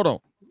 Hold on.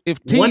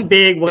 If teeth, one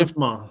big, one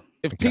small.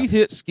 If teeth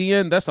hit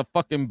skin, that's a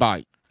fucking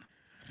bite.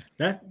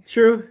 That's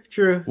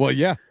true. Well,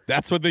 yeah,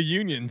 that's what the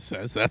union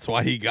says. That's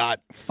why he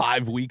got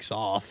 5 weeks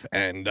off.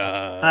 And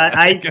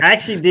I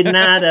actually did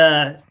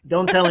not.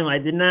 Don't tell him I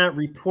did not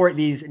report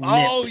these nips.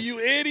 Oh, you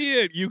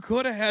idiot! You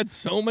could have had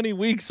so many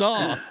weeks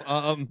off.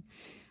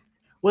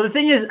 Well, the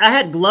thing is, I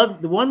had gloves.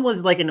 The one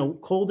was like in a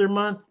colder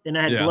month, and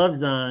I had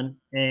gloves on,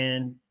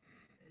 and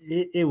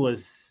it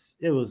was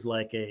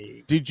like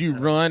a. Did you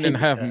run and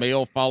have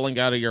mail falling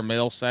out of your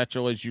mail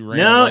satchel as you ran?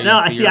 No.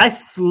 I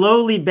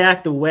slowly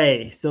backed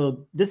away.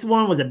 So this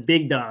one was a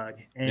big dog,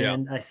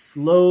 and I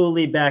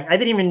slowly backed. I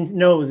didn't even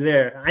know it was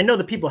there. I know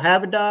the people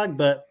have a dog,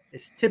 but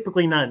it's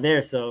typically not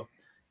there. So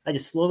I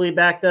just slowly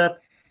backed up,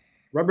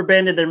 rubber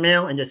banded their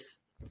mail, and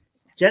just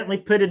gently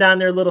put it on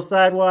their little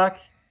sidewalk.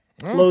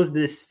 Close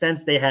this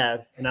fence they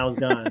have, and I was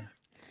gone.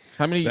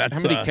 How many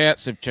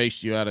cats have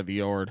chased you out of the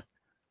yard?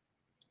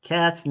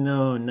 Cats?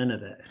 No, none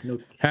of that.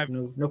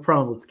 No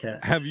problem with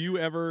cats. Have you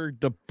ever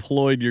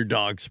deployed your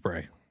dog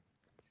spray?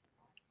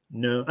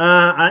 No.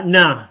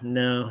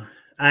 No.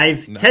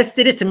 I've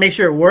tested it to make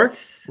sure it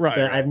works, but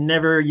I've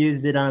never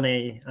used it on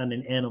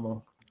an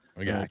animal.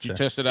 I gotcha. Did you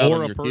test it out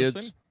on your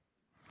kids?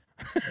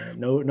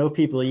 No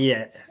people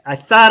yet. I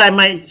thought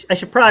I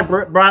should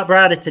probably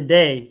brought it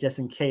today just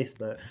in case,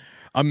 but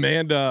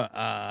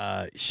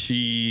Amanda,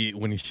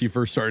 when she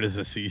first started as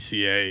a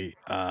CCA,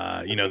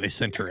 they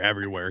sent her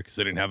everywhere because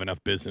they didn't have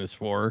enough business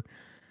for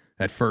her.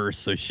 at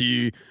first. So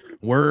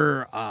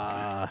we're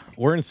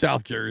in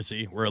South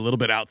Jersey. We're a little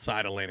bit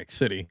outside Atlantic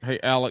City. Hey,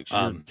 Alex,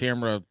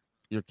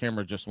 your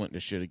camera just went to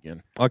shit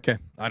again. Okay,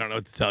 I don't know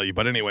what to tell you,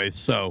 but anyway,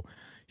 so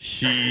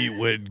she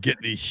would get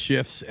these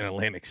shifts in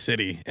Atlantic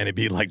City, and it'd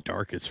be like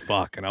dark as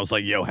fuck. And I was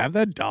like, "Yo, have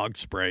that dog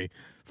spray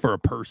for a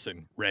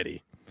person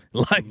ready."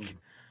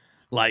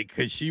 Like,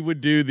 because she would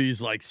do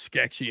these, like,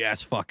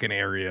 sketchy-ass fucking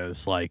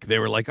areas. Like, they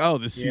were like, oh,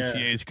 the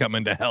CCA's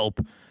coming to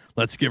help.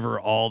 Let's give her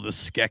all the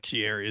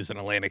sketchy areas in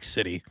Atlantic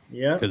City.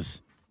 Yeah.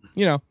 Because,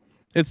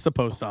 it's the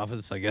post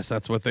office. I guess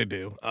that's what they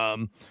do.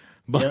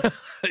 But,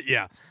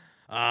 yeah.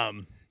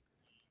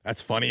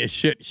 That's funny as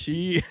shit.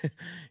 She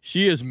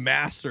has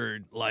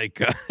mastered,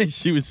 like,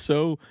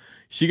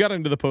 she got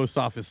into the post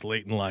office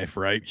late in life,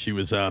 right? She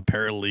was a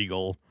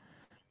paralegal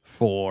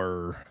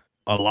for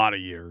a lot of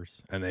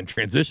years and then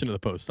transitioned to the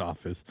post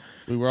office.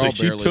 We were all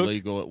barely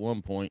legal at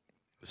one point.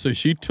 So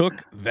she took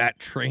that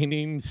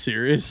training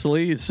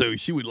seriously. So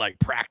she would like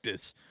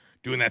practice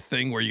doing that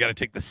thing where you got to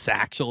take the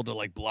satchel to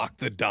like block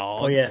the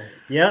dog. Oh yeah.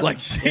 Yeah. Like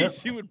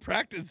she would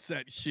practice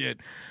that shit.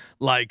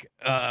 Like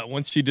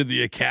once she did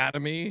the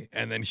academy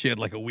and then she had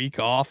like a week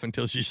off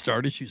until she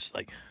started, she was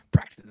like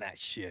practicing that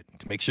shit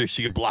to make sure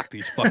she could block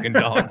these fucking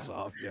dogs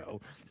off,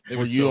 yo.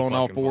 Were you on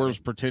all fours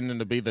pretending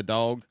to be the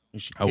dog?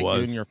 She kicked you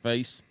in your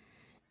face.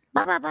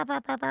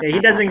 Yeah,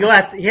 he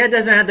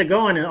doesn't have to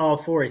go on in all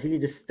fours. He can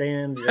just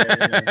stand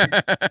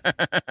there.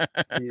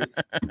 He's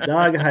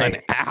dog height.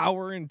 An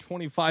hour and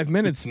 25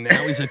 minutes now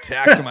he's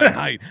attacked my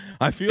height.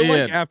 I feel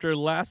like after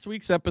last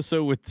week's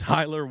episode with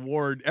Tyler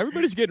Ward,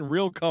 everybody's getting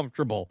real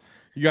comfortable.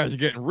 You guys are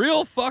getting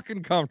real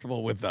fucking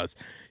comfortable with us.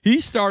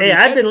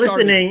 I've been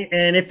listening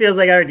and it feels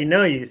like I already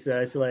know you, so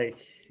it's like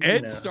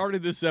Ed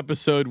started this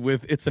episode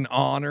with, it's an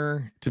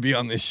honor to be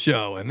on this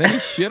show. And then he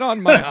shit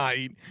on my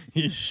height.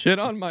 He shit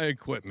on my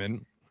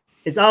equipment.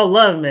 It's all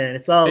love, man.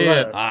 It's all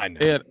love. I know.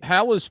 Ed,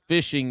 how has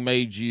fishing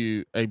made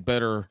you a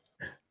better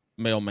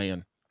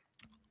mailman?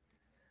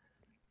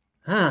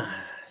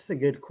 That's a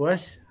good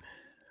question.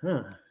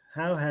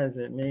 How has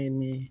it made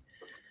me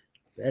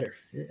better?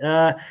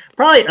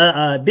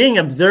 Probably being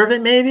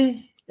observant,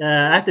 maybe.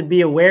 I have to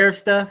be aware of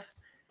stuff.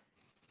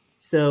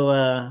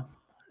 So,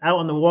 out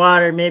on the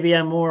water, maybe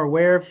I'm more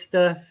aware of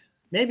stuff.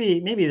 Maybe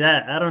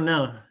that. I don't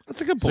know.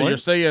 That's a good point. So you're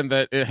saying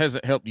that it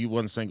hasn't helped you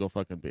one single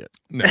fucking bit.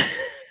 No.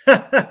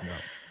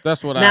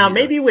 That's what now,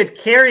 maybe with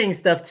carrying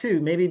stuff too.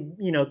 Maybe,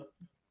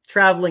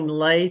 traveling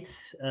light.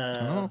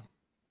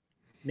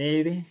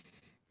 Maybe.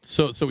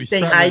 So we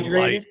staying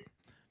hydrated.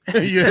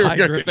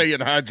 You're staying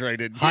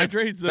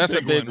hydrated. That's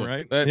a big one,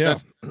 right?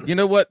 That's, you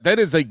know what? That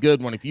is a good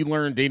one. If you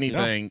learned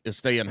anything, is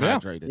staying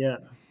hydrated. Yeah.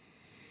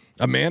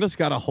 Amanda's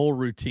got a whole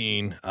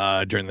routine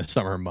during the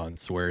summer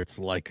months where it's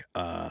like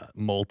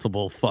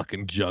multiple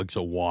fucking jugs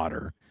of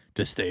water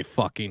to stay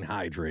fucking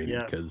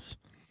hydrated because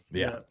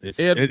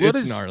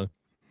it's gnarly.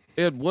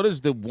 Ed, what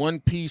is the one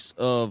piece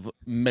of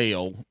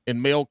mail?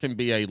 And mail can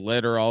be a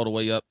letter all the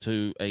way up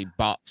to a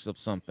box of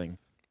something.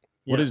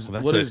 What is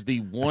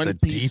the one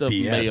piece of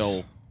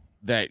mail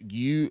that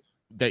you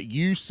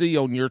see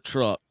on your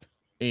truck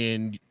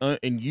and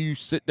you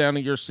sit down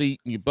in your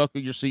seat and you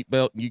buckle your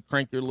seatbelt and you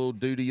crank your little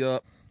duty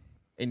up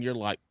and you're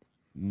like,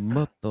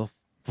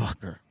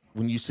 motherfucker,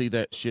 when you see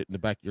that shit in the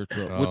back of your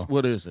truck?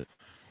 What is it?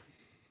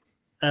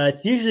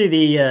 It's usually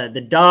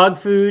the dog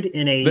food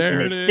in a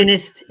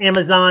finished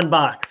Amazon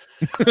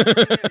box.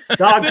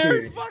 Dog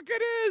food. It fucking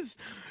is.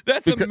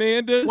 That's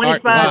Amanda's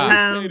 25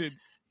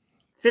 pounds,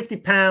 50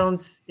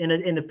 pounds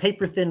in a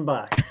paper thin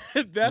box.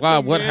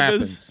 What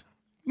happens?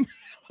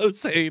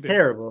 It's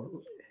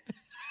terrible.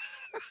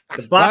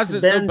 The box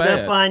bends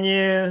up on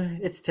you.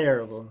 It's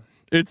terrible.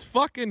 It's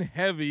fucking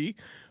heavy.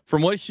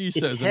 From what she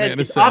says,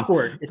 Amanda says. It's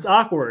awkward.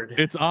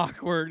 It's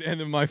awkward. And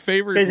then my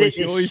favorite was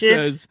she always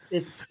says,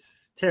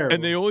 it's terrible.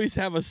 And they always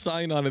have a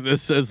sign on it that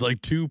says like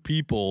 2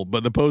 people,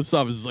 but the post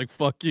office is like,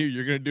 fuck you,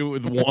 you're going to do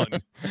it with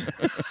 1.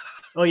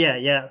 Oh,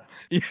 yeah.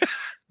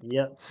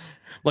 Yep.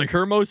 Like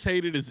her most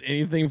hated is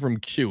anything from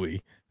Chewy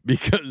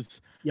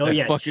because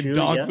that fucking Chewy,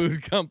 dog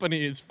food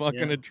company is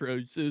fucking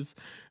atrocious.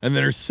 And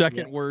then her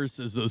second worst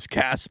is those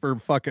Casper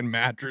fucking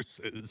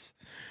mattresses.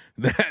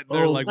 That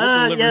they're like,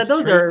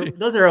 those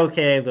are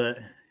okay, but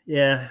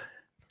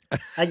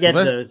I get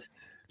those.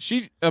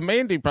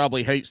 Amanda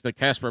probably hates the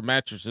Casper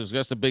mattresses.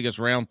 That's the biggest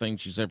round thing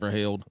she's ever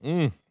held.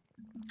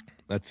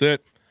 That's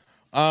it.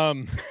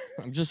 I'm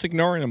just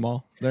ignoring them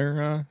all.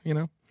 They're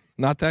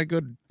not that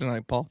good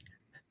tonight, Paul.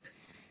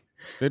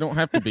 They don't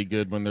have to be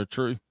good when they're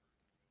true.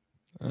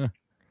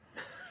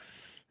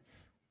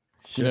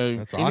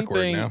 That's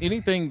awkward now.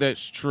 Anything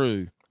that's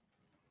true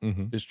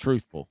is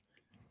truthful.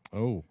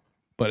 Oh.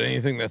 But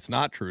anything that's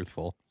not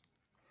truthful.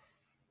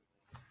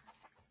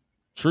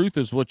 Truth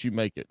is what you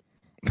make it.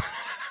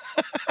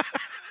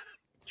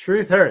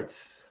 Truth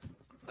hurts.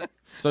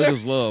 So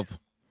does love.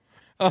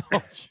 Oh,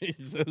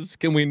 Jesus.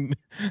 Can we...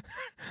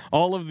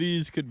 All of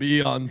these could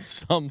be on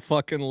some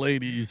fucking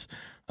lady's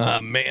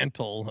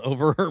mantle,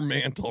 over her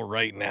mantle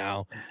right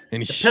now.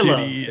 In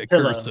shitty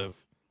cursive.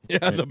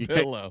 Yeah, the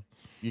pillow.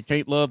 You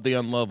can't love the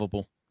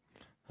unlovable.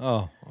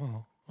 Oh,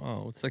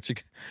 it's actually.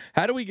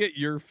 How do we get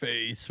your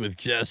face with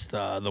just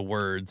the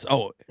words?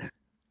 Oh,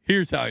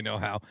 here's how I know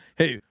how.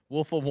 Hey,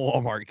 Wolf of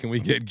Walmart, can we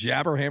get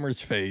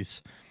Jabberhammer's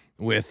face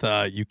with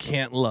 "You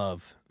can't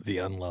love the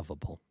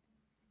unlovable"?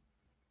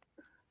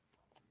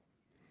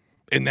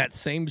 In that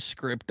same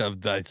script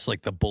of it's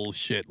like the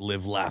bullshit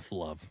live, laugh,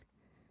 love.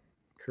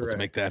 Correct. Let's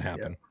make that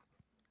happen.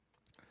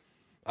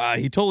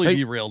 He totally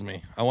derailed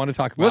me. I want to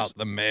talk about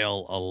the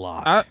mail a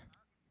lot.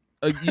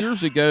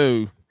 Years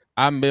ago,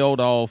 I mailed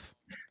off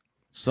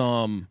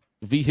some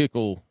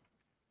vehicle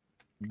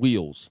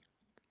wheels,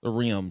 the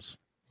rims.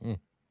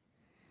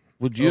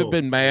 Would you have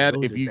been mad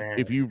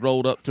if you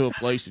rolled up to a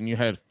place and you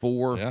had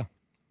four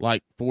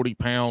like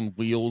 40-pound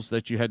wheels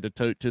that you had to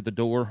tote to the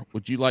door?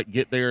 Would you like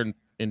get there and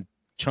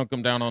chunk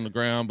them down on the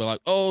ground, be like,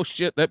 oh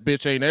shit, that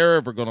bitch ain't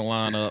ever gonna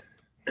line up?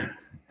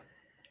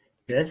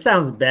 That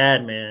sounds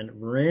bad, man.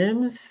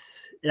 Rims.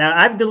 Now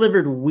I've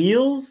delivered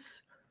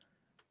wheels,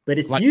 but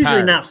it's like usually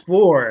tires. Not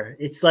four.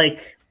 It's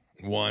like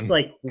one. It's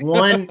like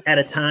one at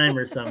a time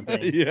or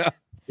something. Yeah.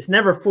 It's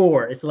never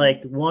four. It's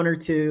like one or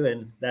two,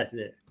 and that's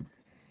it.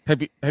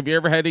 Have you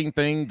ever had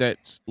anything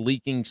that's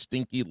leaking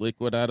stinky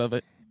liquid out of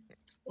it?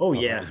 Oh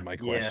yeah. That was my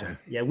question.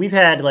 Yeah. We've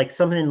had like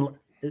something.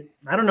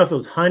 I don't know if it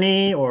was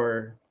honey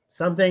or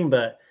something,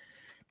 but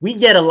we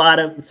get a lot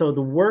of. So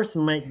the worst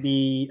might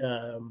be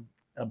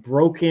a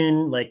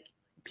broken. Like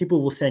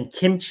people will send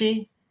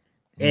kimchi,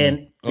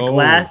 and the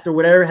glass or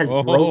whatever has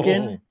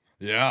broken.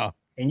 Yeah.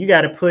 And you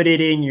got to put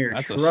it in your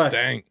truck.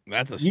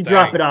 That's a stank. You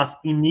drop it off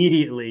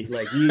immediately.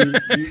 Like you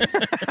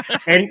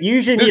and you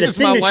usually need a signature for those. This is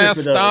my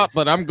last stop,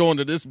 but I'm going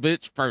to this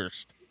bitch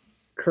first.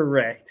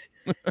 Correct.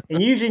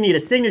 And you usually need a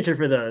signature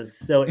for those.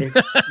 So if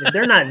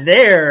they're not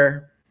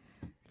there,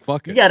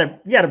 you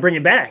gotta bring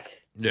it back.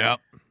 Yeah.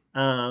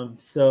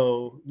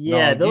 So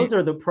yeah, those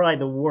are probably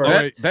the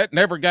worst. That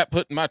never got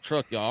put in my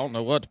truck, y'all. I don't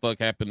know what the fuck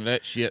happened to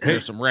that shit.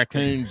 There's some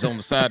raccoons on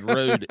the side of the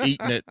road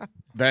eating it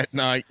that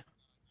night.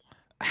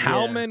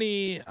 How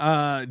many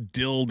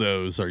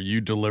dildos are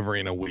you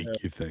delivering a week,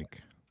 you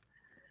think?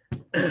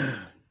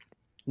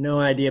 No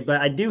idea, but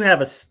I do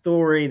have a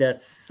story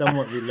that's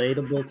somewhat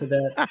relatable to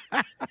that.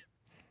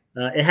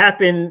 It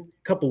happened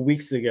a couple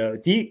weeks ago.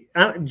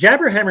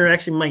 Jabberhammer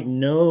actually might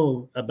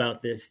know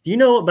about this. Do you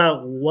know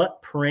about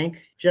what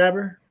prank,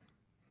 Jabber?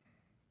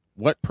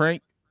 What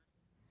prank?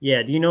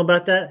 Yeah, do you know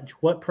about that?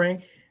 What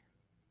prank?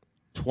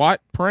 Twat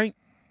prank?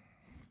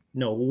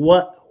 No,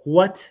 what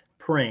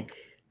prank?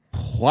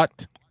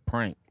 What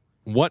prank?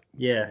 What?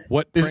 Yeah.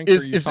 What prank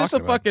is this a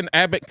about? Fucking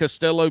Abbott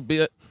Costello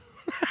bit?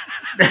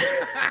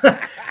 All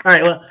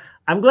right. Well,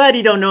 I'm glad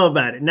you don't know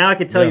about it. Now I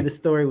can tell you the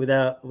story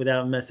without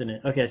messing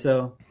it. Okay,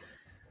 so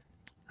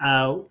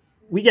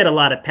we get a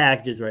lot of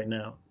packages right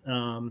now,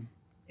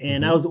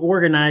 and I was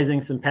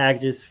organizing some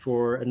packages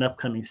for an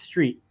upcoming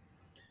street.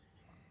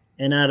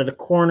 And out of the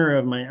corner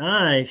of my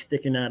eye,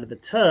 sticking out of the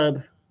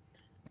tub,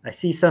 I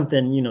see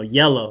something,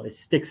 yellow. It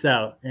sticks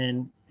out,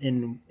 and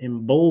in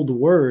bold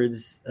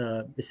words,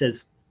 it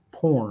says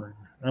porn.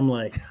 I'm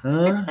like,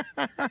 huh?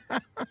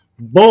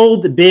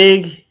 Bold,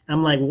 big.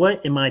 I'm like,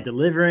 what am I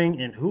delivering,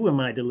 and who am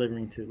I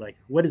delivering to? Like,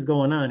 what is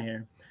going on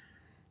here?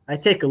 I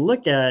take a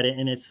look at it,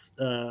 and it's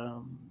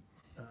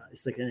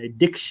like an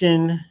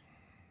addiction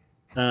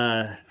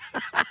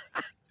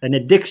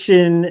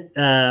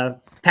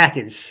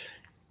package.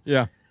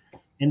 Yeah.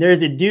 And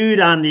there's a dude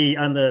on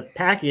the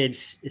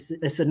package.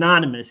 It's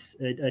anonymous,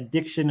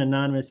 addiction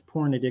anonymous,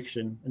 porn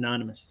addiction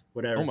anonymous,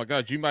 whatever. Oh my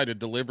God, you might have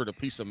delivered a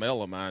piece of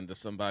mail of mine to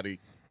somebody.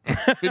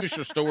 Finish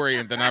your story,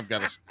 and then I've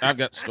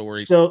got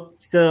stories.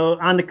 So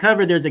on the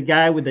cover, there's a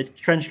guy with a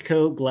trench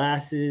coat,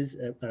 glasses,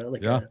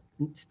 a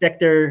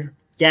Spectre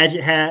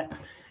gadget hat.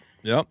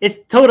 Yep. It's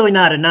totally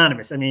not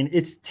anonymous. I mean,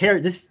 it's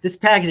this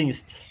packaging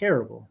is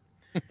terrible.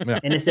 Yeah.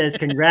 And it says,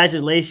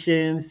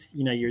 "Congratulations,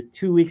 you're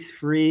 2 weeks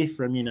free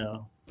from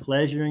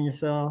pleasuring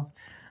yourself."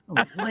 I'm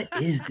like,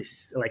 what is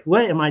this? Like,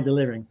 what am I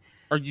delivering?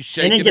 Are you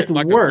shaking and it gets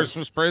like worse. a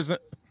Christmas present?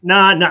 No,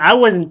 I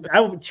wasn't. I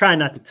would try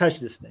not to touch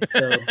this thing.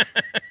 So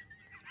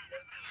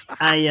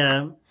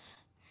I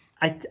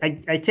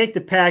take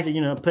the package,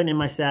 put it in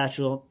my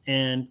satchel,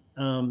 and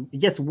it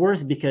gets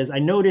worse because I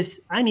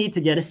notice I need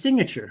to get a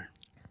signature.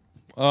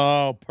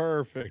 Oh,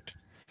 perfect.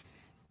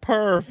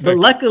 But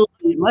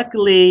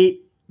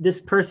luckily, this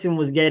person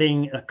was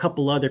getting a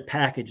couple other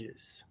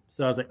packages.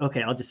 So I was like,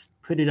 okay, I'll just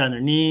put it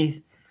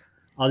underneath.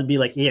 I'll be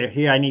like,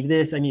 here, I need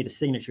this. I need a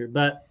signature.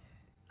 But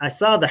I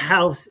saw the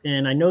house,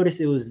 and I noticed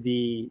it was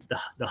the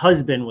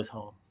husband was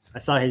home. I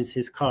saw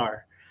his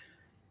car.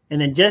 And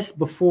then just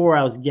before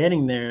I was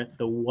getting there,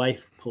 the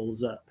wife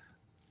pulls up.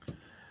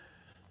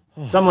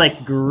 So I'm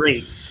like, great.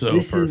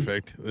 This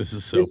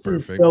is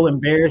so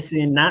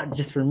embarrassing, not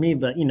just for me,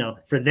 but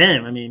for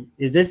them. I mean,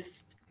 is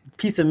this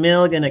piece of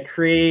mail gonna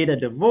create a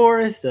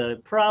divorce, a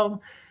problem?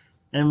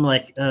 And I'm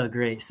like, oh,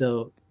 great.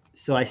 So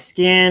I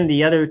scan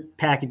the other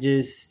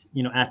packages,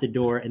 at the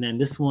door, and then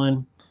this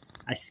one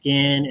I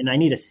scan, and I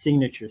need a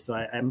signature. So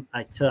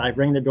I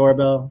ring the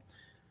doorbell.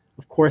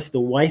 Of course, the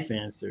wife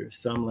answers.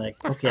 So I'm like,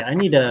 okay, I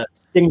need a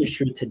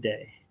signature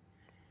today.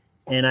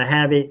 and I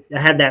have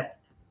that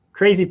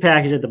crazy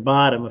package at the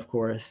bottom, of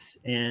course,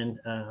 and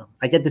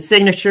I get the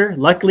signature.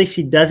 Luckily,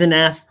 she doesn't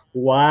ask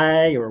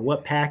why or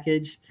what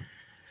package,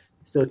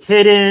 so it's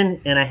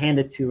hidden, and I hand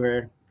it to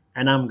her,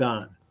 and I'm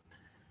gone.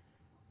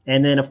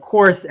 And then, of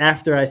course,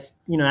 after I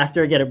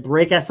get a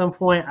break at some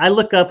point, I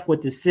look up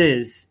what this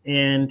is,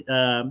 and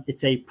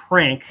it's a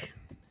prank.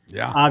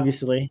 Yeah,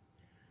 obviously.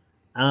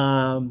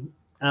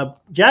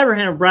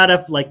 Jabberham brought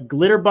up like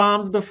glitter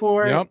bombs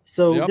before. Yep.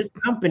 So this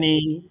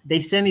company,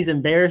 they send these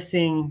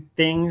embarrassing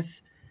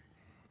things,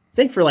 I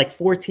think for like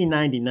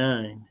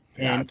 $14.99.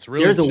 Yeah, and it's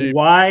really there's cheap.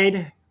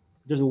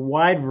 a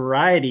wide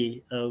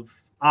variety of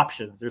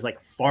options. There's like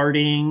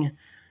farting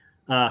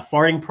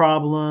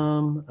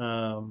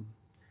problem,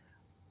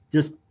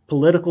 just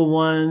political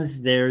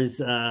ones. There's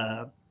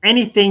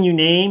anything you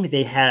name,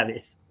 they have it.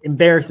 It's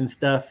embarrassing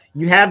stuff.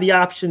 You have the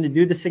option to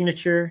do the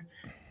signature,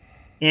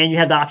 and you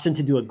have the option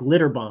to do a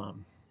glitter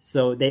bomb.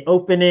 So they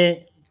open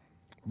it.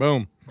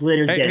 Boom.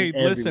 Glitters Hey,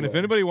 everywhere. listen, if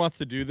anybody wants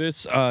to do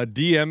this,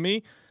 DM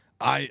me.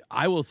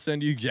 I will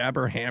send you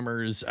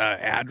Jabberhammer's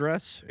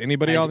address.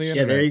 Anybody on the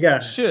internet? Yeah, there you go.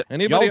 Shit.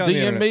 Anybody y'all on the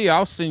DM internet? me,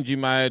 I'll send you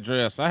my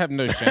address. I have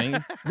no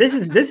shame. This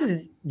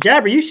is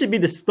Jabber. You should be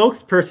the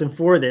spokesperson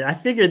for this. I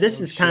figure this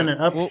is kind of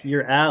up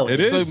your alley. It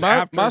is.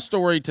 So my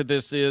story to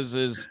this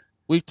is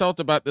we've talked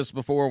about this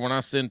before. When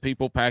I send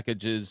people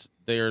packages,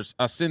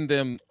 I send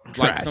them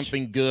like Trash.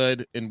 something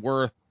good and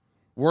worth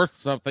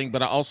something,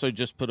 but I also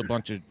just put a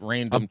bunch of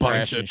random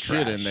trash and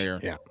shit in there.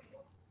 Yeah.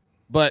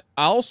 But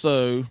I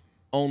also,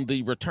 on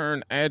the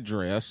return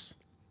address,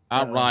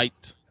 I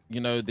write,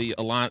 the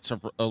Alliance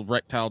of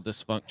Erectile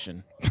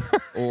Dysfunction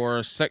or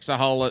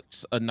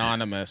Sexaholics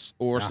Anonymous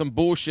or some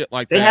bullshit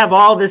like that. They have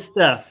all this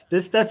stuff.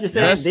 This stuff you're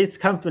saying, Yes. this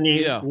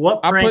company, Yeah. what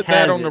I prank put that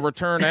has on the it?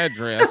 return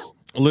address.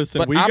 Listen,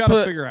 But we got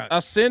to figure out. I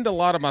send a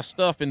lot of my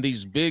stuff in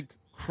these big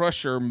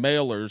crusher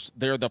mailers.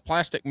 They're the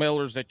plastic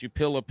mailers that you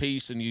peel a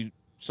piece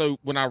so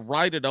when I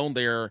write it on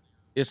there,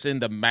 it's in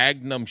the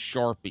Magnum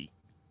Sharpie.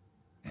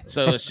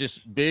 So it's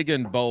just big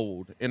and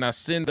bold. And I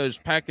send those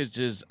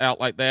packages out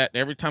like that.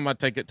 And every time I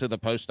take it to the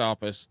post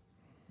office,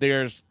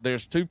 there's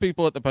two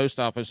people at the post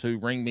office who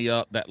ring me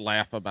up that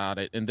laugh about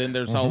it. And then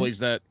there's always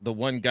the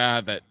one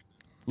guy that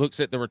looks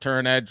at the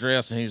return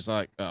address and he's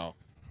like, oh,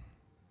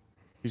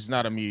 he's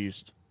not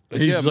amused.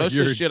 But He's yeah, like, most of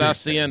 "You're the a shit I dickhead."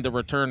 send, the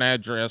return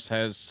address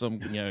has some,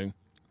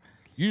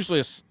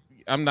 usually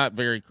I'm not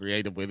very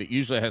creative with it.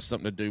 Usually it has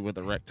something to do with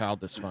erectile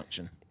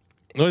dysfunction.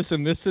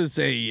 Listen, this is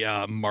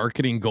a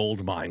marketing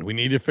gold mine. We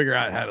need to figure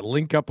out how to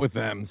link up with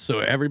them so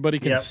everybody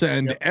can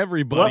send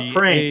everybody What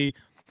prank?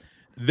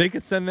 They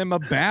could send them a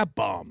bat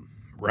bomb,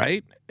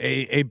 right?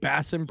 A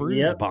Bassin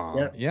Bruise bomb.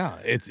 Yep. Yeah,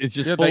 it's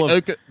just Yeah, full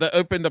of. they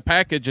open the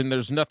package and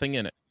there's nothing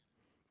in it.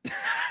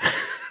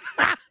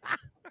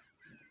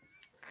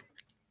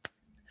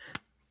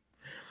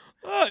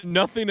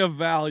 Nothing of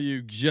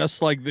value,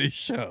 just like this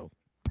show.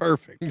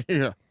 Perfect.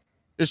 Yeah.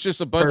 It's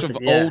just a bunch of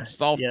old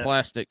soft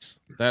plastics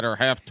that are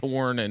half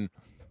torn and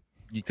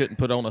you couldn't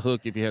put on a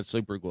hook if you had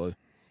super glue.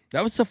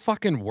 That was the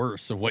fucking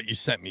worst of what you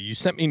sent me. You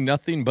sent me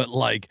nothing but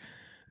like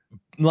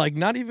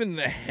not even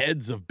the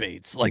heads of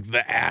baits, like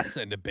the ass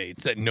end of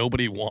baits that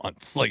nobody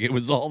wants. Like it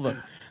was all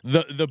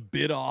the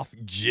bit off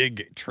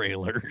jig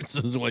trailers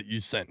is what you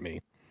sent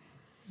me.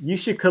 You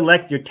should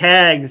collect your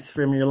tags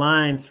from your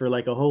lines for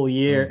like a whole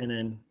year and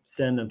then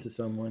send them to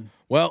someone.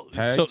 Well,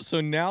 Tags? so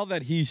now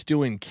that he's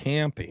doing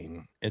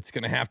camping, it's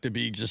gonna have to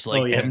be just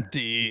like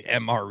empty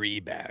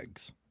MRE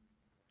bags.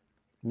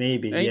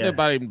 Maybe. Ain't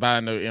nobody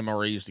buying no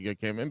MREs to go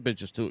camping. Them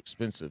bitches too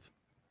expensive.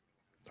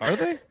 Are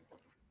they?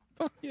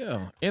 Fuck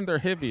yeah. And they're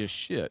heavy as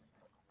shit.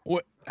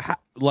 What?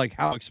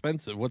 How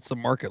expensive? What's the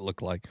market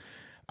look like?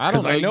 I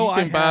don't know. I know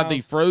you can buy have-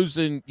 the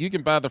frozen. You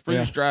can buy the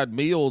freeze dried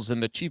meals,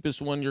 and the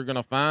cheapest one you're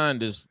gonna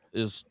find is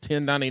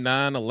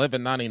 $10.99,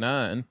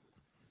 $11.99.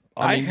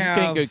 I mean, you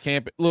can't go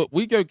camping. Look,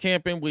 we go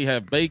camping. We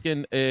have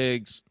bacon,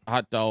 eggs,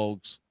 hot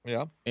dogs,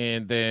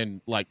 and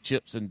then like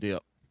chips and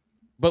dip.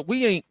 But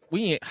we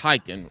ain't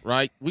hiking,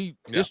 right? We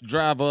just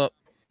drive up,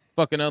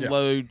 fucking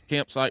unload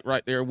campsite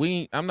right there.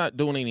 I'm not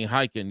doing any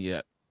hiking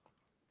yet,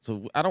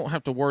 so I don't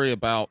have to worry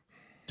about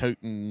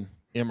toting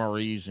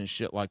MREs and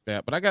shit like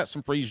that. But I got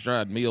some freeze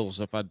dried meals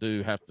if I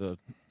do have to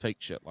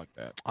take shit like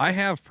that. I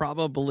have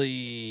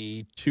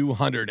probably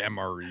 200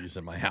 MREs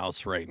in my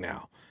house right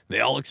now. They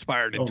all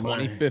expired in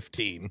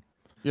 2015.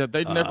 Yeah,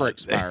 they'd never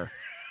expire.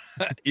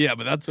 Yeah,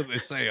 but that's what they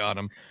say on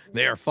them.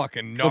 They are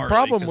fucking gnarly. The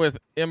problem with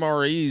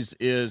MREs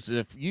is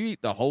if you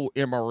eat the whole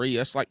MRE,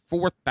 it's like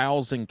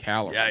 4,000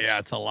 calories. Yeah,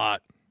 it's a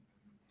lot.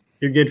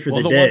 You're good for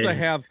the the day. ones I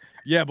have,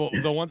 but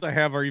the ones I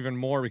have are even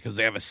more because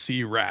they have a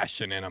C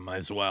ration in them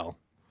as well.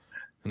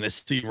 And this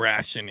C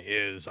ration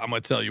is, I'm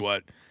going to tell you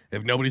what,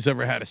 if nobody's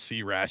ever had a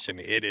C ration,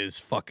 it is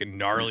fucking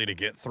gnarly to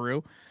get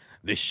through.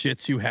 The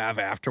shits you have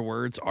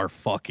afterwards are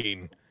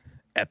fucking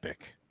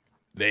epic.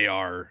 They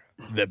are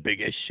the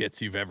biggest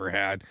shits you've ever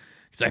had.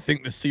 Because I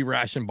think the C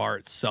ration bar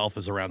itself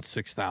is around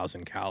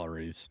 6,000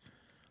 calories.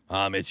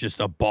 It's just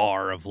a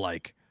bar of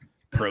like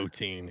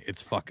protein.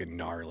 It's fucking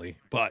gnarly.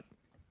 But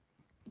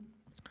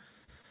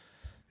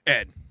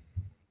Ed,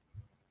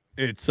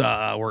 it's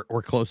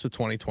we're close to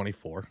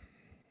 2024.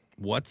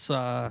 What's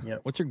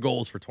your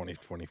goals for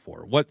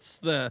 2024? What's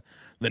the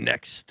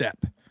next step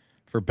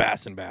for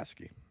Bassin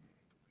Buskie?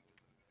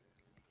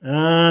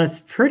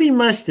 It's pretty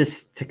much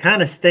just to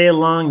kind of stay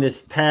along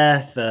this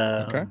path.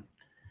 Okay.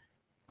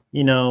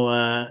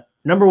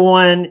 Number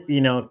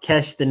one,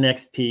 catch the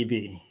next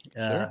PB.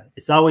 Sure.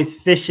 It's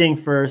always fishing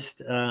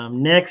first.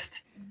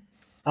 Next,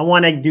 I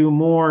want to do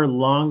more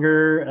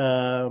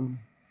longer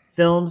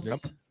films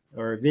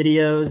or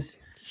videos.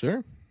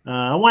 Sure.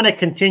 I want to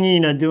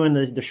continue, doing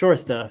the short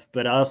stuff,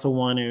 but I also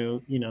want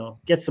to,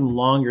 get some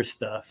longer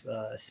stuff,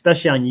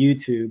 especially on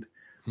YouTube.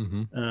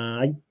 Mm-hmm.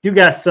 I do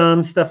got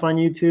some stuff on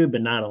YouTube,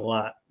 but not a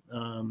lot.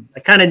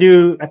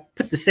 I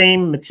put the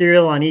same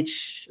material on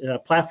each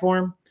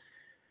platform,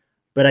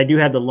 but I do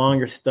have the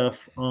longer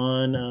stuff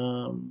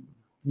on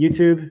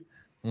YouTube.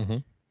 Mm-hmm.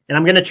 And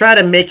I'm going to try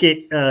to make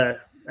it,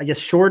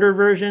 shorter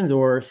versions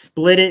or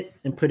split it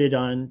and put it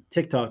on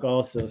TikTok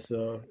also.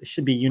 So it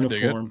should be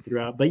uniform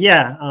throughout. But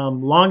yeah,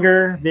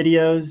 longer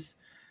videos,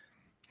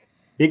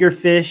 bigger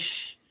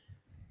fish,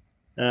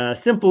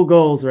 simple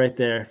goals right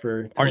there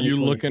for 2024. Are you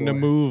looking to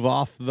move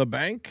off the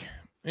bank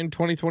in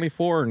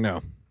 2024 or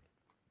no?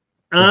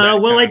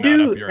 Well, I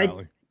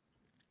do.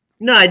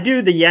 I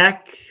do the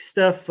yak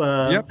stuff.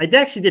 Yep. I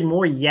actually did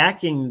more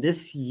yakking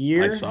this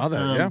year. I saw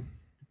that,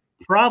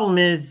 Problem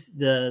is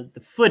the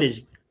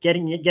footage,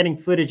 getting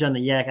footage on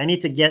the yak. I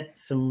need to get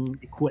some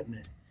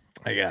equipment.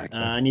 I got you.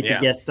 I need to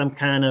get some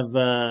kind of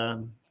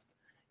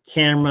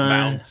camera,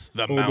 mounts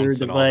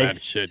device. and all that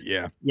shit.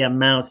 Yeah,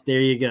 mounts. There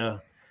you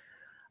go.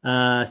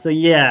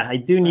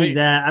 I do need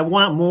that. I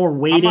want more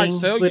waiting. I might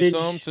sell footage. you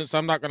some since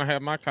I'm not going to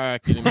have my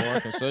kayak anymore. I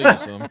can sell you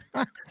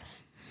some.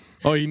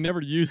 Oh, you never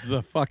use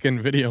the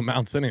fucking video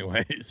mounts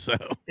anyway, so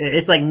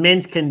it's like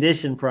mint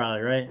condition,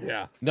 probably, right?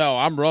 Yeah. No,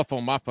 I'm rough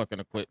on my fucking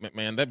equipment,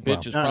 man. That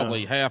bitch is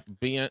probably half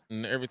bent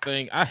and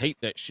everything. I hate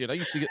that shit. I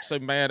used to get so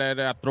mad at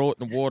it, I'd throw it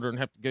in the water and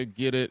have to go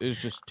get it.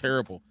 It's just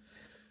terrible.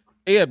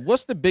 Ed,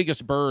 what's the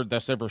biggest bird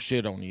that's ever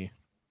shit on you?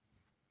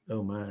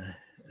 Oh my,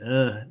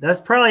 that's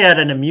probably at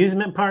an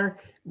amusement park.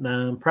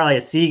 Probably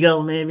a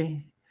seagull,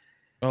 maybe.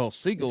 Oh,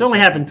 seagulls. It's only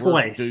happened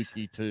twice.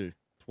 Dookie too.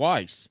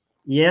 Twice.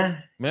 Yeah.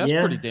 Man, that's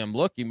pretty damn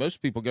lucky.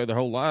 Most people go their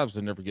whole lives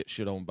and never get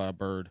shit on by a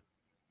bird.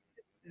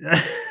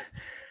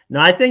 No,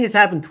 I think it's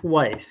happened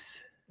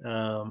twice.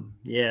 I'm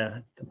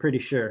pretty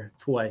sure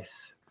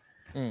twice.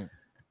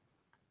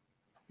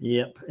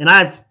 Yep. And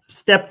I've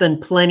stepped on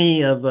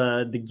plenty of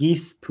the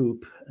geese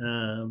poop.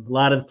 A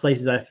lot of the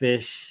places I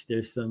fish,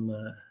 there's a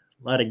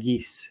lot of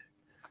geese.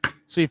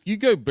 See, if you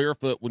go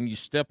barefoot when you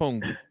step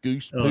on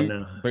goose poop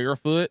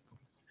barefoot,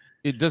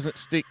 it doesn't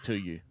stick to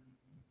you.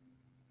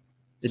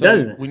 It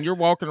doesn't. When you're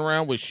walking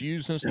around with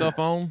shoes and stuff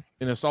on,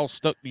 and it's all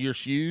stuck to your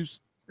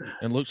shoes,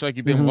 and looks like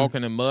you've been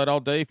walking in mud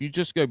all day, if you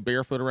just go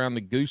barefoot around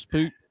the goose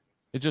poop,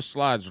 it just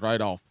slides right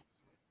off.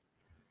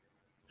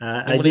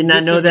 I did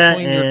not know that.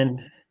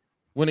 And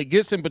when it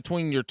gets in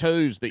between your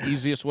toes, the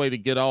easiest way to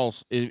get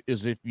off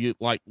is if you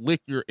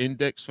lick your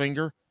index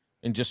finger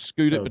and just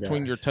scoot it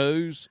between your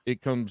toes.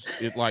 It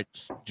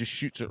just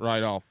shoots it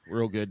right off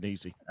real good and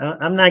easy.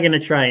 I'm not going to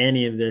try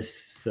any of this.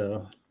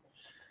 So,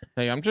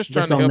 hey, I'm just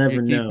trying to help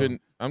you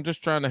I'm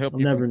just trying to help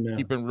you from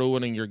keeping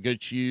ruining your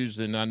good shoes.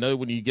 And I know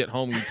when you get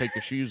home, you take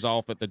your shoes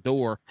off at the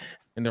door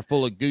and they're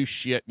full of goose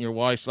shit. And your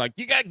wife's like,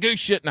 you got goose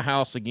shit in the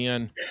house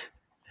again.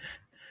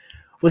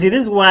 Well, see, this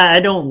is why I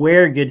don't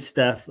wear good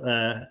stuff.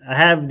 I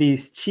have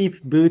these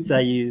cheap boots I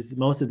use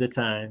most of the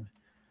time.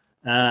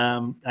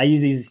 I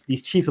use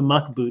these cheap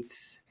muck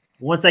boots.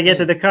 Once I get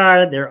to the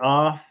car, they're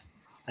off.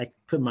 I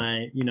put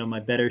my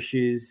better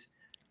shoes,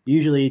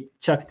 usually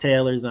Chuck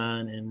Taylors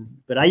on,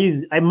 but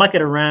I muck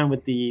it around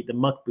with the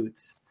muck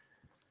boots.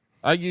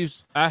 I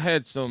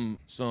had some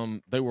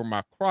they were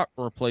my Croc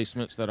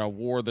replacements that I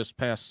wore this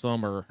past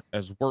summer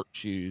as work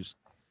shoes,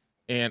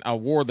 and I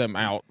wore them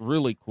out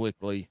really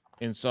quickly.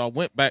 And so I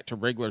went back to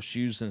regular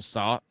shoes and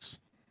socks,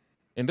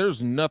 and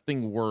there's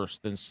nothing worse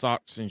than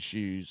socks and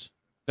shoes.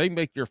 They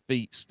make your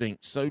feet stink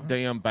so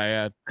damn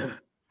bad.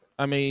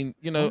 I mean,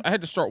 I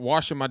had to start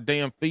washing my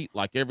damn feet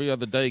like every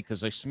other day because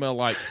they smell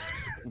like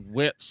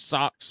wet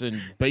socks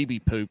and baby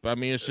poop. I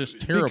mean, it's just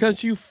terrible.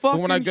 Because you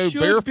fucking when I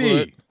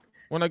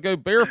go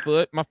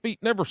barefoot, my feet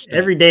never stink.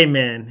 Every day,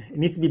 man. It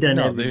needs to be done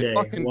every day. They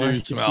fucking do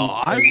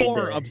smell. I'm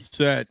more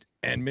upset,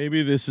 and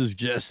maybe this is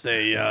just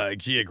a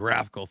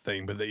geographical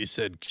thing, but that you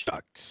said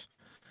Chucks.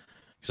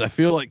 Because I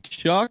feel like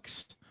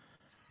Chucks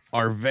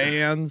are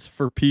Vans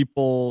for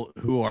people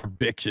who are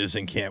bitches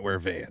and can't wear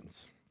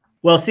Vans.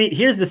 Well, see,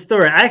 here's the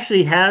story. I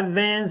actually have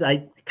Vans.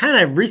 I kind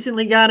of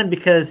recently got them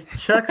because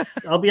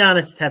Chucks, I'll be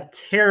honest, have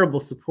terrible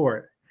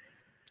support.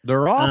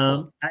 They're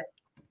awful.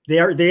 They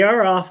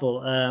are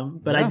awful.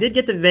 But I did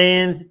get the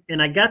Vans,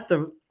 and I got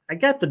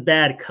the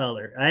bad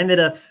color. I ended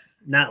up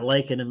not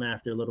liking them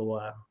after a little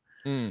while.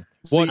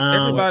 See,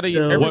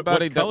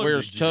 everybody that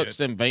wears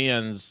Chucks and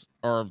Vans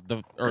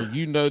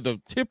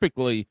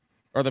typically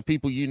are the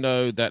people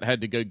that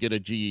had to go get a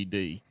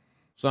GED.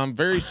 So I'm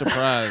very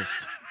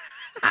surprised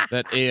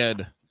that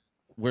Ed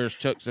wears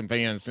Chucks and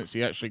Vans since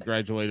he actually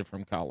graduated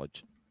from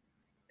college.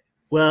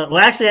 Well,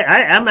 actually,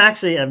 I'm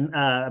actually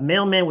a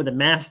mailman with a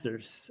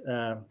master's.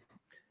 I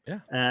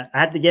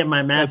had to get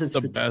my master's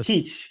to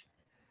teach.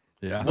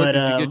 Yeah. What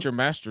did you get your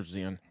master's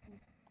in?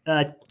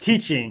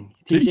 Teaching.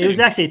 It was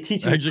actually a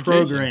teaching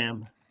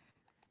program.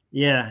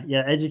 Yeah,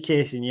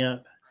 education.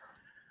 Yep.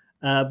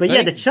 But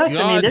yeah, the Chucks.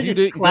 I mean, they're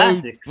just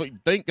classics.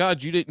 Thank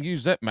God you didn't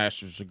use that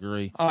master's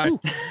degree.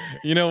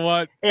 You know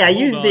what? Hey, I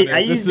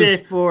used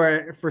it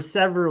for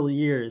several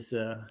years.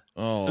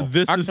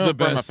 This is the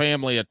best. From a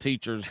family of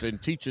teachers,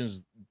 and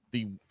teaching's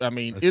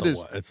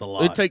it's a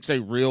lot. It takes a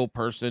real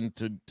person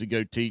to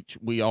go teach.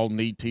 We all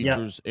need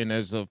teachers, and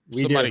as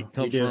somebody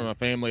comes from a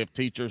family of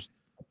teachers,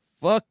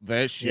 fuck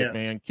that shit,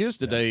 man. Kids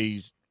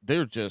today,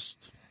 they're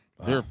just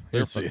they're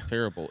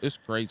terrible. It's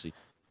crazy.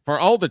 For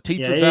all the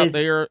teachers out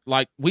there,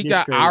 like we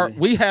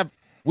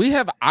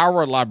have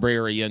our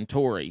librarian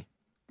Tori,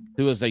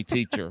 who is a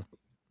teacher,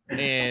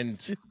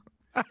 and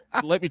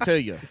let me tell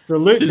you,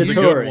 salute to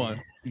Tori.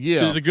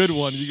 Yeah, she's a good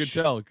one. You can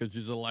tell because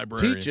she's a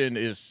librarian.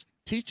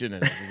 Teaching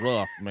is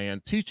rough,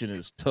 man. Teaching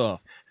is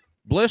tough.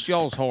 Bless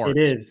y'all's hearts.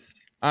 It is.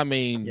 I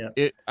mean,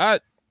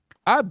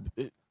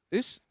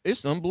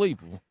 it's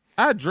unbelievable.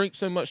 I'd drink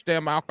so much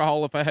damn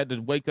alcohol if I had to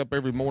wake up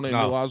every morning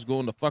and know I was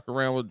going to fuck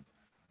around with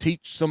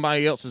teach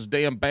somebody else's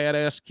damn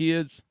badass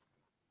kids.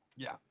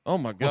 Yeah. Oh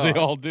my God. Well, they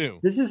all do.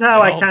 This is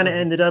how I kind of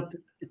ended up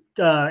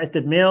at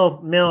the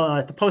mail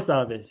at the post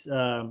office.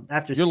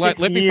 After You're 6 like,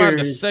 let years. me find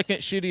the second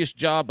shittiest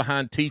job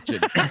behind teaching.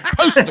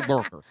 Postal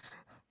worker.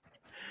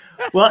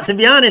 Well, to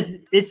be honest,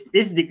 it's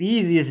the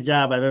easiest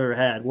job I've ever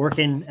had,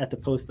 working at the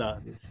post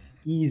office.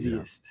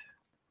 Easiest.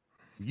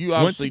 You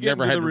obviously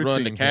never had to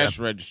run the cash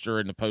register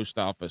in the post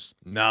office.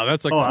 No,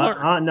 that's a clerk.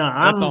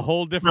 That's a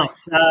whole different.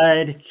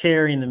 Outside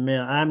carrying the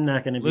mail. I'm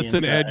not going to be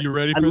Listen, inside. Ed, you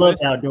ready for this? I love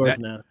outdoors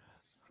now.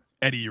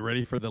 Eddie, you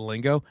ready for the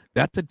lingo?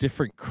 That's a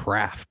different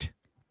craft.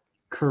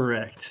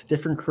 Correct.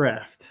 Different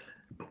craft.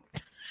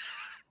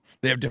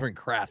 They have different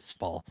crafts,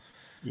 Paul.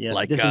 Yeah,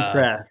 like different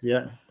crafts.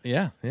 Yeah.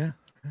 Yeah. Yeah,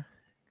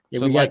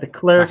 so we got the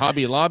clerks, the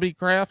Hobby Lobby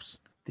crafts,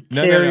 the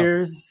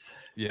carriers.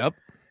 No. Yep.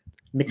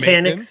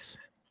 Mechanics.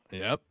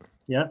 Yep.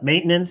 Yep.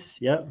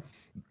 Maintenance. Yep.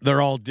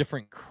 They're all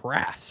different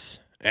crafts,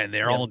 and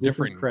they're all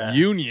different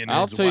union.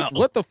 I'll tell you,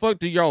 what the fuck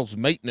do y'all's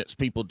maintenance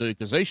people do?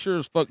 Because they sure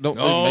as fuck don't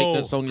do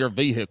maintenance on your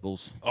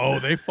vehicles. Oh,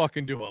 they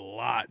fucking do a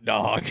lot,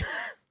 dog.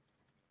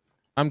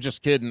 I'm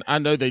just kidding. I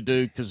know they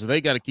do because they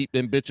got to keep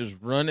them bitches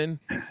running.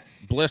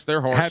 Bless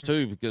their hearts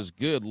too, because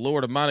good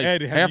Lord Almighty,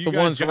 Ed, half the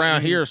ones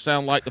around here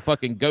sound like the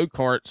fucking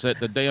go-karts at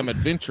the damn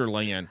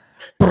Adventureland.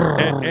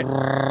 Ed,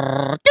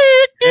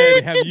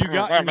 have you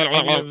gotten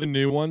any of the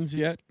new ones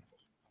yet?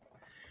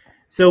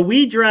 So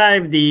we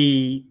drive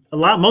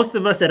most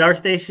of us at our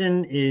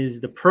station is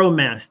the Pro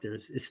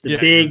Masters. It's the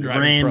big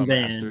brand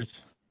van.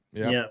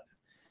 Yep.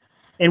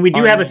 And we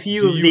do have a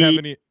few of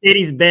the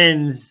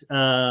Mercedes-Benz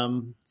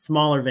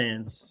smaller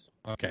vans.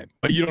 Okay,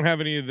 but you don't have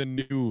any of the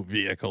new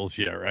vehicles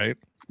yet, right?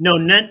 No,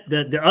 not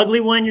the ugly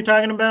one you're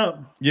talking about.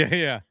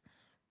 Yeah.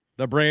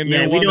 The brand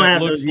new one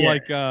that looks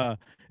like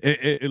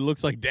it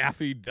looks like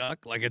Daffy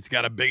Duck, like it's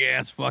got a big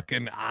ass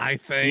fucking eye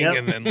thing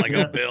and then like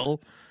a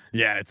bill.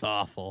 Yeah, it's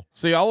awful.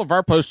 See, all of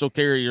our postal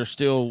carriers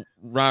still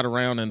ride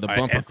around in the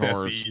bumper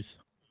cars.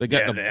 They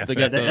got the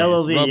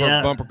LLV,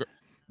 rubber bumper.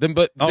 Them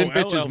bitches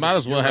LLV, might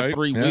as well have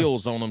three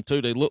wheels on them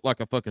too. They look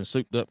like a fucking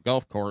souped up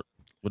golf cart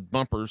with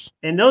bumpers.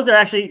 And those are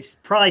actually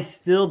probably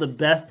still the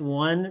best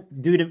one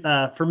due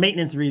to for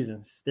maintenance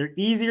reasons. They're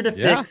easier to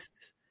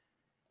fix.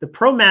 The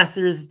Pro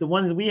Masters, the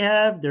ones we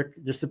have, they're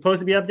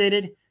supposed to be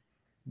updated.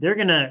 They're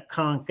gonna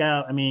conk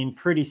out. I mean,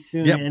 pretty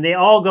soon, and they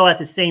all go at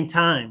the same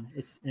time.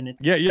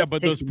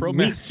 But those Pro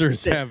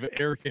Masters have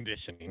air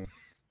conditioning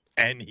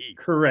and heat.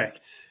 Correct.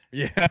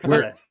 Yeah.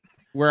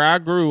 Where I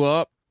grew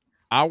up,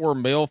 our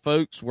male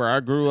folks where I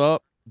grew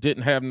up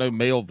didn't have no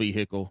mail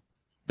vehicle.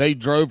 They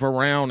drove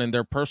around in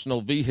their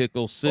personal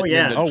vehicle, sitting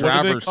in the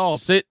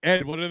driver's seat.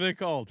 Ed, what are they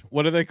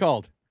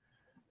called?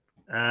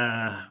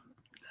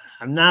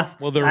 I'm not.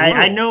 Well, they're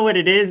I know what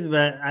it is,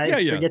 but I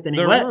forget the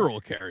name. They're rural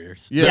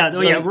carriers.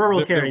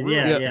 Rural carriers.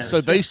 Yeah.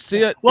 So they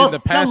sit in the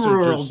passengers. Some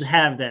rurals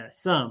have that.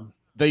 Some.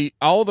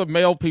 All the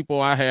male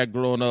people I had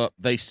growing up,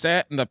 they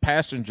sat in the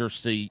passenger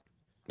seat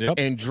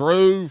and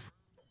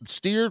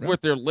steered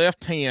with their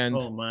left hand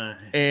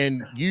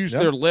and used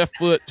their left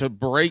foot to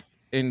brake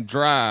and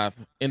drive,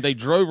 and they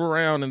drove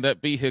around in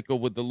that vehicle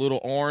with the little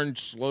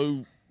orange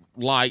slow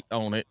light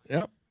on it.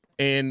 Yep.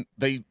 And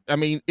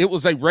it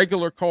was a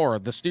regular car.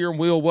 The steering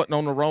wheel wasn't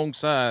on the wrong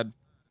side.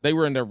 They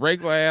were in their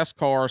regular ass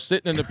car,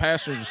 sitting in the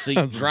passenger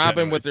seat,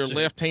 driving with their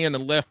left hand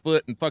and left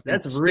foot, and fucking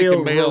that's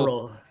real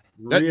rural.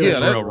 That's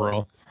real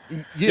rural.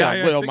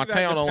 Yeah, well, my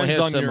town only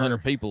has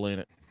 700 people in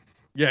it.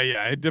 Yeah,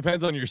 it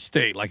depends on your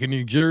state. Like in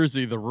New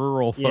Jersey, the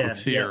rural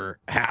folks here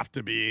have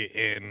to be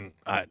in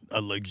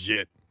a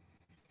legit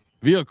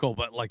vehicle,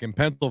 but like in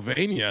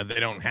Pennsylvania, they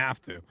don't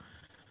have to.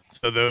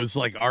 So those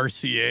like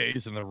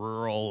RCAs and the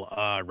rural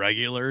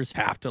regulars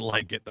have to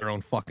like get their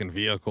own fucking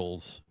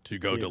vehicles to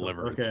go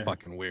deliver. Okay. It's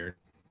fucking weird.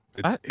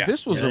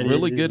 This was a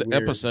really good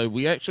episode.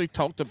 We actually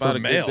talked about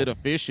good bit of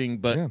fishing,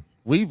 but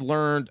we've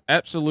learned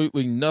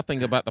absolutely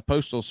nothing about the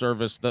Postal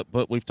Service,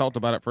 but we've talked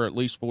about it for at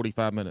least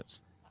 45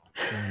 minutes.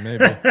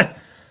 Maybe.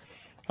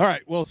 All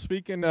right. Well,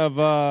 speaking of,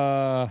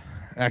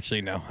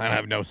 actually, no, I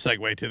have no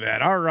segue to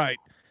that. All right,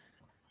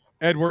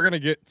 Ed, we're going to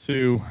get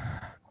to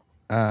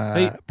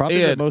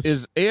probably Ed, the most.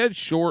 Is Ed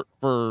short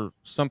for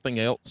something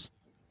else?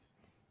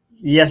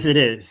 Yes, it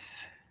is.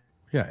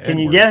 Yeah. Can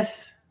you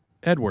guess?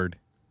 Edward.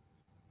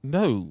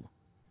 No.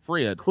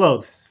 Fred.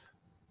 Close.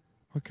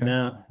 Okay.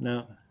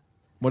 No.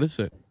 What is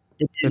it?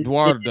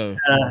 Eduardo.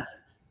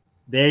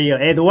 There you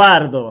go.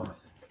 Eduardo.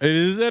 It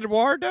is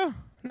Eduardo?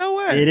 No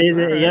way. It is.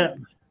 Right. Yep.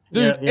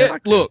 Dude,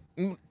 Yep. look,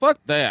 fuck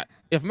that.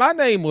 If my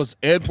name was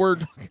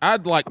Edward,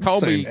 I'd like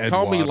call me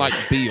like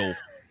Bill.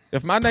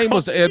 If my name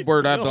was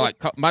Edward, I'd be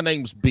like my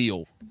name's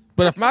Bill.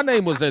 But if my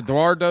name was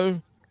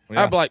Eduardo,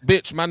 I'd be like,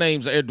 bitch, my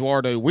name's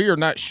Eduardo. We are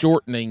not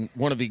shortening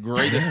one of the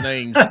greatest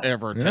names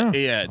ever to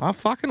Ed. I'm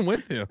fucking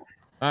with you.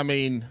 I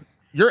mean,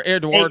 you're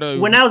Eduardo. Hey,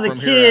 when I was a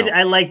kid,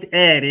 I liked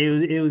Ed.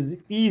 It was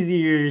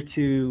easier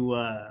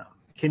to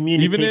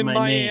communicate. Even in my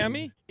Miami?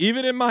 name.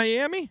 Even in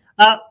Miami?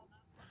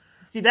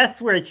 See,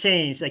 that's where it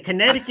changed. Like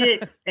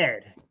Connecticut,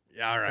 Ed.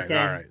 Yeah, all right, Okay.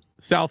 all right.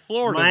 South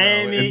Florida,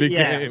 Miami, though, it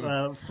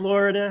became...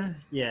 Florida,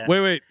 yeah.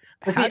 Wait.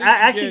 But see, I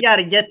actually got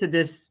to get to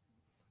this.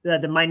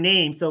 My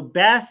name. So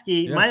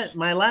Baskie, Yes.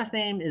 my last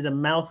name is a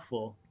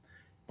mouthful.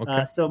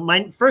 Okay. So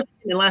my first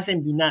name and last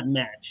name do not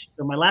match.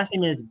 So my last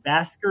name is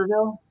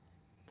Baskerville.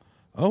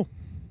 Oh.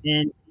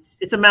 And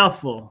it's a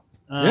mouthful.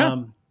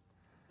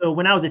 So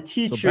when I was a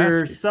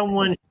teacher,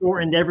 someone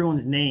shortened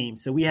everyone's name.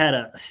 So we had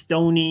a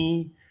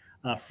Stony,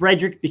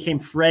 Frederick became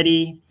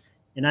Freddie,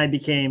 and I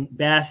became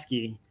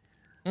Baskie.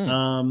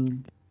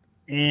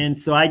 And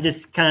so I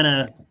just kind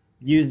of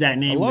used that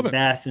name with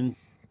Bassin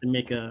to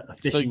make a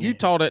fishing So you name.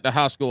 taught at the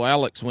high school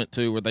Alex went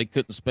to where they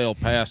couldn't spell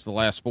past the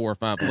last 4 or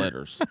 5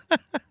 letters.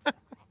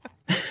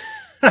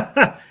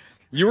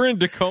 You were in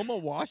Tacoma,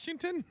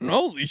 Washington?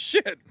 Holy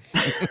shit.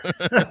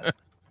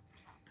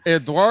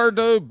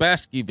 Eduardo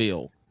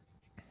Baskerville.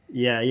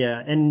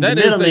 Yeah. And that the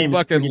middle is a name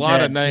fucking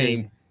lot of bad,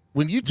 name. too.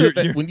 When you took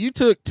when you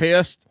took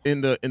test in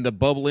the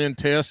bubble in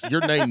test,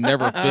 your name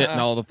never fit in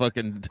all the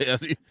fucking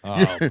tests.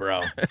 Oh,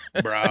 bro.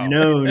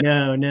 No.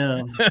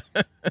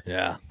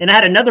 Yeah. And I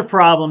had another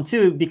problem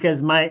too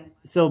because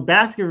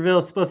Baskerville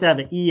is supposed to have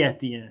an E at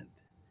the end,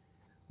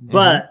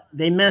 but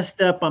they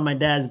messed up on my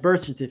dad's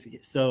birth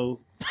certificate. So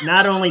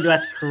not only do I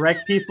have to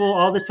correct people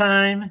all the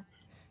time,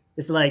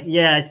 it's like,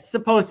 yeah, it's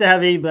supposed to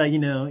have a, but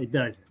it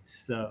doesn't.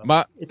 So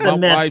it's a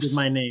mess with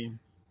my name.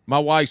 My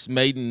wife's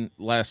maiden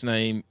last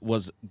name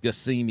was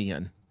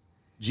Gassemian,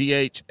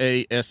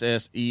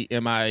 Ghassemian.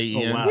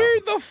 Oh, wow. Where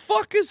the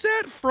fuck is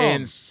that from?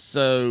 And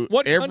so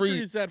what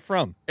country is that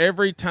from?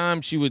 Every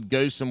time she would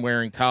go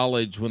somewhere in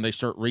college, when they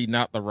start reading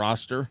out the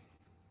roster,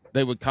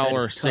 they would call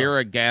her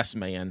Sarah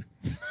Gassman.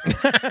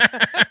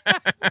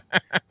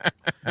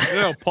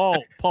 No,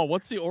 Paul,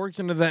 what's the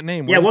origin of that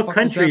name? Yeah, what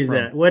country is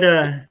that? What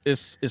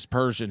It's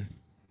Persian.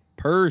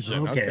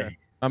 Persian. Okay.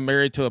 I'm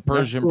married to a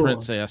Persian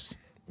princess.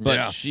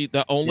 But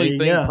the only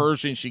thing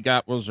Persian she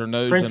got was her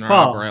nose and her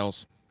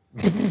eyebrows.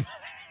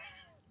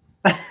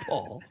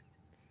 Paul.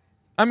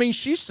 I mean,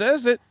 she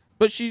says it,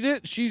 but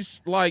she's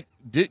like,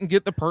 didn't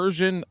get the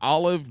Persian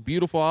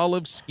beautiful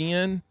olive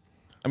skin.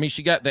 I mean,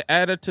 she got the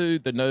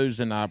attitude, the nose,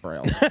 and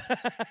eyebrows.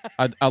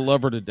 I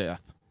love her to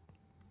death.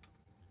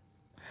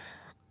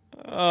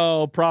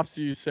 Oh, props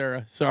to you,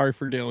 Sarah. Sorry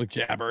for dealing with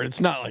Jabber. It's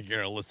not like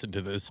you're going to listen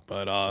to this,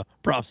 but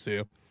props to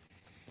you.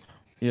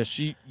 Yeah,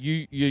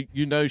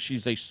 you know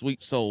she's a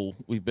sweet soul.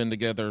 We've been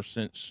together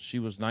since she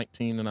was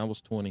 19 and I was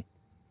 20.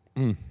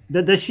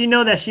 Does she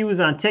know that she was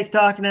on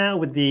TikTok now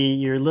with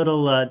your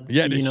little does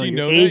she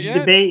know age that yet?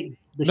 debate?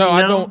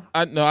 I don't.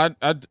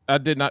 I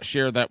did not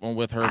share that one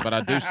with her, but I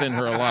do send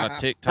her a lot of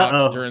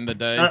TikToks during the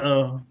day.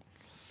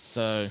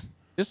 So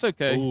it's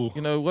okay.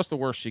 Ooh. What's the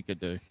worst she could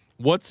do?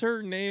 What's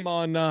her name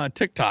on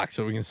TikTok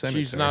so we can send it to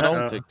her? She's not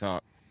on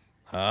TikTok.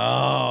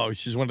 Oh,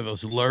 she's one of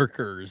those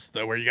lurkers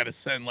where you got to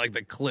send like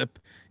the clip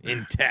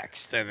in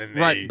text and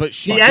then but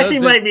she actually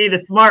might be the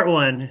smart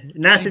one,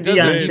 not to be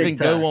on TikTok. She doesn't even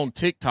go on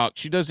TikTok.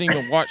 She doesn't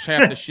even watch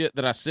half the shit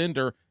that I send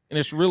her, and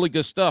it's really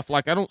good stuff.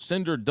 Like I don't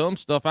send her dumb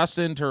stuff. I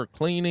send her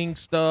cleaning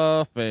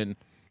stuff and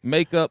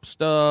makeup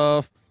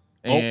stuff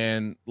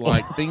and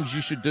like things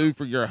you should do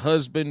for your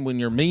husband when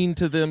you're mean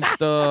to them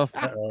stuff.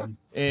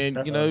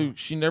 And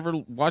she never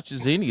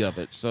watches any of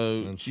it.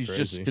 So That's she's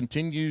crazy. just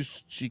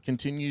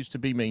continues to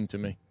be mean to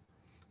me.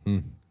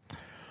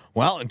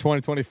 Well, in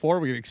 2024,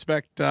 we can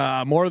expect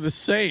more of the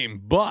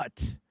same,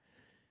 but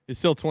it's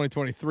still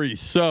 2023.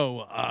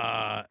 So,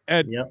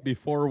 Ed,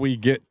 before we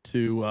get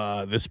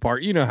to this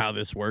part, you know how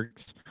this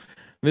works.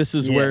 This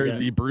is where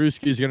the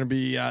Brewski is going to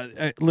be.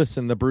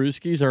 Listen, the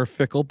Brewskis are a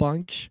fickle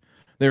bunch.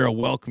 They're a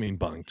welcoming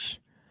bunch.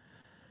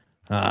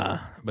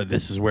 But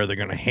this is where they're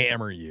going to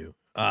hammer you.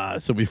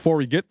 So before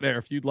we get there,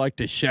 if you'd like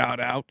to shout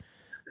out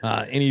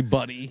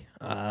anybody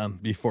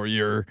before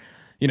you're,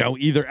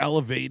 either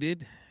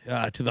elevated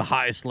to the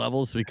highest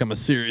levels to become a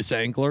serious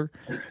angler,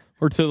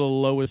 or to the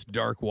lowest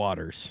dark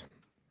waters?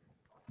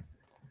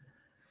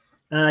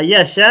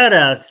 Yeah, shout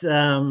outs.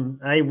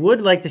 I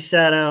would like to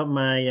shout out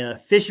my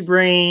fish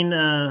brain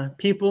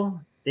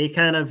people. They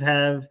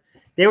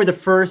they were the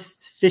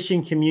first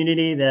fishing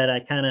community that I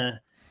kind of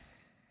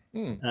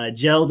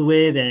gelled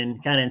with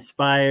and kind of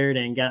inspired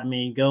and got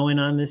me going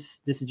on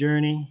this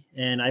journey.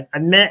 And I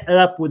met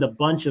up with a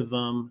bunch of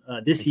them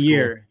this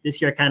year. Cool.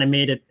 This year I kind of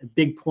made a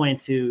big point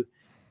to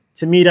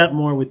meet up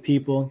more with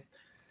people.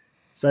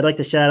 So I'd like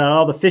to shout out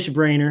all the fish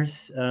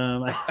brainers.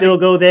 I still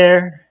go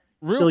there,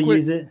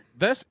 use it.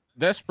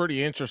 That's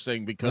pretty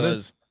interesting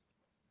because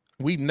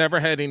we've never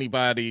had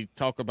anybody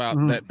talk about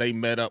that they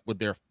met up with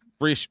their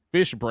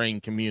fish brain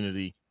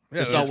community.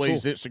 Yeah, it's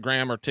always cool.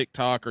 Instagram or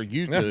TikTok or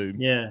YouTube.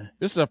 Yeah.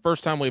 This is the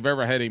first time we've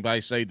ever had anybody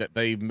say that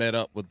they've met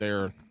up with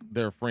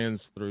their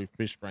friends through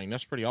fish brain.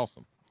 That's pretty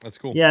awesome. That's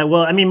cool. Yeah,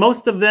 well, I mean,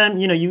 most of them,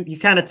 you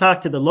kind of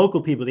talk to the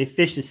local people. They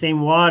fish the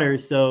same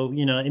waters, so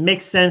it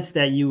makes sense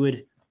that you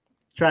would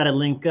try to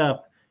link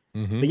up.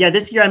 But yeah,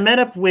 this year I met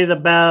up with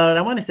about,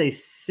 I want to say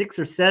 6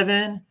 or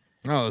 7.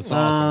 Oh, that's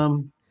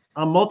awesome.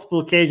 On multiple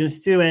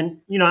occasions too. And,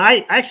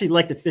 I actually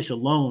like to fish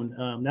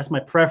alone. That's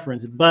my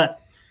preference, but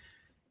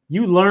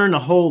you learn a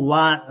whole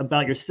lot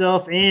about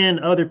yourself and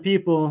other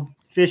people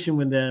fishing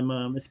with them,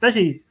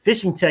 especially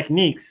fishing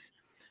techniques.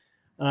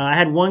 I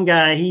had one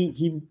guy,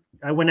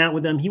 I went out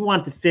with him. He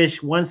wanted to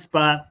fish one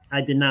spot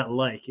I did not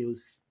like. It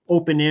was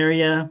open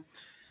area.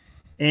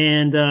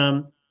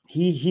 And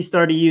he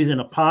started using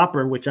a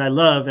popper, which I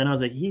love. And I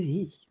was like,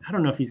 I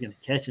don't know if he's going to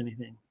catch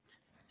anything.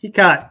 He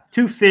caught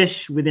 2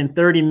 fish within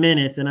 30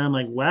 minutes. And I'm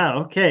like, wow,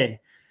 okay.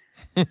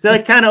 So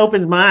it kind of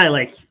opens my eye.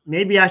 Like,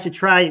 maybe I should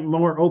try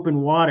more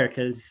open water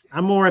because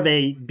I'm more of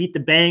a beat the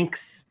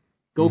banks,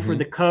 go for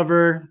the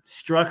cover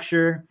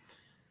structure.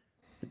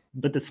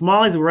 But the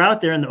smallies were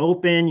out there in the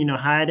open,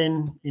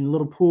 hiding in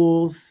little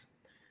pools.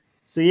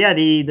 So yeah,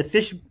 the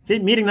fish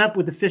meeting up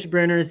with the fish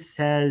brainers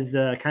has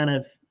kind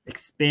of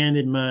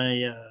expanded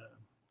my,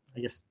 I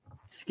guess,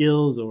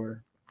 skills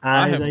or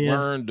eyes. I have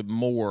learned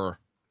more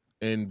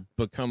and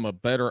become a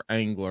better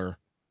angler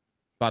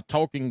by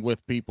talking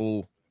with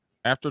people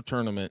after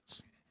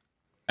tournaments,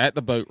 at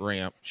the boat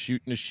ramp,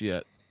 shooting the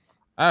shit.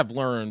 I've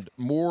learned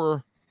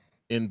more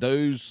in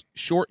those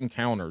short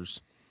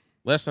encounters,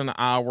 less than an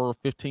hour,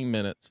 15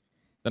 minutes,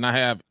 than I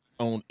have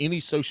on any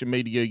social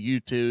media,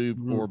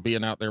 YouTube, or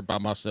being out there by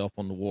myself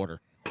on the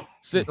water.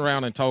 Sitting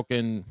around and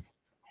talking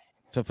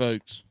to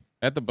folks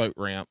at the boat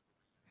ramp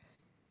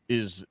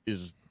is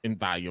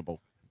invaluable.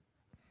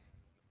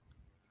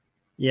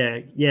 Yeah,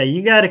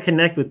 you got to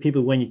connect with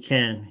people when you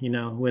can,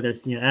 whether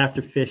it's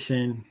after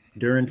fishing,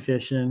 during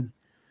fishing.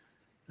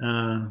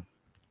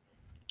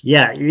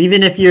 Yeah,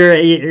 even if you're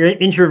an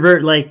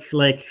introvert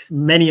like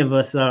many of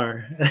us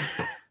are.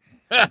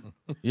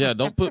 Yeah,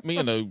 don't put me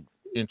in a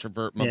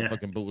introvert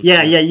motherfucking bullshit.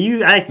 Yeah,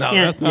 I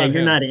can't.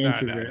 You're not an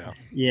introvert. No.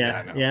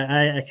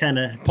 Yeah, I kind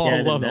of.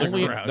 Paul loves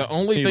the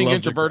only thing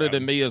introverted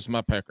in me is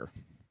my pecker.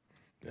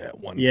 Yeah,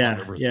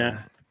 100%.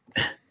 Yeah.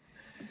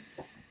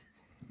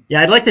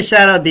 Yeah, I'd like to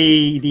shout out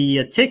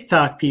the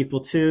TikTok people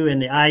too,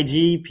 and the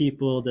IG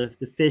people, the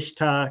fish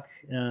talk.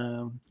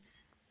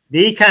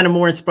 They kind of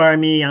more inspire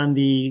me on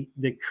the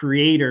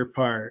creator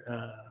part,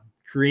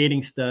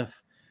 creating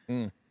stuff,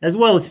 as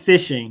well as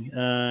fishing.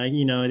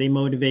 They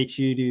motivate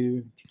you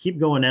to keep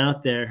going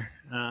out there.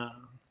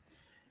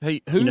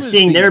 Hey,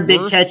 seeing their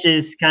big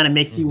catches kind of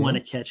makes you want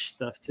to catch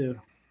stuff too.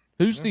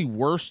 Who's the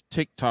worst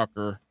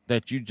TikToker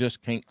that you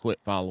just can't quit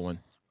following?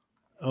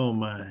 Oh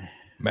my,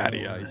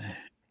 Matty Ice.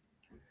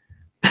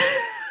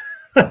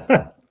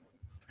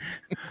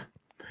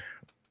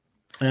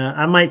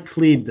 I might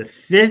plead the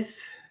 5th.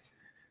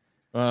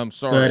 I'm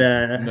sorry,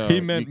 but no, he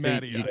meant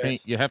Matty.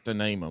 You have to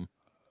name them.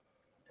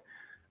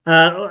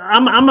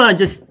 I'm gonna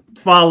just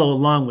follow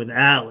along with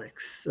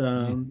Alex.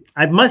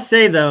 I must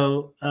say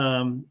though,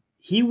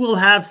 he will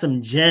have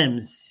some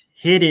gems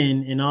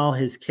hidden in all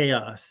his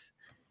chaos.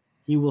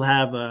 He will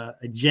have a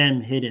gem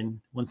hidden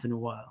once in a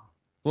while.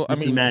 Well,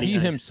 he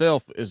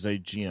himself is a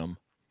gem.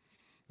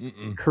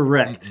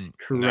 Correct.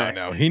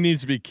 No, he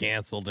needs to be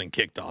canceled and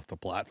kicked off the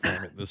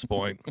platform at this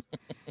point.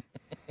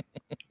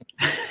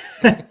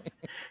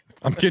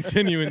 I'm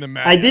continuing the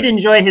match. I did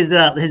enjoy his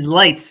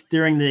lights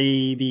during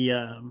the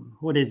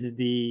what is it,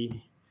 the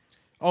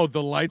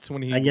lights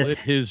when he lit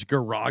his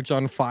garage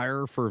on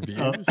fire for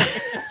views.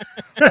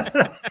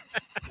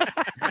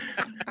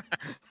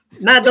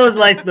 Not those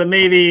lights, but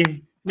maybe.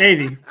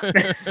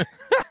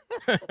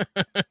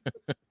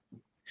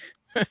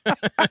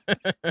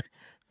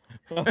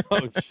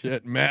 Oh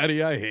shit,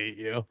 Matty, I hate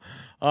you.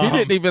 He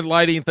didn't even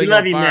light anything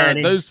on fire.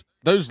 You,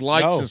 those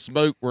lights and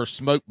smoke were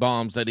smoke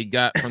bombs that he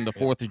got from the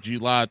 4th of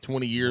July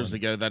 20 years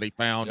ago that he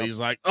found. Yep. He's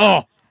like,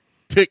 oh,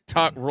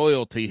 TikTok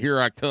royalty, here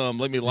I come.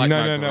 Let me light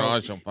my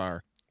garage on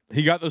fire.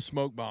 He got the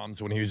smoke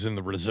bombs when he was in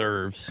the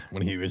reserves,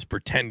 when he was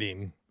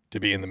pretending to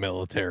be in the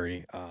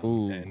military.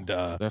 And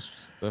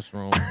that's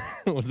wrong.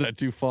 Was that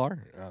too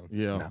far?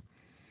 Yeah. No.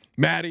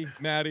 Matty,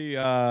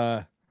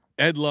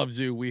 Ed loves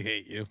you. We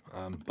hate you.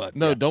 But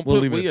No, yeah, don't we'll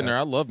put leave it we at in that. there.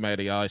 I love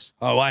Matty Ice.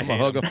 Oh, I'm gonna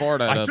hug a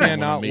fart out I of him.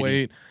 cannot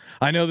wait.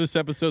 I know this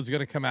episode's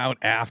going to come out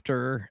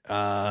after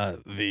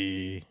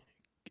the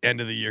end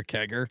of the year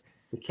kegger.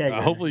 The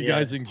kegger, Hopefully, you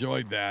guys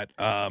enjoyed that.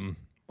 I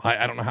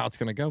don't know how it's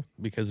going to go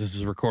because this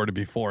is recorded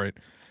before it.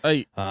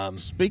 Hey,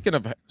 speaking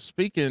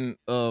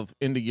of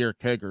end of year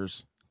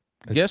keggers,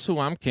 guess who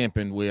I'm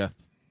camping with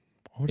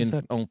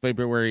on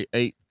February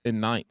 8th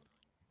and 9th?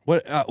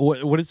 What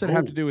does that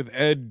have to do with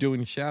Ed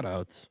doing shout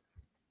outs?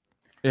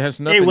 It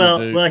has nothing to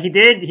do. Well, he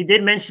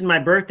did mention my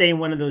birthday in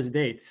one of those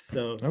dates,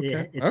 so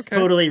it's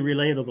totally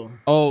relatable.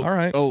 Oh, all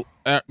right. Oh,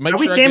 are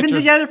we camping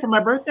together for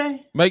my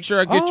birthday? Make sure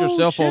I get your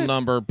cell phone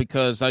number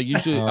because I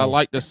usually I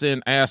like to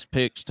send ass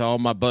pics to all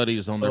my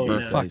buddies on their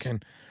birthdays.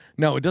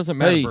 No, it doesn't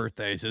matter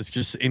birthdays. It's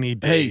just any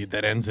day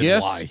that ends in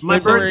Y. My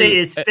birthday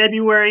is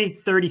February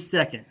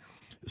 32nd.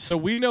 So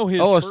we know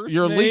his first name.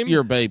 You're a leap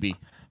year baby.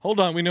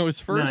 Hold on, we know his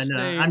first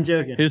name. I'm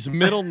joking. His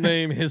middle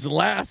name, his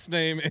last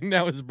name, and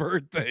now his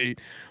birthday.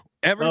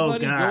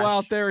 Everybody go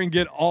out there and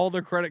get all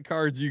the credit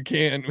cards you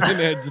can with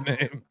Ed's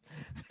name.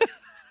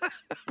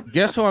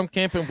 Guess who I'm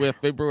camping with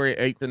February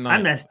 8th and 9th?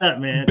 I messed up,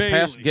 man. Bailey.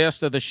 Past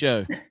guest of the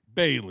show.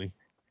 Bailey.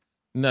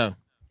 No.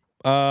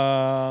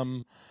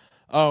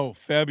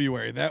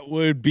 February. That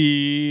would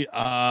be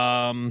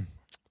Hand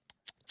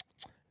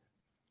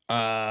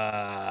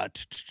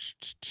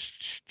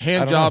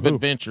Job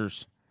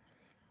Adventures.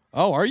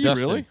 Oh, are you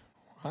Dustin. really?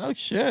 Oh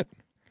shit.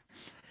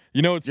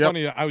 You know, it's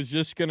funny. I was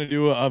just going to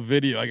do a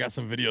video. I got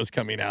some videos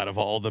coming out of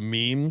all the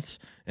memes,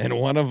 and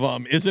one of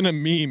them isn't a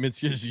meme. It's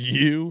just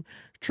you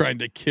trying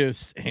to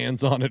kiss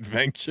Hands-On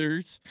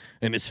Adventures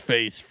and his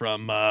face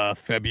from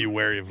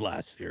February of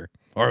last year,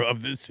 or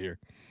of this year.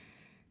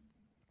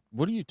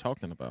 What are you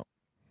talking about?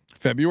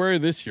 February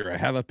of this year, I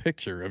have a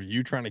picture of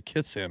you trying to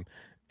kiss him,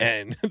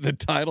 and the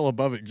title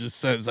above it just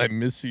says, "I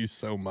miss you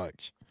so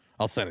much."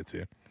 I'll send it to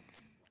you.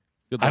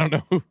 I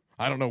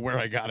don't know where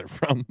I got it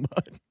from,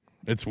 but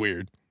it's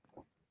weird.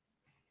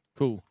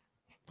 Cool.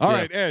 All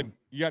right, Ed,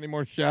 you got any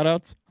more shout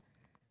outs?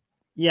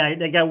 Yeah,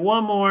 I got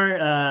one more.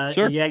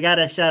 Sure. Yeah, I got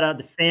to shout out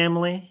the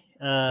family.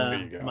 There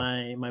you go.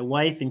 My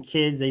wife and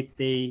kids,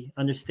 they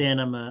understand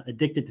I'm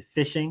addicted to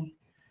fishing.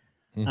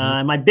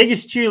 Mm-hmm. My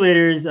biggest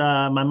cheerleaders,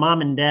 my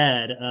mom and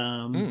dad,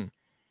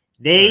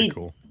 they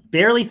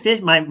barely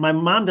fish. My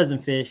mom doesn't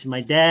fish. My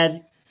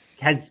dad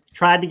has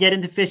tried to get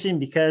into fishing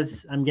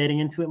because I'm getting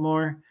into it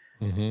more.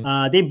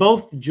 Mm-hmm. They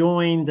both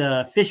joined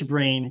Fish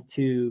Brain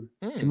to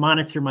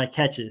monitor my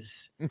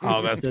catches.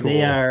 Oh, that's so cool.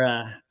 they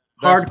are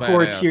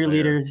hardcore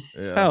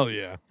cheerleaders. Yeah. Hell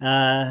yeah.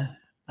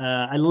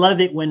 I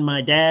love it when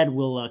my dad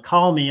will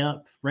call me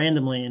up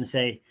randomly and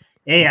say,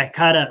 "Hey, I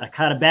caught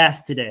a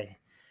bass today,"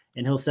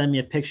 and he'll send me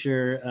a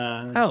picture.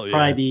 It's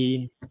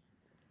probably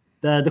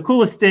the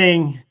coolest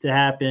thing to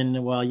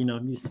happen while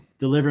I'm just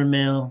delivering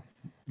mail.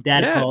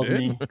 Dad calls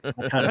me. I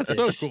caught a fish.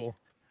 That's so cool.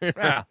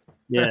 Yeah.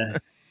 Yeah.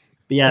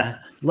 But yeah,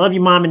 love you,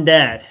 mom and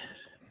dad.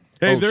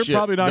 Hey, they're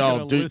probably not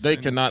going to listen. They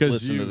cannot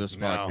listen to this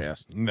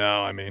podcast.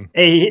 No, I mean.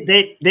 Hey,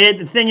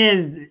 the thing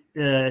is,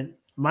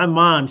 my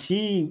mom,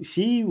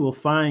 she will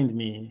find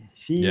me.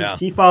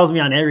 She follows me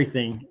on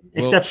everything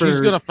except for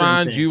she's going to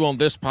find things. you on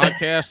this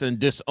podcast and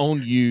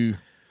disown you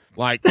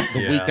like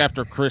the week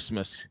after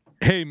Christmas.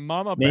 Hey,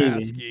 Mama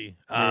Baskie,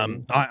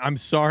 I'm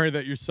sorry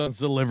that your son's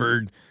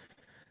delivered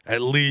at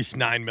least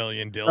 9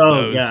 million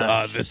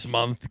dildos this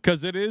month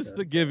because it is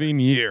the giving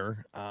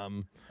year.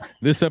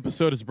 This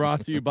episode is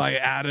brought to you by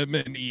Adam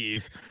and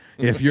Eve.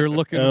 If you're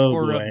looking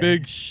for a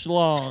big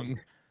schlong,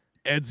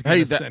 Ed's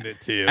going to send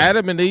it to you.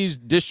 Adam and Eve's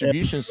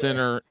distribution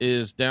center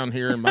is down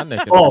here in my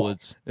neck of the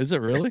woods. Is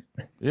it really?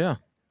 Yeah.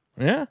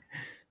 Yeah.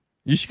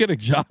 You should get a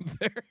job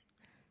there.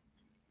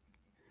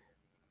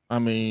 I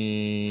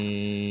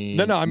mean,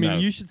 no.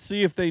 You should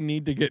see if they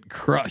need to get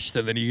crushed,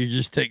 and then you can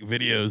just take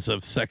videos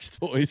of sex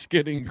toys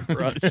getting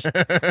crushed.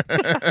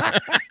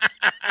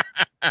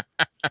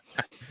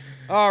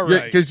 All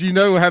right, because you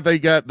know how they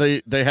have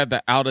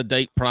the out of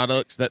date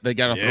products that they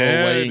got to throw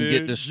away and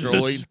get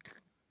destroyed.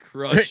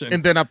 Crushing.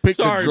 And then I picked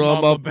the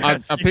drum Mama up.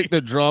 I picked the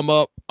drum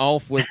up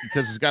off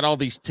because it's got all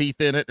these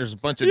teeth in it. There's a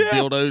bunch of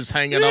dildos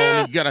hanging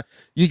on.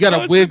 You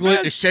gotta wiggle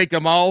it to shake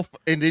them off,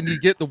 and then you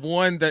get the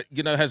one that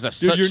has a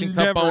suction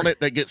cup on it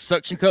that gets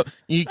suction cup.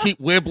 And you keep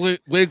wiggling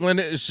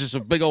it. It's just a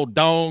big old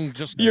dong.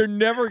 You're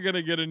never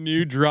gonna get a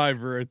new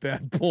driver at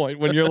that point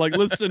when you're like,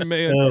 listen,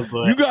 man,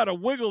 you gotta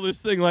wiggle this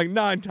thing like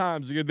 9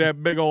 times to get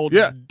that big old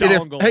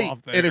dongle off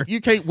there. And if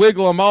you can't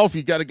wiggle them off,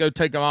 you got to go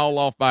take them all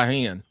off by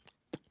hand.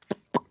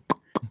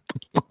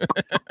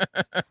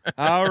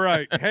 All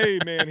right. Hey,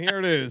 man, here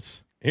it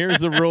is. Here's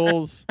the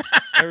rules.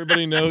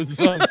 Everybody knows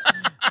them.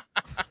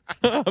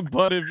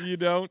 But if you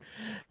don't,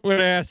 we're going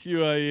to ask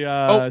you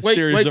a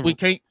series of... We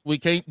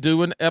can't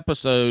do an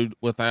episode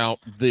without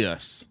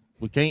this.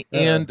 We can't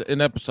end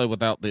an episode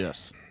without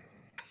this.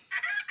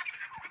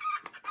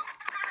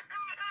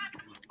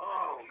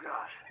 Oh,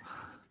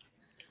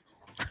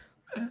 God.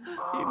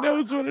 He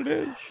knows what it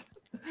is.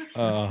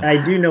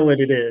 I do know what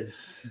it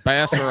is.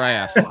 Bass or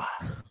ass?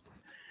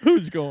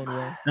 Who's going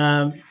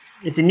wrong?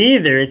 It's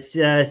neither. It's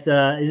just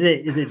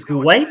is it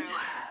Dwight?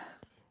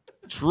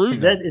 True.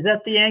 Is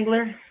that the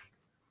angler?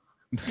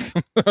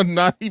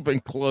 Not even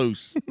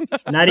close.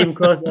 Not even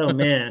close. Oh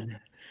man,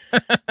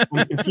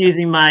 I'm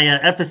confusing my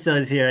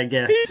episodes here. I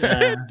guess. He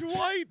said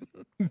Dwight.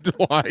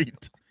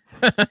 Dwight.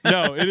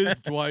 No, it is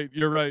Dwight.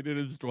 You're right. It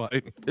is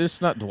Dwight.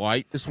 It's not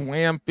Dwight. It's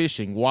Wham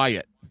Fishing.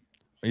 Wyatt.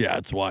 Yeah,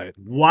 it's Wyatt.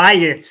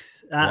 Wyatt.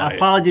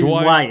 Apologies,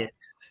 Dwight. Wyatt.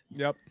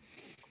 Yep.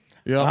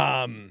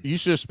 Yeah. You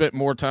should have spent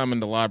more time in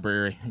the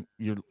library.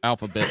 Your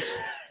alphabet's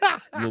a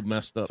little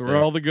messed up. That's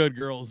where all the good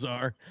girls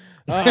are.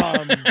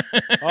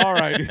 All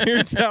right,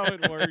 here's how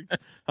it works.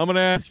 I'm going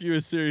to ask you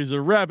a series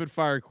of rapid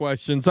fire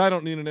questions. I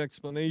don't need an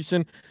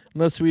explanation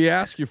unless we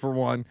ask you for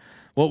one.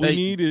 What we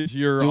need is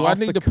your. Do I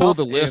need to pull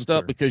the list answer.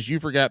 up because you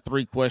forgot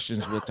 3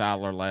 questions with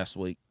Tyler last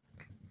week?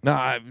 No,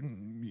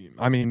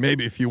 I mean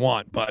maybe if you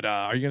want, but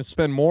are you going to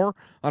spend more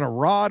on a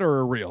rod or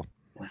a reel?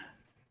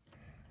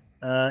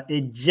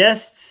 It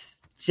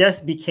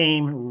just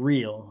became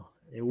real.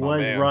 It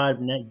was rod,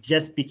 and it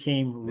just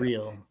became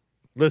real.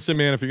 Listen,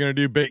 man, if you're going to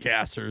do big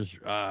casters,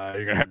 you're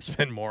going to have to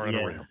spend more on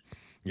a reel.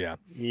 Yeah.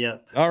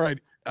 Yep. All right.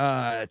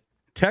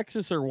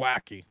 Texas or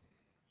wacky?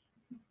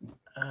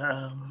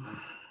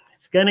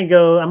 It's gonna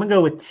go. I'm gonna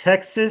go with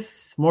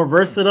Texas. More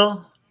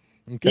versatile.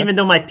 Okay. Even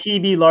though my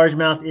PB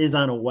largemouth is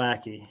on a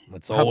wacky.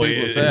 That's How big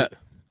was that?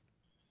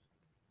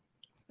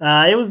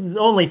 It was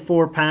only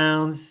 4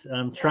 pounds.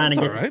 I'm trying to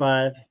get to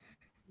 5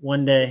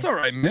 one day. It's all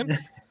right, man.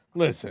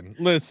 Listen.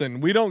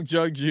 We don't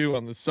judge you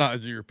on the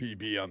size of your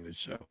PB on this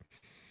show.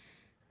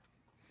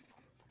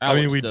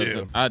 Alex we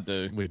doesn't. do. I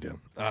do. We do.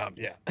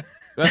 Yeah.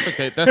 That's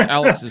okay. That's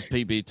Alex's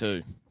PB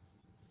too.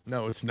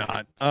 No, it's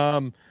not.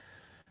 All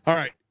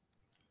right.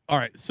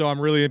 So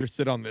I'm really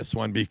interested on this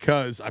one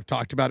because I've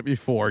talked about it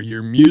before.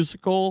 Your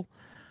musical,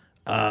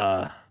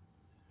 the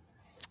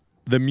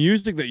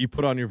music that you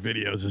put on your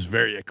videos is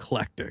very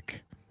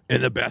eclectic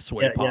in the best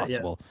way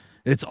possible. Yeah.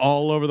 It's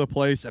all over the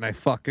place, and I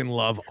fucking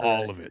love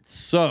all of it.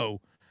 So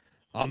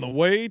on the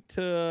way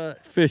to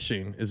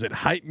fishing, is it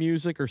hype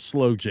music or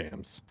slow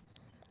jams?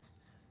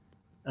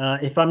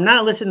 If I'm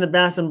not listening to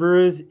Bassin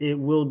Brews, it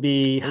will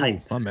be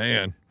hype. Oh, my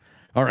man.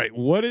 All right.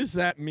 What does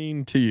that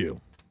mean to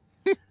you?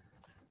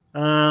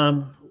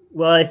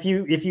 Well, if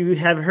you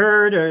have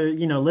heard or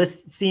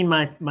seen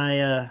my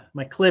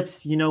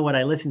clips, you know what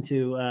I listen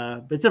to.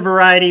 But it's a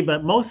variety,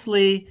 but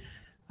mostly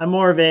I'm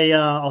more of a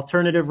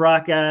alternative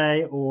rock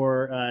guy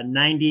or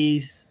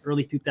 90s,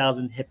 early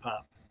 2000 hip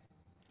hop.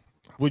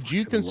 Would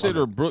you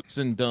consider Brooks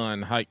and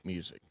Dunn hype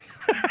music?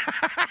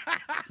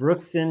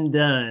 Brooks and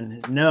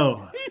Dunn,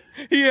 no.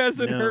 He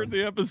hasn't heard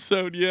the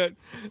episode yet.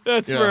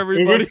 That's for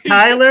everybody. Is this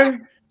Tyler?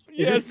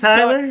 Yes, is this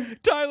Tyler?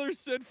 Tyler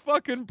said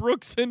fucking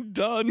Brooks and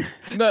Dunn.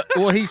 No,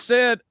 well, he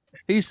said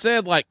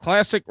like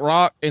classic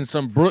rock and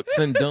some Brooks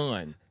and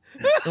Dunn.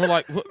 And we're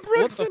like,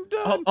 Brooks and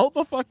Dunn. Hold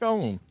the fuck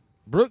on.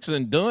 Brooks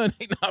and Dunn,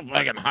 he not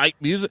fucking hype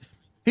music.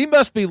 He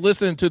must be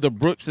listening to the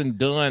Brooks and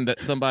Dunn that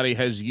somebody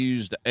has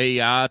used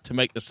AI to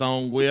make the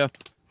song with.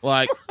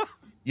 Like,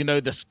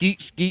 the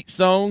Skeet Skeet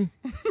song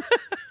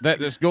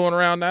that's going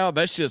around now.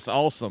 That's just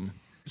awesome.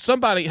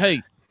 Somebody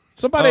that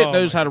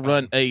knows how to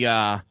run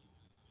AI,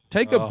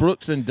 take a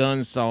Brooks and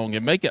Dunn song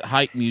and make it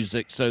hype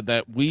music so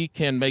that we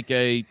can make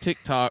a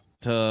TikTok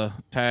to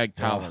tag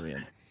Tyler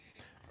in.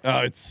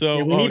 It's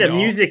so. We need a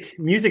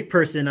music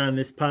person on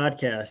this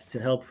podcast to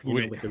help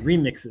with the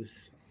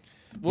remixes.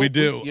 We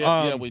do.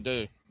 We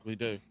do. We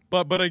do.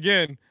 But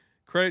again,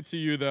 credit to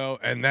you though,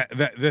 and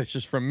that's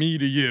just from me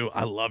to you.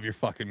 I love your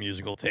fucking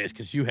musical taste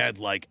because you had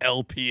like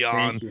LP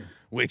on,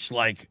 which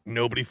like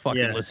nobody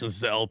fucking listens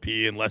to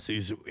LP unless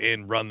he's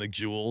in Run the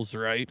Jewels,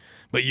 right?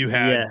 But you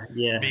had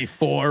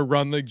before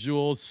Run the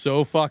Jewels,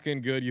 so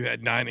fucking good. You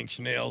had 9 Inch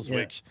Nails,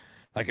 which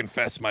I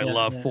confess my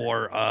love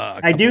for.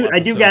 I do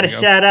got to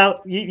shout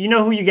out. You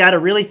know who you got to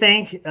really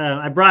thank?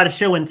 I brought a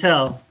show and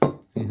tell.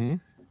 Mm-hmm.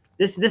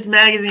 This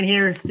magazine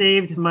here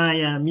saved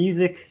my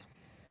music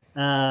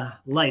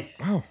life.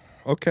 Oh,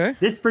 okay.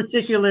 This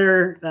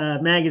particular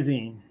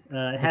magazine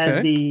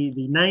has the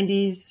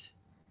 90s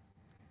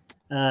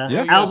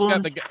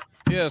albums.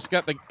 It's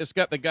got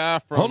the guy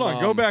from. Hold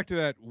on, go back to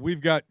that.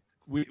 We've got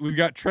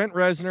Trent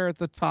Reznor at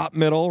the top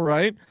middle,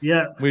 right?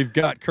 Yeah. We've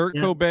got Kurt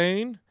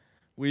Cobain.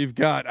 We've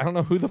got I don't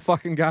know who the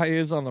fucking guy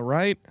is on the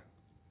right.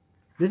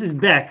 This is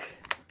Beck.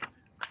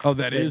 Oh,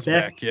 that is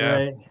Beck. Yeah.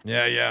 Right.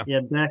 Yeah. Yeah,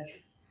 Beck.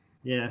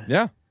 Yeah.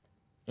 Yeah.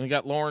 And we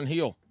got Lauryn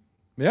Hill.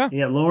 Yeah.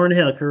 Yeah, Lauryn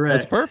Hill, correct.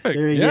 That's perfect.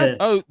 Very good.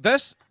 Oh,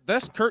 that's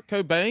Kurt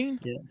Cobain?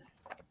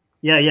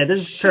 Yeah,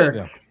 this is Kurt.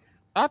 Yeah.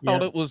 I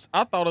thought it was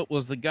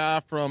the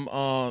guy from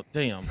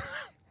damn.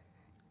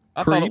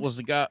 I Creed? thought it was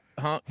the guy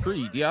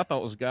Creed. Yeah, I thought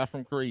it was the guy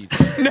from Creed.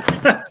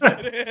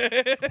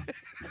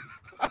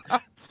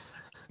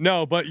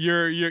 No, but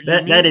your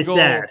that is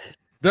sad.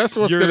 That's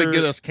what's going to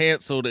get us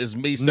canceled is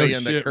me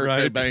saying that Kurt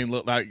Cobain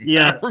looked like the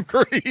guy from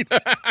Creed.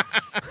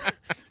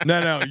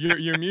 No,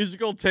 your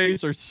musical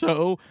tastes are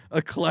so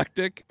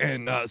eclectic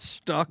and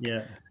stuck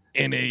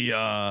in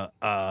a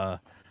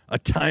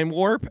time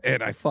warp,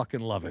 and I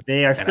fucking love it.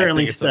 They are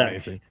certainly stuck.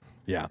 Amazing.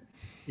 Yeah.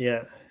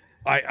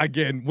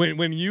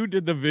 When you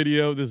did the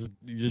video, this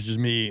is just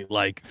me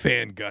like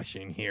fan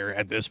gushing here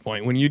at this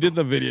point. When you did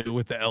the video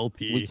with the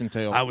LP, We can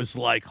tell. I was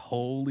like,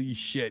 holy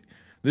shit.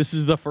 This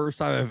is the first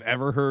time I've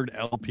ever heard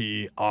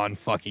LP on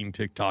fucking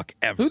TikTok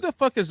ever. Who the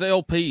fuck is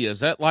LP? Is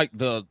that like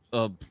the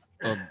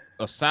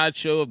a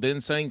sideshow of the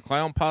Insane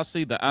Clown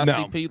Posse, the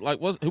ICP? No.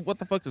 Like what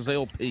the fuck is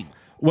LP?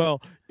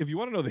 Well, if you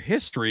want to know the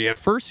history, at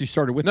first he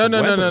started with No.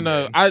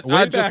 Weathermen, I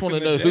way just back want to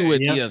in know the who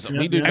day. it is.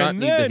 We do not And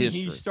need then the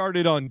history. he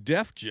started on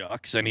Def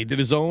Jux, and he did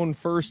his own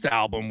first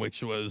album,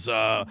 which was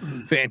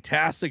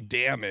Fantastic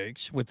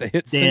Damage, with the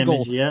hit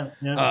single.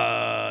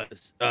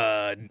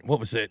 What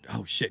was it?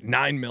 Oh shit,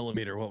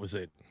 9mm. What was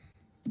it?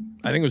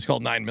 I think it was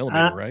called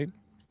 9mm, right?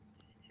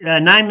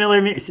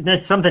 9mm.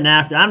 There's something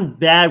after. I'm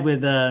bad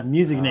with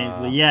music names,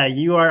 but yeah,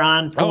 you are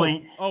on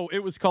point. Oh,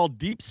 it was called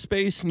Deep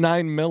Space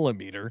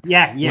 9mm.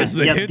 Yeah, Was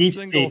the hit Deep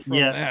single Space. from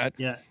that.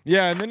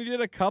 Yeah. And then he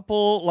did a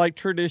couple like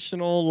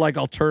traditional, like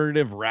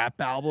alternative rap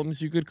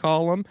albums, you could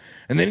call them.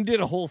 And then he did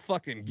a whole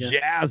fucking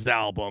jazz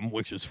album,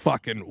 which is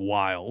fucking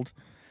wild.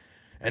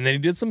 And then he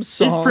did some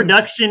songs. His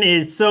production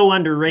is so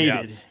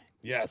underrated.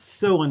 Yes.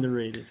 So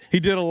underrated.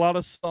 He did a lot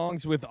of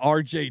songs with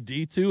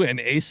RJD2 and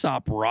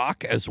Aesop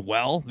Rock as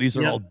well. These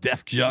are all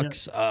Def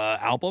Jux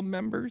album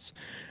members.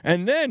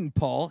 And then,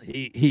 Paul,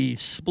 he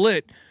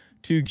split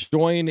to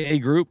join a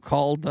group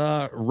called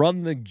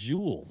Run the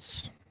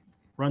Jewels.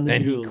 Run the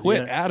Jewels. And he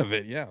quit out of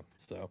it,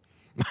 So,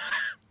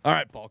 all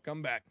right, Paul,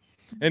 come back.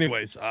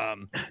 Anyways,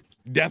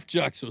 Def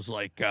Jux was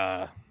like,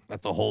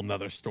 that's a whole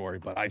nother story,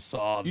 but I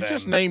saw You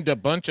just named a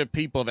bunch of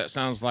people that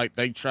sounds like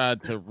they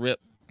tried to rip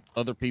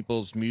other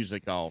people's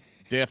music off.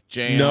 Def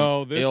Jam,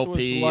 No, this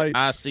LP, was like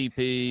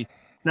ICP.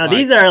 Now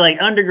these are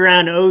like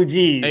underground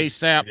OGs.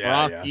 ASAP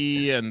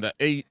Rocky and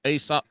the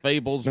Aesop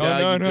Fables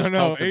guy you just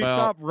talked about.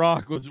 Aesop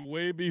Rock was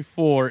way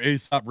before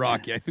Aesop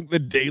Rocky. I think the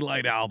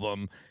Daylight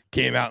album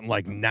came out in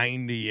like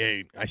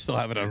 98. I still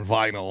have it on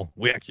vinyl.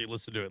 We actually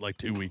listened to it like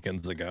 2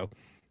 weekends ago.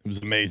 It was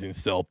amazing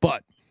still.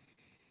 But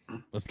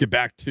let's get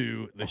back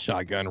to the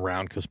shotgun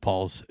round because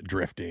Paul's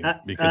drifting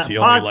because he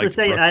only pause likes for a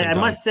second. Brooks and I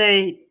Dunn. must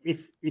say,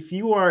 if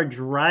you are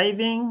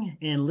driving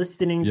and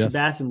listening to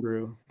Bassin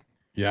Brew,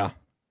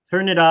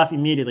 turn it off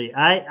immediately.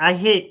 I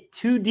hit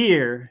 2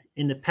 deer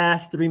in the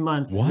past 3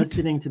 months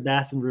listening to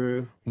Bassin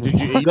Brew. Did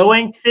you eat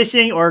going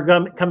fishing or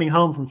coming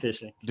home from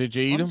fishing? Did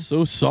you eat them? I'm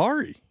so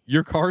sorry.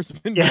 Your car's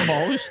been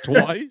demolished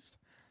twice.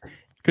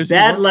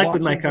 Bad luck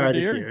with my car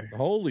this year.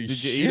 Holy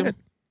Did you shit! eat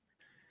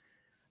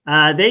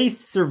them? They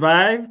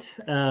survived.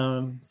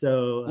 You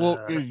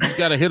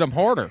got to hit them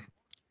harder.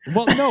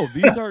 Well, no,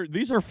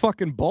 these are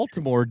fucking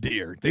Baltimore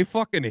deer. They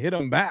fucking hit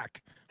him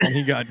back when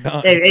he got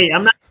done. Hey,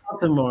 I'm not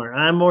Baltimore.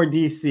 I'm more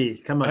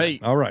DC. Come on. Hey,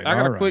 all right. I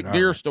got a quick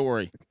deer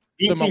story.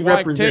 DC so my wife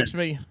represent. texts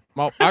me.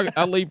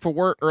 I leave for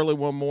work early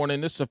one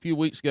morning. This is a few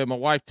weeks ago. My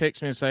wife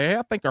texts me and say, "Hey,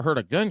 I think I heard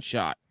a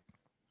gunshot."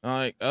 I'm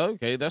like,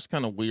 okay, that's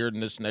kind of weird in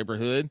this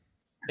neighborhood.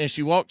 And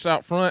she walks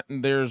out front,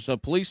 and there's a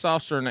police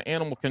officer and an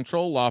animal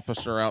control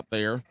officer out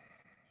there.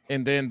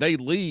 And then they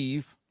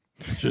leave.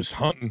 It's just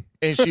hunting.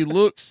 And she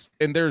looks,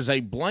 and there's a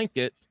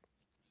blanket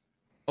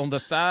on the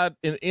side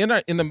in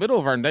the middle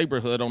of our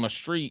neighborhood on a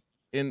street,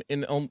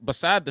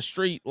 beside the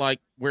street, like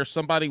where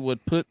somebody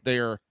would put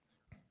their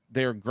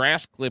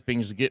grass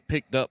clippings to get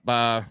picked up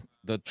by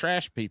the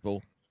trash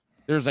people.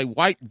 There's a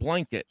white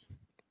blanket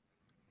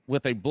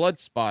with a blood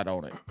spot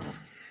on it.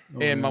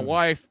 And my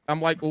wife,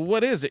 I'm like, well,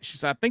 what is it? She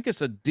said, I think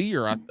it's a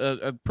deer.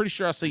 I'm pretty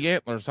sure I see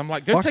antlers. I'm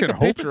like, go take a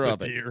picture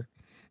of it.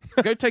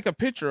 Go take a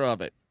picture of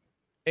it.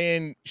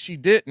 And she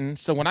didn't.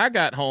 So when I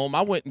got home,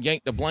 I went and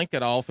yanked the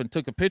blanket off and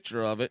took a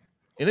picture of it.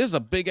 It is a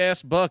big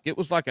ass buck. It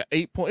was like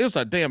it was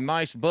a damn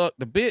nice buck.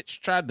 The bitch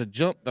tried to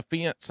jump the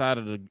fence out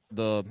of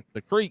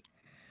the creek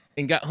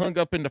and got hung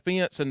up in the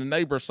fence, and the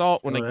neighbor saw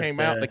it when they came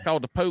out. They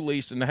called the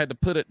police and they had to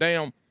put it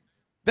down.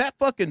 That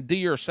fucking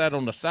deer sat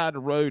on the side of the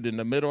road in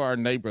the middle of our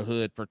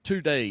neighborhood for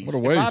 2 days. What a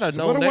waste. If I'd have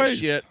known that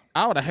shit,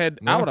 I would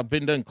have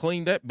been done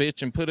cleaned that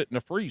bitch and put it in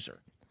the freezer.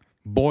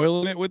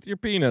 Boiling it with your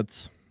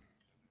peanuts.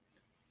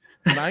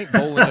 And I ain't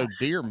boiling no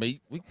deer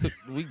meat.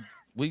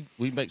 We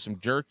make some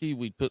jerky.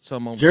 We put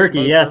some on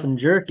jerky. Some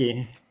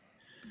jerky.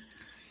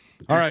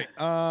 All right.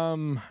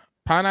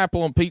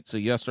 Pineapple on pizza,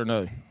 yes or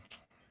no?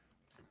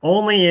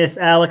 Only if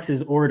Alex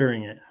is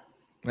ordering it.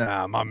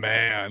 Ah, my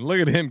man. Look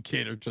at him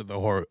cater to the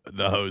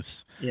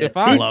host. Yeah, if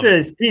pizza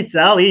is pizza,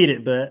 I'll eat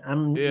it, but I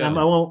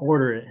won't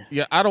order it.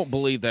 Yeah, I don't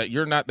believe that.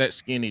 You're not that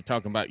skinny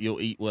talking about you'll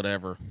eat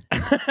whatever.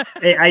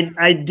 Hey,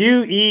 I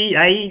do eat.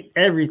 I eat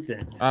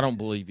everything. I don't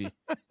believe you.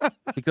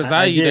 Because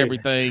I eat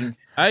everything.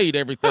 I eat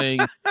everything,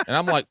 and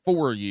I'm like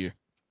 4 of you.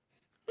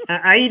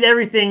 I eat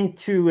everything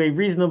to a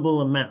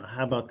reasonable amount.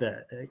 How about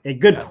that? A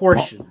good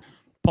portion.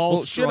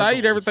 Well, should I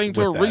eat everything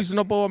to a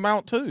reasonable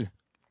amount too?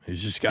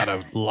 He's just got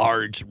a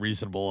large,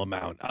 reasonable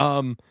amount.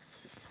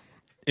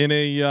 In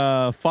a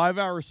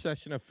 5-hour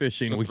session of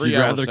fishing, would you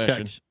rather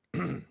catch?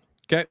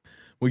 Okay,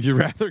 would you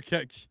rather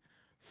catch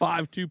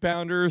 5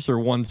 2-pounders or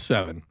 1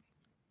 7?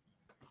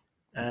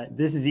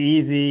 This is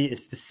easy.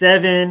 It's the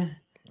 7.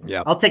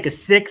 Yeah. I'll take a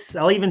 6.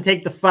 I'll even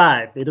take the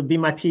 5. It'll be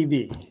my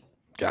PB.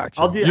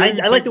 Gotcha. I'll do.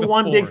 I like the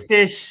one 4. big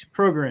fish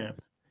program.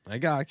 I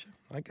gotcha.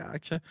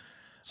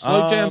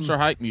 Slow jams or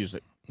hype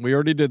music? We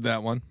already did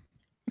that one.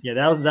 Yeah,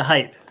 that was the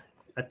hype.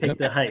 I picked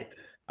the hype.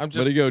 I'm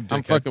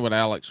fucking with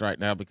Alex right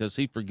now because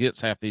he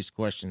forgets half these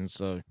questions.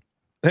 So,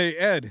 hey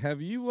Ed,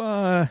 have you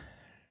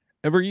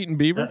ever eaten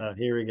beaver? Uh-oh,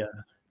 here we go.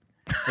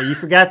 Hey, you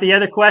forgot the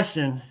other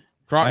question.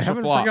 Crocs I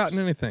haven't forgotten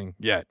anything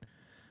yet.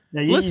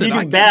 Now you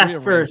do bass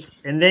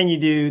first, and then you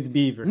do the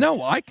beaver.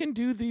 No, I can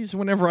do these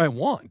whenever I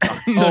want.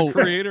 I'm the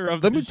creator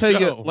of let the me tell show.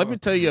 you. Let me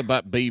tell you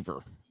about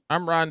beaver.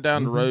 I'm riding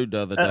down the road the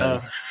other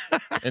day,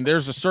 and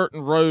there's a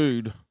certain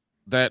road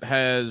that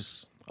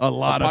has a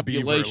lot of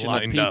population beaver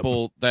lined of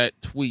people that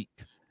tweak.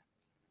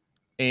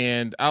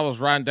 And I was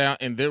riding down,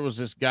 and there was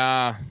this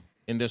guy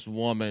and this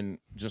woman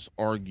just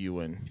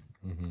arguing.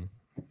 Mm-hmm.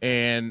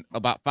 And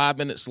about 5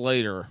 minutes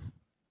later,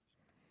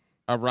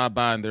 I ride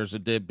by, and there's a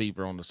dead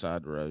beaver on the side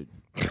of the road.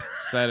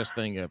 Saddest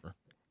thing ever.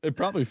 It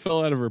probably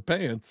fell out of her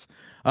pants.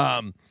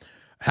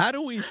 How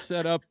do we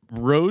set up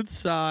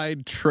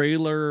roadside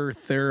trailer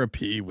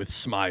therapy with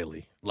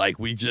Smiley? Like,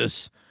 we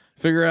just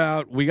figure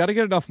out we got to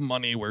get enough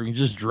money where we can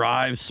just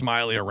drive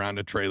Smiley around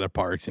to trailer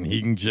parks, and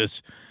he can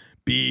just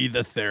be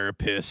the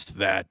therapist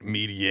that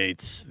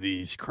mediates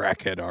these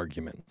crackhead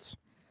arguments.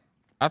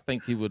 I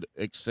think he would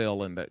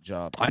excel in that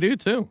job. I do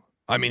too.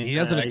 I mean, he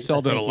hasn't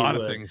excelled at a lot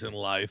of would. things in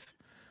life,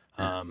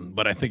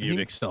 but I think he'd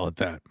excel at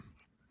that.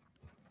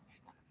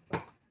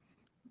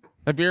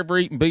 Have you ever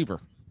eaten beaver?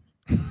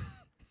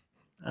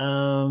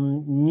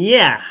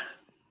 Yeah.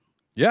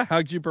 Yeah,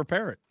 how'd you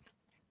prepare it?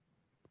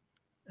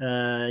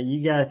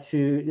 You got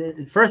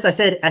to first. I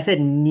said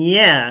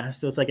yeah,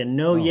 so it's like a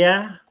no.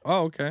 Yeah.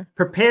 Oh, okay.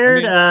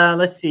 Prepared.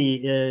 Let's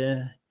see.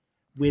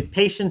 With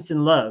patience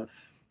and love.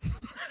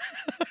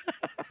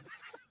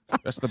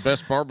 That's the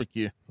best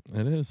barbecue.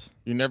 It is.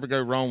 You never go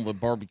wrong with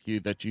barbecue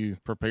that you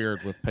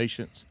prepared with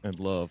patience and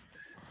love.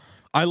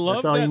 I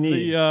love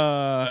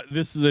that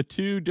this is the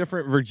 2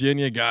 different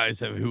Virginia guys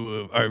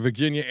who are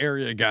Virginia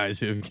area guys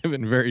who have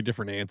given very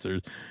different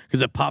answers,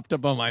 because it popped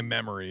up on my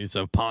memories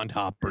of Pond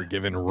Hopper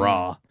giving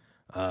raw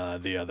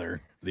the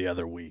other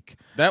week.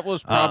 That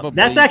was probably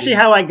that's actually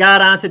how I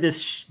got onto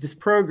this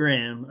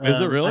program. Is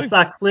it really? I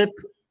saw a clip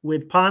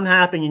with Pond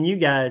Hopping and you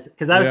guys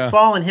because I was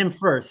following him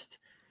first,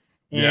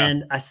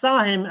 and I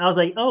saw him. I was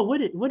like, oh,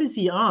 what is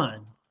he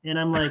on? And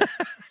I'm like,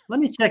 let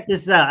me check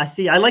this out. I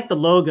like the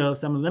logo,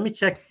 so let me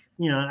check.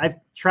 I've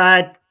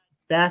tried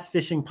bass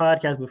fishing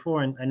podcasts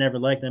before, and I never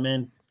liked them.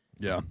 And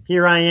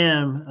here I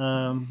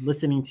am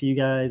listening to you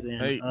guys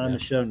and on the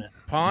show now.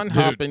 Pond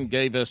Hopping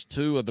gave us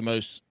 2 of the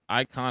most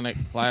iconic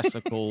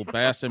classical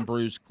Bass and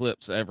Brews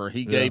clips ever.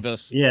 He gave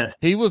us. Yes,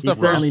 he was the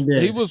first.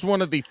 Did. He was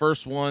one of the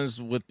first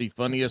ones with the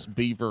funniest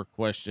beaver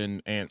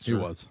question answer. He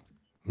was.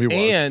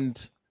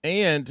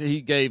 And he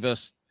gave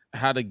us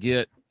how to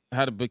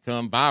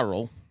become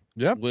viral.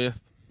 Yep.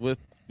 With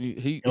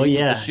he was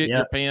the shit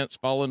your pants,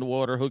 fall in the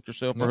water, hook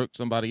yourself, or hook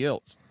somebody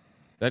else.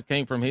 That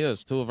came from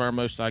his 2 of our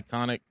most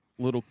iconic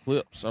little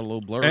clips, our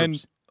little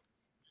blurbs.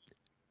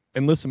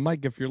 And listen,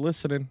 Mike, if you're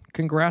listening,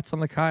 congrats on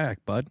the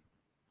kayak, bud.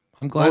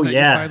 I'm glad that you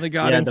finally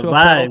got into a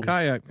pedal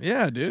kayak.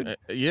 Yeah, dude.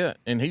 Yeah,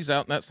 and he's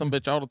out in that some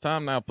bitch all the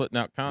time now, putting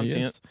out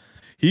content.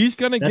 He's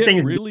gonna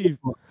get really.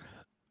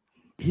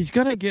 He's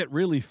gonna get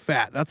really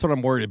fat. That's what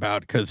I'm worried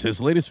about, because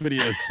his latest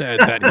video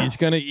said that he's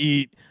gonna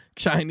eat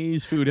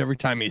Chinese food every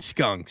time he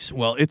skunks.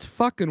 Well, it's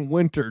fucking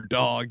winter,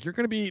 dog. You're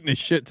gonna be eating a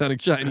shit ton of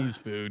Chinese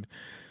food,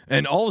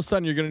 and all of a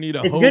sudden you're gonna need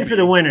a. It's good for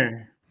the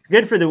winter. It's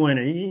good for the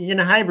winter. You're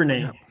gonna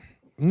hibernate. Yeah.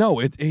 No,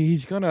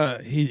 he's gonna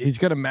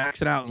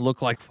max it out and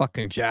look like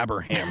fucking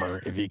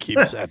Jabberhammer if he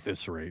keeps at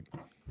this rate.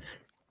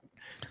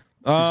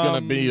 He's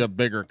gonna be a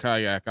bigger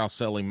kayak. I'll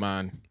sell him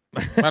mine.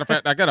 Matter of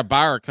fact, I got a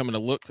buyer coming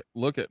to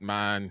look at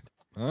mine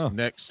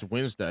next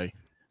Wednesday.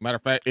 Matter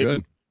of fact,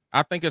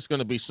 I think it's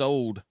gonna be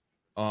sold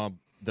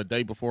the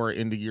day before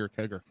end of year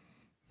kegger.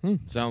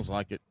 Sounds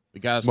like it. The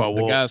guy's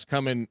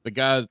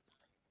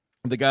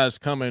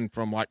coming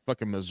from like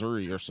fucking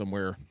Missouri or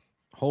somewhere.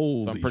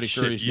 Holy so I'm pretty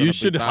shit. sure he's going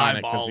to be buying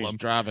it because he's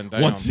driving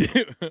down.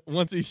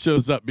 Once he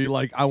shows up, be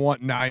like, I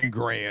want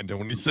 $9,000. And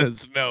when he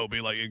says no, be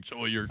like,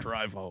 enjoy your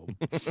drive home.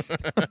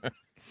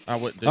 I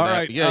wouldn't do that.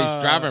 Right, yeah,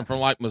 he's driving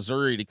from like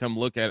Missouri to come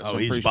look at it. So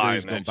I'm pretty sure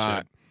he's going to buy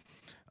it.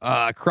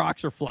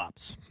 Crocs or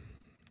flops?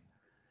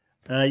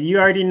 You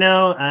already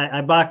know I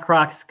bought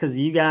Crocs because of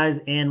you guys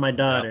and my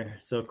daughter. Yep.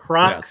 So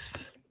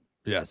Crocs.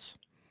 Yes.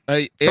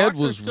 Hey, Ed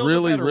was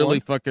really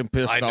fucking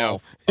pissed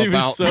off. He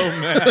was so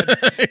mad.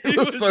 He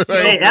was so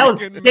hey, that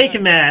was fake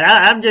mad.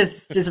 I'm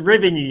just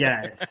ribbing you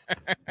guys.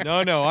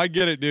 No, I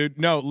get it, dude.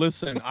 No,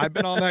 listen, I've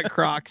been on that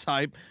Crocs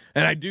hype,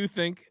 and I do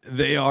think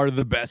they are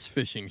the best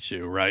fishing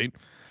shoe, right?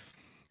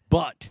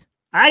 But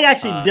I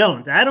actually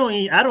don't. I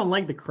don't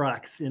like the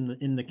Crocs in the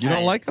kayak, you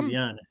don't like them? To be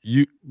honest.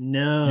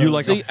 No. You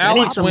like I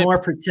need some more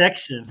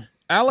protection.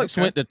 Alex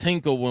went to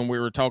tinkle when we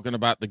were talking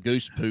about the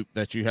goose poop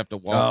that you have to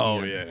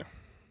walk in. Oh, yeah.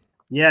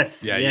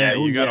 Yes. Yeah.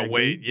 Oh, You gotta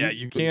wait. Yeah,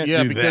 you can't.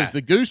 Yeah, do because that.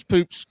 the goose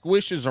poop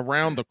squishes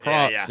around the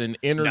Crocs and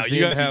enters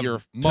you gotta into have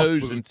your muck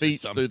toes and boots or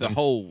feet through the something.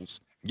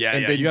 holes. Yeah,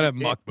 and yeah. then You gotta have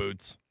muck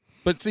boots.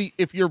 But see,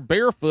 if you're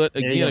barefoot,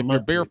 There you again, go, if you're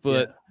muck boots,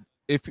 barefoot,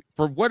 yeah. if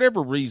for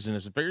whatever reason,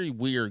 it's very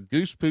weird.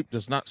 Goose poop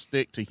does not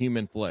stick to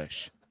human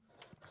flesh.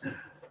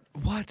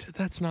 What?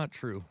 That's not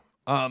true.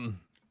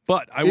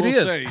 But I It will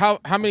is. say, How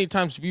many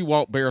times have you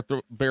walked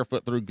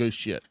barefoot through goose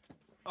shit?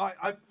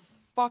 I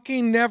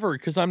fucking never,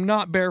 because I'm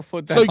not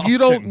barefoot that So often. you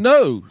don't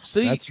know.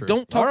 See, That's true.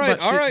 don't talk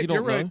about shit you don't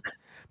you're know. right.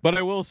 But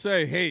I will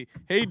say, hey,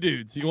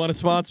 dudes, you want to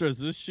sponsor us?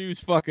 This shoe's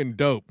fucking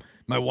dope.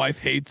 My wife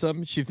hates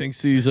them. She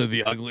thinks these are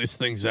the ugliest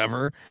things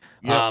ever.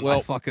 Yeah,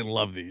 I fucking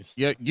love these.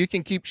 Yeah, you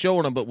can keep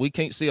showing them, but we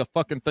can't see a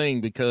fucking thing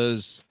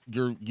because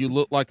you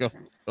look like a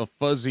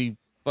fuzzy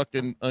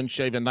fucking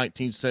unshaven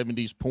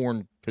 1970s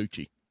porn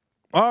coochie.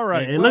 All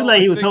right. Yeah, it looked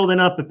like he was holding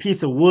up a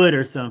piece of wood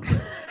or something.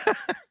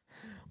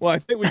 Well, I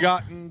think we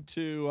got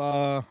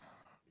into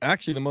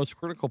actually the most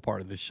critical part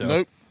of this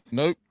show.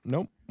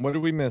 Nope. What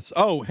did we miss?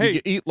 Oh, hey. Do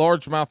you eat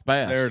largemouth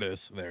bass?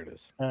 There it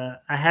is.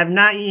 I have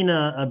not eaten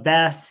a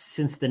bass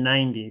since the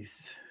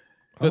 90s.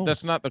 But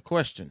that's not the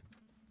question.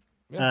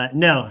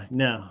 No.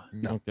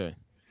 Okay.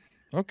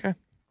 Okay.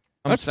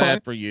 I'm That's sad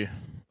fine. for you.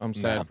 I'm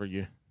sad for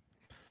you.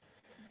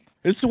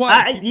 This is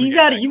why you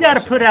got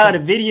to put out a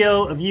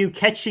video of you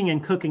catching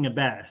and cooking a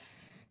bass.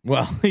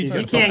 Well,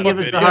 You can't give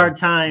us a hard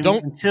time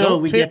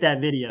until we get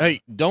that video. Hey,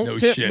 don't No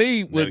tip shit.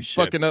 me No with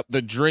shit. fucking up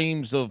the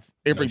dreams of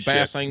every No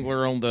bass shit.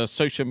 angler on the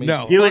social media.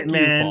 No, Do fuck it,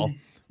 man. Paul.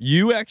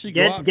 You actually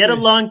go out Get a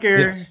fish. lunker.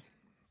 Yes.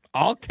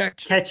 I'll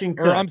catch and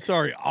or cook. I'm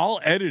sorry,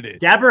 I'll edit it.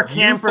 Dabber You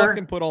camper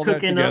fucking put all that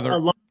cooking together.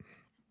 a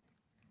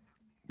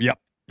Yep,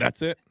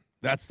 that's it.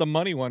 That's the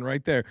money one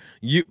right there.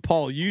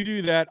 Paul, you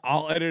do that.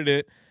 I'll edit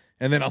it,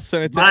 and then I'll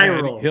send it to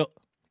viral.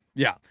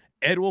 Ed.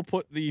 Ed will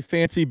put the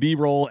fancy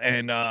B-roll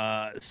and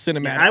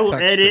cinematic. I will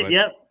text edit. to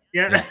it.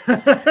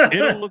 Yep.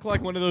 It'll look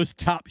like one of those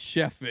Top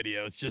Chef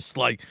videos, just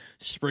like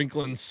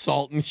sprinkling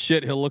salt and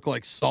shit. He'll look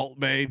like Salt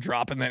Bae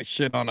dropping that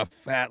shit on a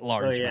fat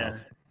large.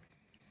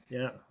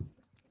 Yeah.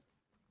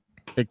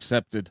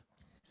 Accepted.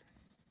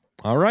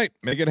 All right,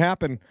 make it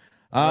happen.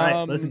 All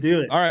right, let's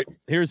do it. All right,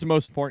 here's the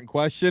most important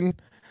question.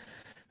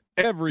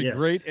 Every Yes.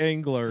 great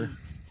angler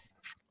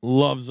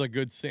loves a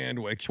good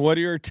sandwich. What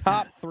are your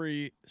top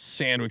 3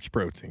 sandwich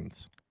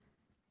proteins?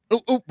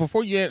 Oh,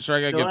 before you answer,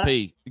 I gotta So get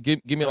pee.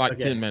 Give me like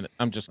Okay. 10 minutes.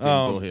 I'm just kidding.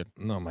 Go ahead.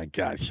 Oh my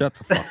God, shut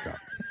the fuck up.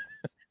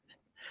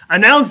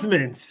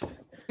 Announcements.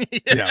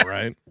 Yeah,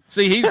 right.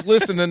 See, he's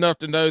listened enough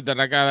to know that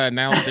I gotta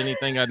announce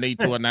anything I need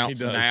to announce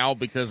does. now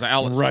because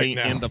Alex Right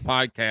can't now. end the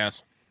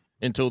podcast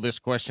until this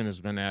question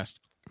has been asked.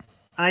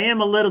 I am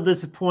a little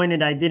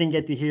disappointed I didn't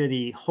get to hear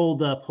the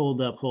hold up. It'll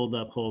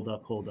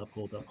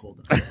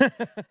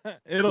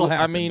happen.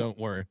 I mean- don't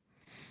worry.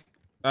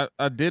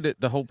 I did it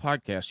the whole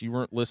podcast. You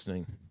weren't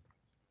listening.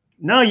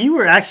 No, you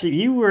were on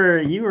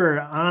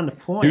the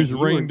point. He was You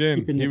were reined in.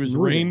 keeping He this was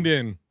moving. reined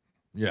in.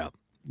 Yeah.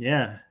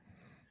 Yeah.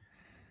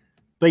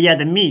 But yeah,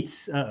 the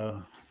meats.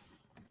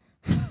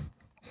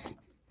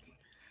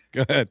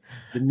 Go ahead.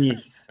 The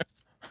meats.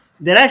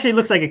 That actually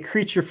looks like a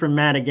creature from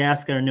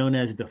Madagascar known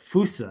as the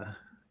Fusa.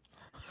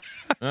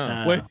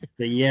 Wait,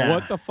 but yeah.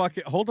 What the fuck?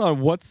 Hold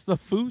on. What's the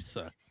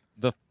fusa?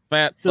 The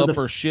fat So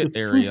upper shit the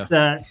area.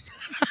 Fusa,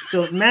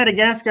 so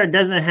Madagascar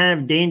doesn't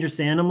have dangerous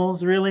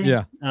animals, really.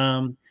 Yeah.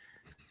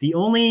 The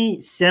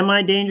only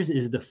semi-dangerous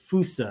is the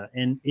Fusa,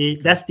 and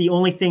that's the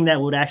only thing that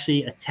would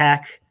actually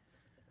attack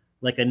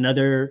like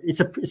another.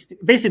 It's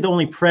basically the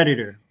only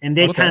predator, and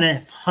they Okay. kind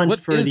of hunt What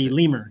for is the it?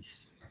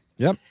 lemurs.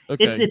 Yep.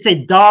 Okay. It's a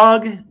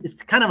dog.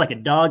 It's kind of like a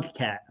dog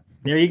cat.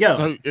 There you go.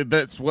 So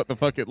that's what the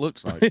fuck it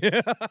looks like.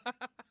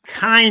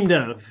 Kind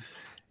of.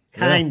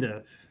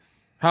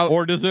 How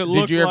Or does it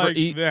look did you ever like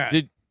eat that?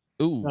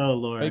 Ooh. Oh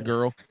Lord. Hey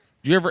girl.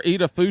 Did you ever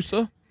eat a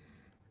fusa?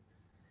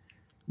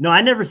 No,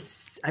 I've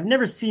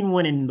never seen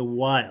one in the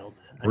wild.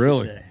 I should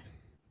Really? say.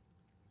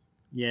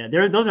 Yeah,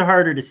 those are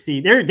harder to see.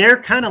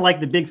 They're kind of like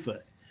the Bigfoot.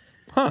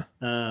 Huh.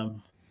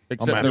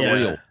 Except man. they're Yeah.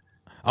 real.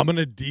 I'm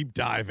gonna deep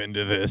dive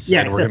into this.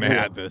 Yeah, and we're except gonna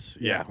real. add this.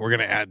 Yeah, we're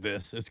gonna add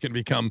this. It's gonna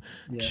become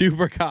Yeah.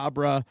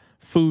 Chupacabra,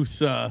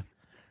 Fusa,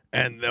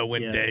 and the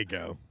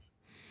Wendigo.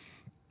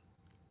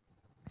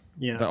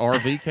 Yeah. The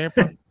RV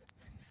camper?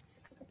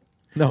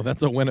 No,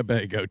 that's a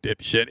Winnebago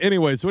dipshit.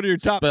 Anyways, what are your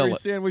top Spell 3 it.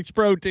 sandwich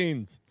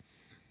proteins?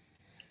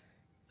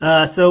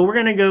 So we're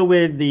gonna go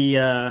with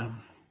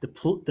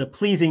the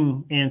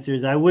pleasing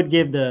answers. I would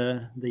give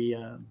the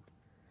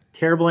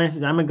terrible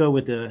answers. I'm gonna go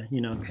with the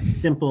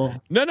simple.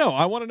 No,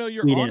 I want to know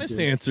your Sweet honest answers.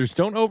 answers.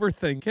 Don't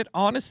overthink it.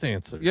 Honest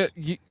answers. Yeah,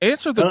 you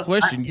answer the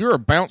question. You're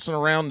bouncing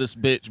around this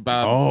bitch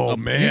by Oh, a-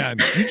 man.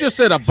 You just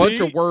said a bunch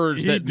See? of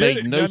words He that did made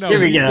it. no No, sense. Here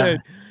we he go.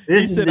 said- This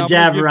he is said, the "I'm gonna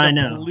jabber give I the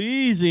know.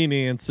 Pleasing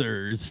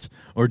answers,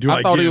 or do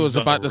I thought he give was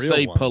the about to real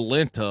say ones?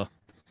 polenta.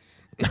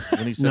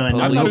 When he said No, I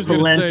thought he no was gonna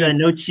polenta, say-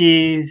 no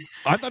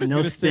cheese, I thought he was no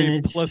going to say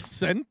spinach.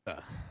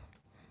 placenta.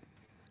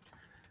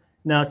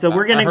 No, so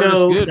we're gonna I heard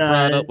go. it's good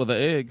fried up with an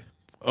egg.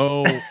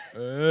 Oh,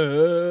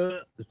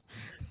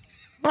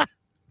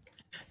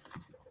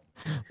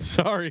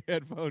 Sorry,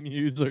 headphone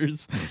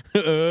users.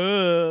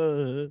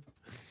 All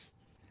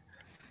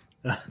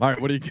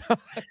right, what do you got?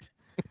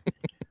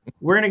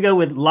 We're gonna go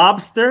with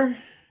lobster.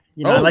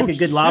 You know, I like a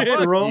good lobster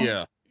shit, roll.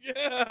 Yeah.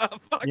 Yeah,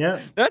 fuck.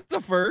 Yeah. That's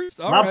the first.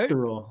 All Lobster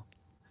right. roll.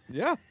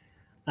 Yeah.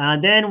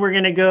 Then we're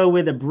gonna go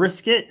with a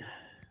brisket.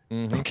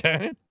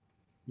 Okay.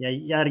 Yeah,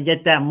 you gotta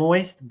get that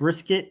moist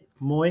brisket,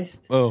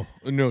 moist. Oh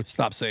no!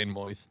 Stop saying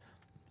moist.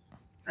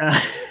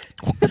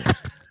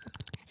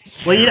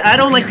 Well, I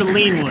don't like the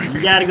lean one.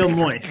 You gotta go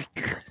moist.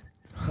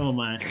 Oh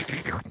my!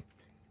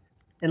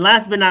 And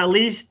last but not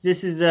least,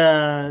 this is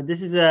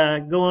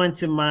going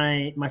to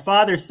my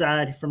father's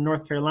side from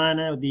North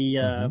Carolina.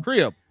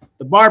 Crib.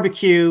 The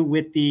barbecue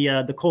with the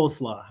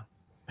coleslaw.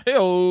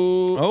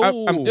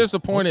 Hell, I'm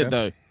disappointed okay.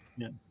 though.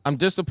 Yeah. I'm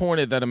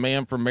disappointed that a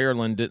man from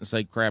Maryland didn't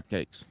say crab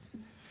cakes.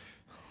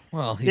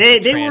 Well, they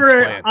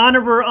were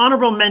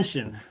honorable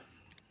mention.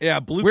 Yeah,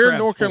 blue. Where in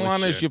North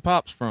Carolina is your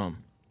pops from?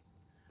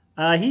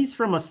 He's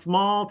from a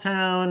small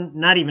town,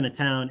 not even a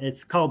town.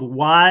 It's called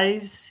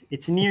Wise.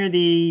 It's near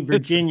the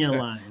Virginia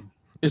line.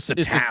 It's a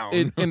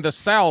town. In the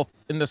South,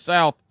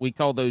 we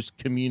call those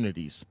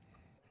communities.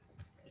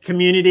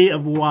 Community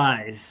of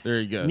Wise.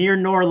 There you go. Near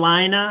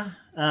Norlina.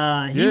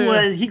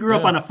 He grew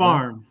up on a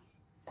farm.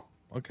 Yeah.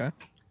 Okay.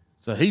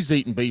 So he's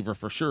eating beaver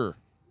for sure.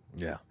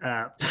 Yeah.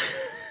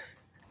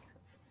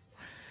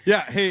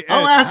 Yeah, hey, Ed,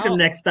 I'll ask him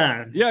next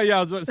time. Yeah,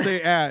 I was about to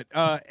say,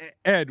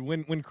 Ed,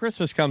 when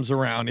Christmas comes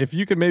around, if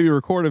you could maybe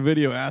record a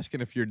video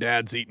asking if your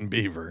dad's eating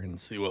beaver and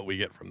see what we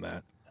get from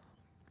that.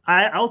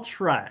 I'll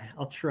try.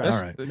 All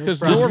right.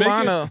 Because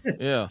Norlina,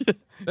 yeah.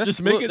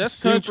 Just make it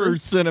super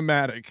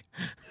cinematic.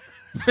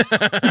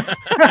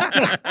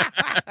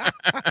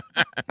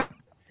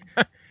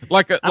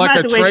 like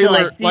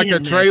a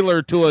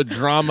trailer to a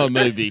drama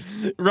movie.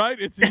 Right?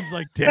 He's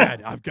like,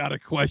 Dad, I've got a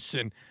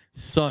question.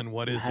 Son,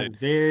 what is it?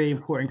 Very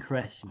important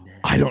question,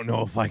 Dad. I don't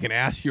know if I can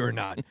ask you or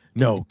not.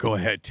 No, go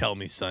ahead. Tell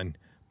me, son.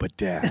 But,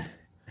 Dad,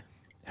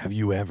 have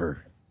you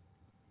ever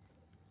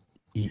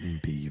eaten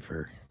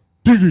beaver?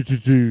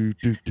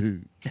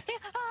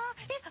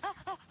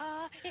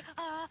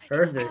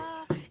 Perfect.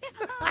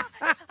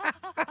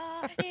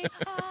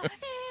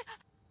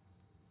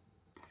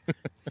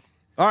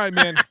 All right,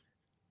 man.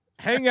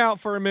 Hang out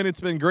for a minute.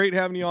 It's been great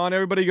having you on.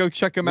 Everybody go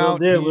check him out.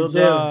 We'll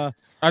do.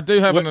 I do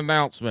have an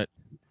announcement.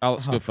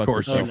 Alex, go fuck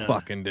yourself. yourself.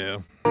 Fucking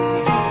do.